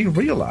 because he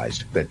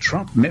realized that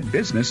Trump meant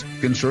business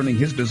concerning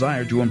his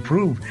desire to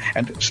improve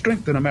and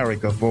strengthen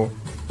America for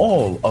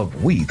all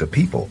of we the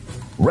people.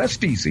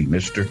 Rest easy,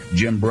 Mr.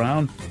 Jim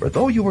Brown, for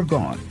though you are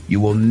gone, you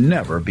will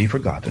never be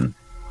forgotten.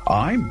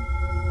 I'm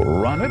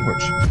Ron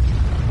Edwards.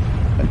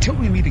 Until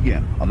we meet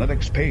again on the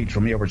next page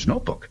from the Edwards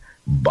Notebook,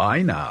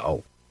 bye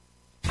now.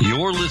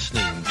 You're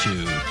listening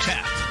to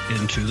Tap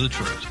into the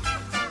Truth.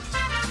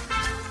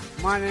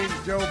 My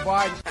name's Joe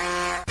Biden.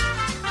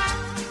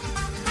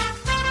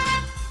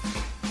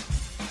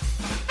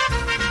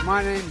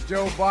 My name's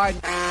Joe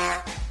Biden.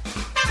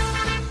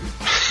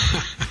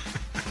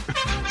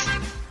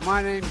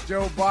 My name's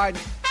Joe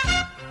Biden.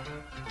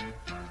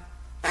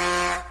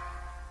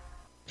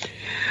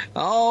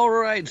 All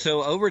right,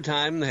 so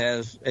overtime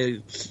has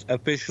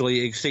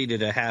officially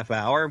exceeded a half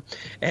hour,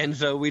 and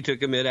so we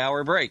took a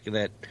mid-hour break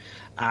that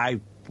I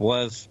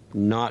was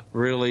not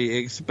really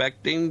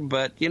expecting,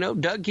 but, you know,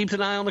 Doug keeps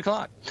an eye on the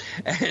clock,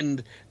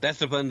 and that's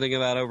the fun thing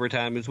about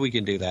overtime is we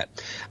can do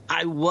that.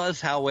 I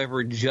was,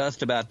 however,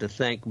 just about to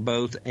thank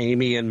both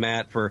Amy and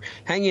Matt for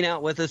hanging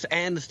out with us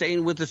and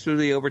staying with us through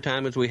the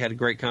overtime as we had a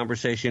great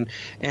conversation,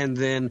 and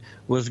then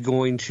was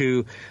going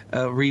to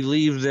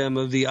relieve them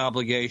of the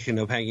obligation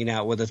of hanging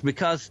out with us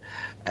because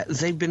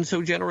they've been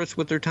so generous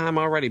with their time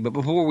already. But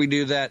before we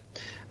do that,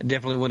 I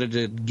definitely wanted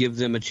to give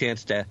them a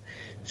chance to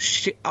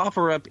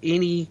offer up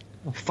any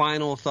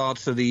final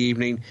thoughts of the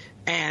evening.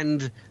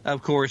 And,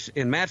 of course,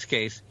 in Matt's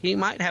case, he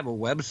might have a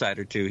website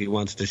or two he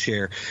wants to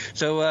share.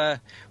 So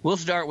we'll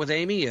start with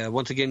Amy.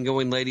 Once again,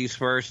 going ladies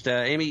first.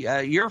 Amy,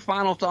 your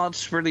final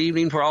thoughts for the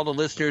evening for all the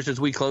listeners as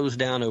we close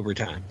down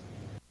overtime.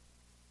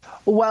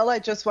 Well, I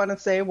just want to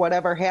say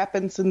whatever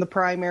happens in the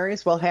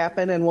primaries will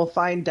happen, and we'll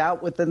find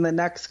out within the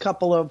next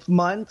couple of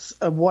months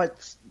of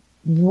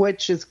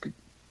which is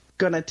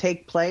going to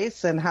take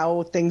place and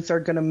how things are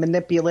going to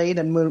manipulate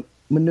and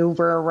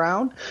maneuver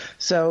around.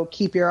 So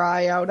keep your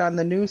eye out on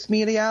the news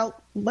media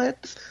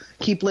outlets.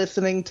 Keep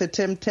listening to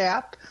Tim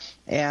Tapp,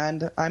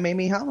 and I'm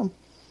Amy Hallam.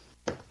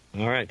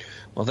 All right.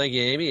 Well, thank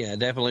you, Amy. I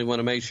definitely want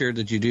to make sure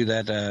that you do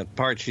that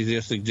part she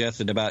just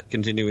suggested about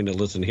continuing to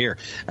listen here.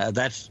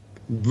 That's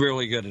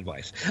really good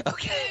advice.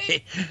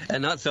 Okay.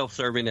 And not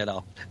self-serving at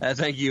all.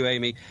 Thank you,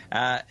 Amy.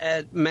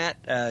 Matt,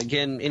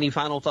 again, any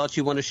final thoughts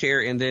you want to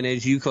share? And then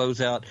as you close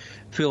out,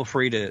 feel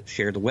free to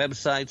share the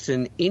websites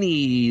and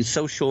any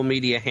social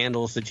media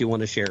handles that you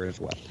want to share as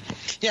well.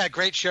 Yeah,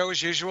 great show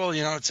as usual.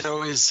 You know, it's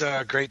always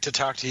great to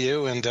talk to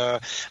you. And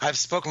I've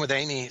spoken with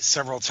Amy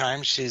several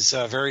times. She's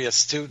very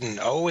astute and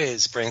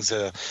always brings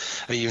a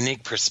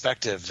unique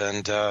perspective.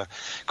 And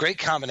great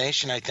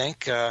combination, I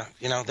think.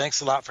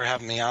 Thanks a lot for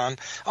having me on.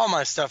 All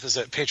my stuff is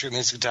at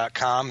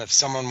patriotmusic.com. If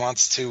someone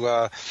wants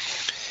to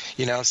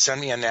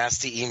send me a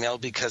nasty email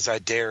because I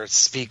dare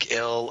speak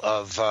ill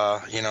of,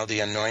 the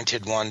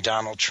anointed one,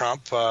 Donald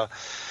Trump, go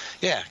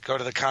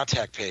to the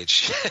contact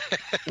page.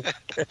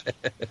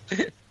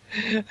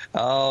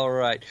 All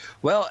right.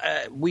 Well,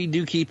 we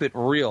do keep it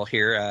real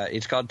here.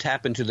 It's called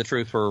Tap Into the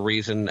Truth for a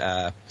reason.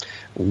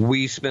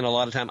 We spent a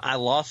lot of time. I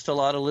lost a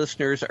lot of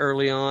listeners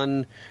early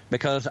on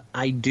because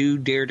I do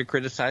dare to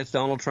criticize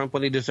Donald Trump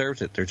when he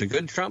deserves it. There's a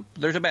good Trump.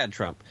 There's a bad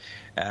Trump.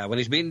 When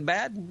he's being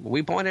bad,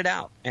 we point it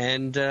out.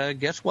 And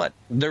guess what?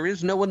 There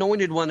is no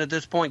anointed one at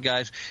this point,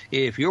 guys.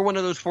 If you're one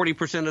of those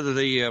 40% of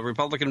the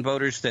Republican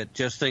voters that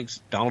just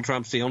thinks Donald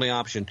Trump's the only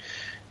option,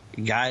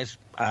 guys,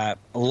 I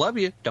love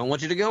you. Don't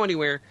want you to go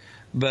anywhere.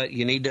 But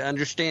you need to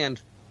understand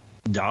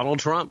Donald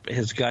Trump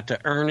has got to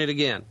earn it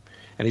again.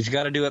 And he's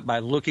got to do it by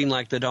looking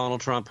like the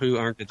Donald Trump who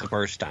earned it the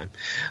first time.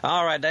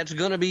 All right, that's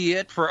going to be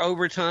it for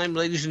Overtime.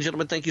 Ladies and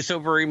gentlemen, thank you so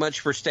very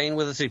much for staying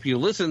with us. If you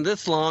listen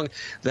this long,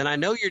 then I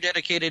know you're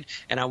dedicated,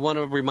 and I want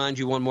to remind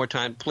you one more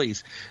time,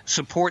 please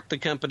support the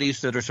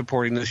companies that are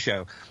supporting the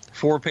show.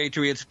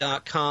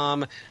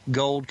 ForPatriots.com,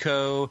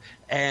 Goldco,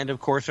 and, of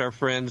course, our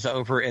friends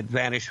over at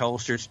Vanish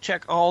Holsters.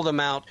 Check all them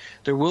out.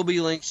 There will be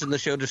links in the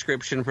show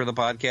description for the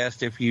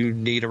podcast if you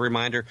need a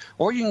reminder,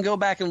 or you can go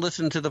back and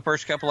listen to the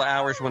first couple of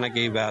hours when I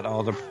gave out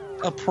all the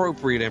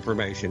appropriate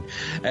information.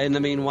 In the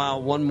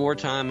meanwhile, one more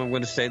time, I'm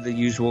going to say the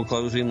usual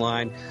closing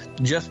line,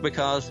 just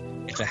because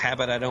it's a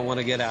habit I don't want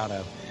to get out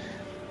of.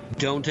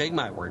 Don't take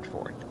my word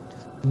for it.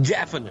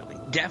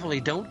 Definitely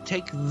don't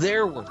take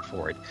their word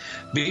for it.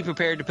 Be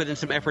prepared to put in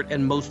some effort,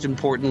 and most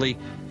importantly,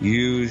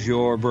 use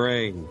your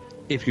brain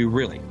if you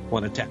really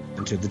want to tap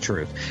into the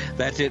truth.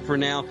 That's it for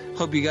now.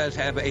 Hope you guys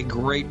have a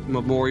great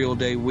Memorial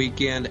Day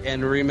weekend,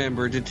 and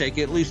remember to take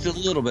at least a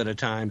little bit of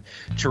time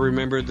to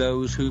remember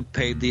those who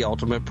paid the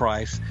ultimate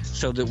price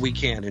so that we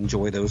can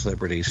enjoy those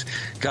liberties.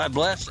 God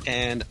bless,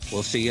 and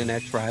we'll see you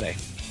next Friday.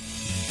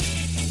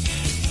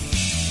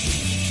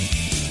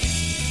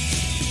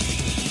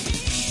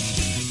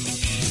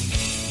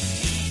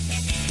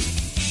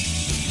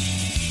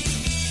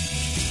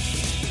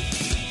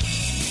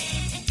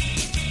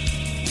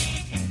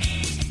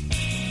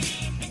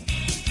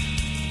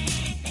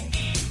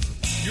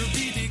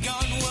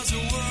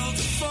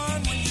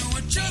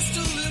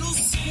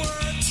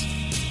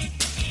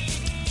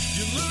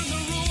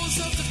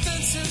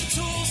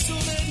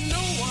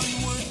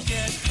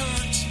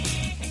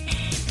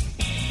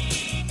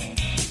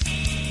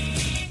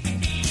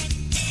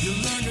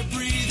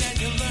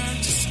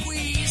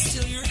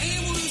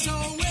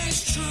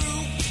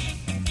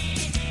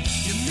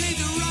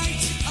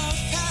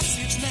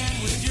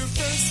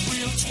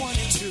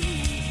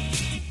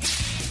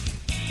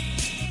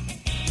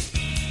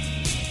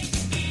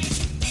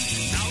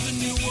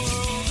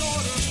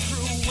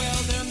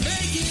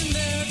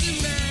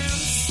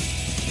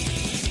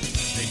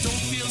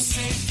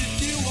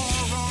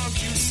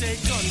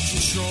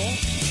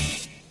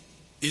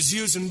 Is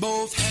using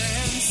both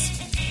hands.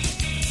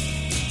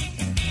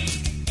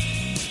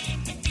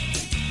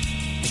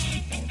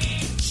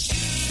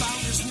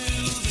 Founders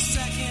knew the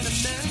Second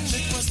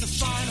Amendment was the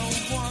final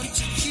one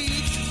to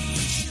keep,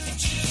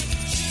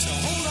 to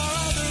hold our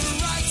other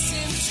rights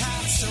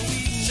intact so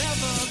we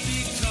never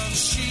become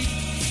sheep.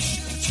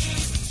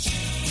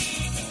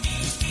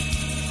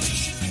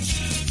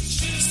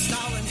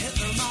 Stalin,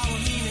 Hitler, Mao,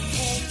 and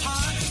Pol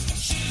Pot,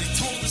 they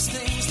told us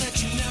things that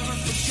you never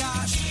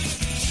forgot.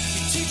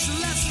 Teach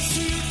lessons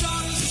to your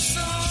daughters and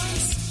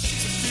sons,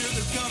 to fear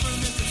the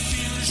government that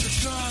fears your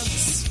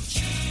guns.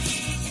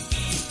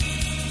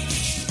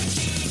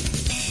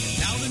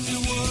 Now the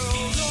New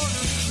World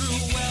Order crew,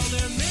 well,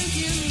 they're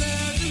making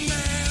their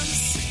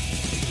demands.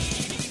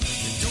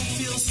 They don't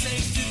feel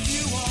safe if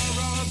you are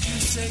armed. You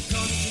say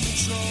gun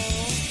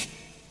control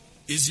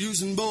is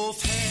using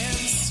both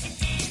hands.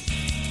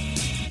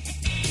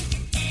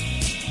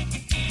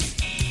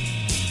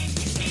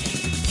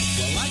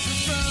 Well, I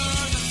prefer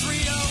the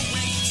 308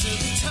 to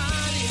the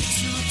tiny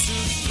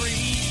 223.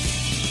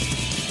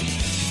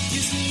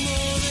 Gives me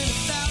more than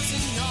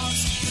 1,000 yards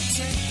to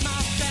protect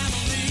my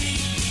family.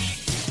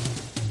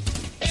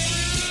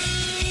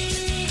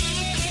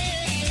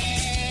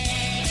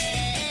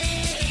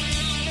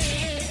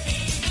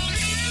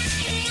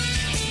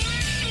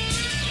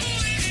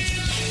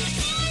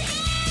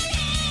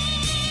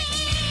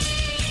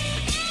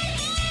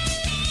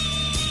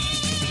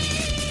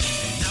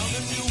 Now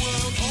the New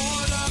World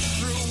Order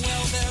crew,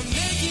 well, they're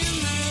making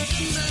their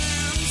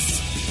demands.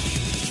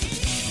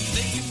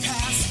 They can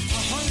pass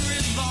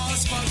 100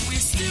 laws, but we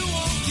still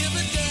won't give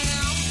a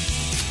damn.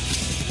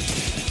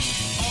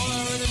 All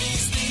our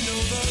enemies, they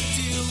know the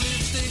deal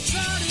if they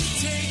try to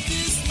take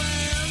this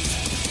land.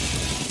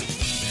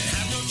 They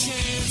have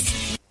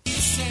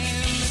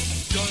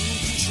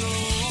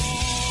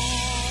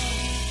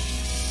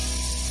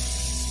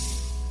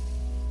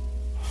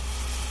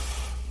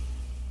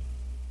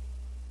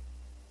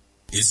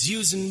is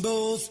using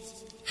both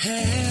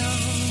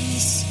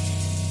hands.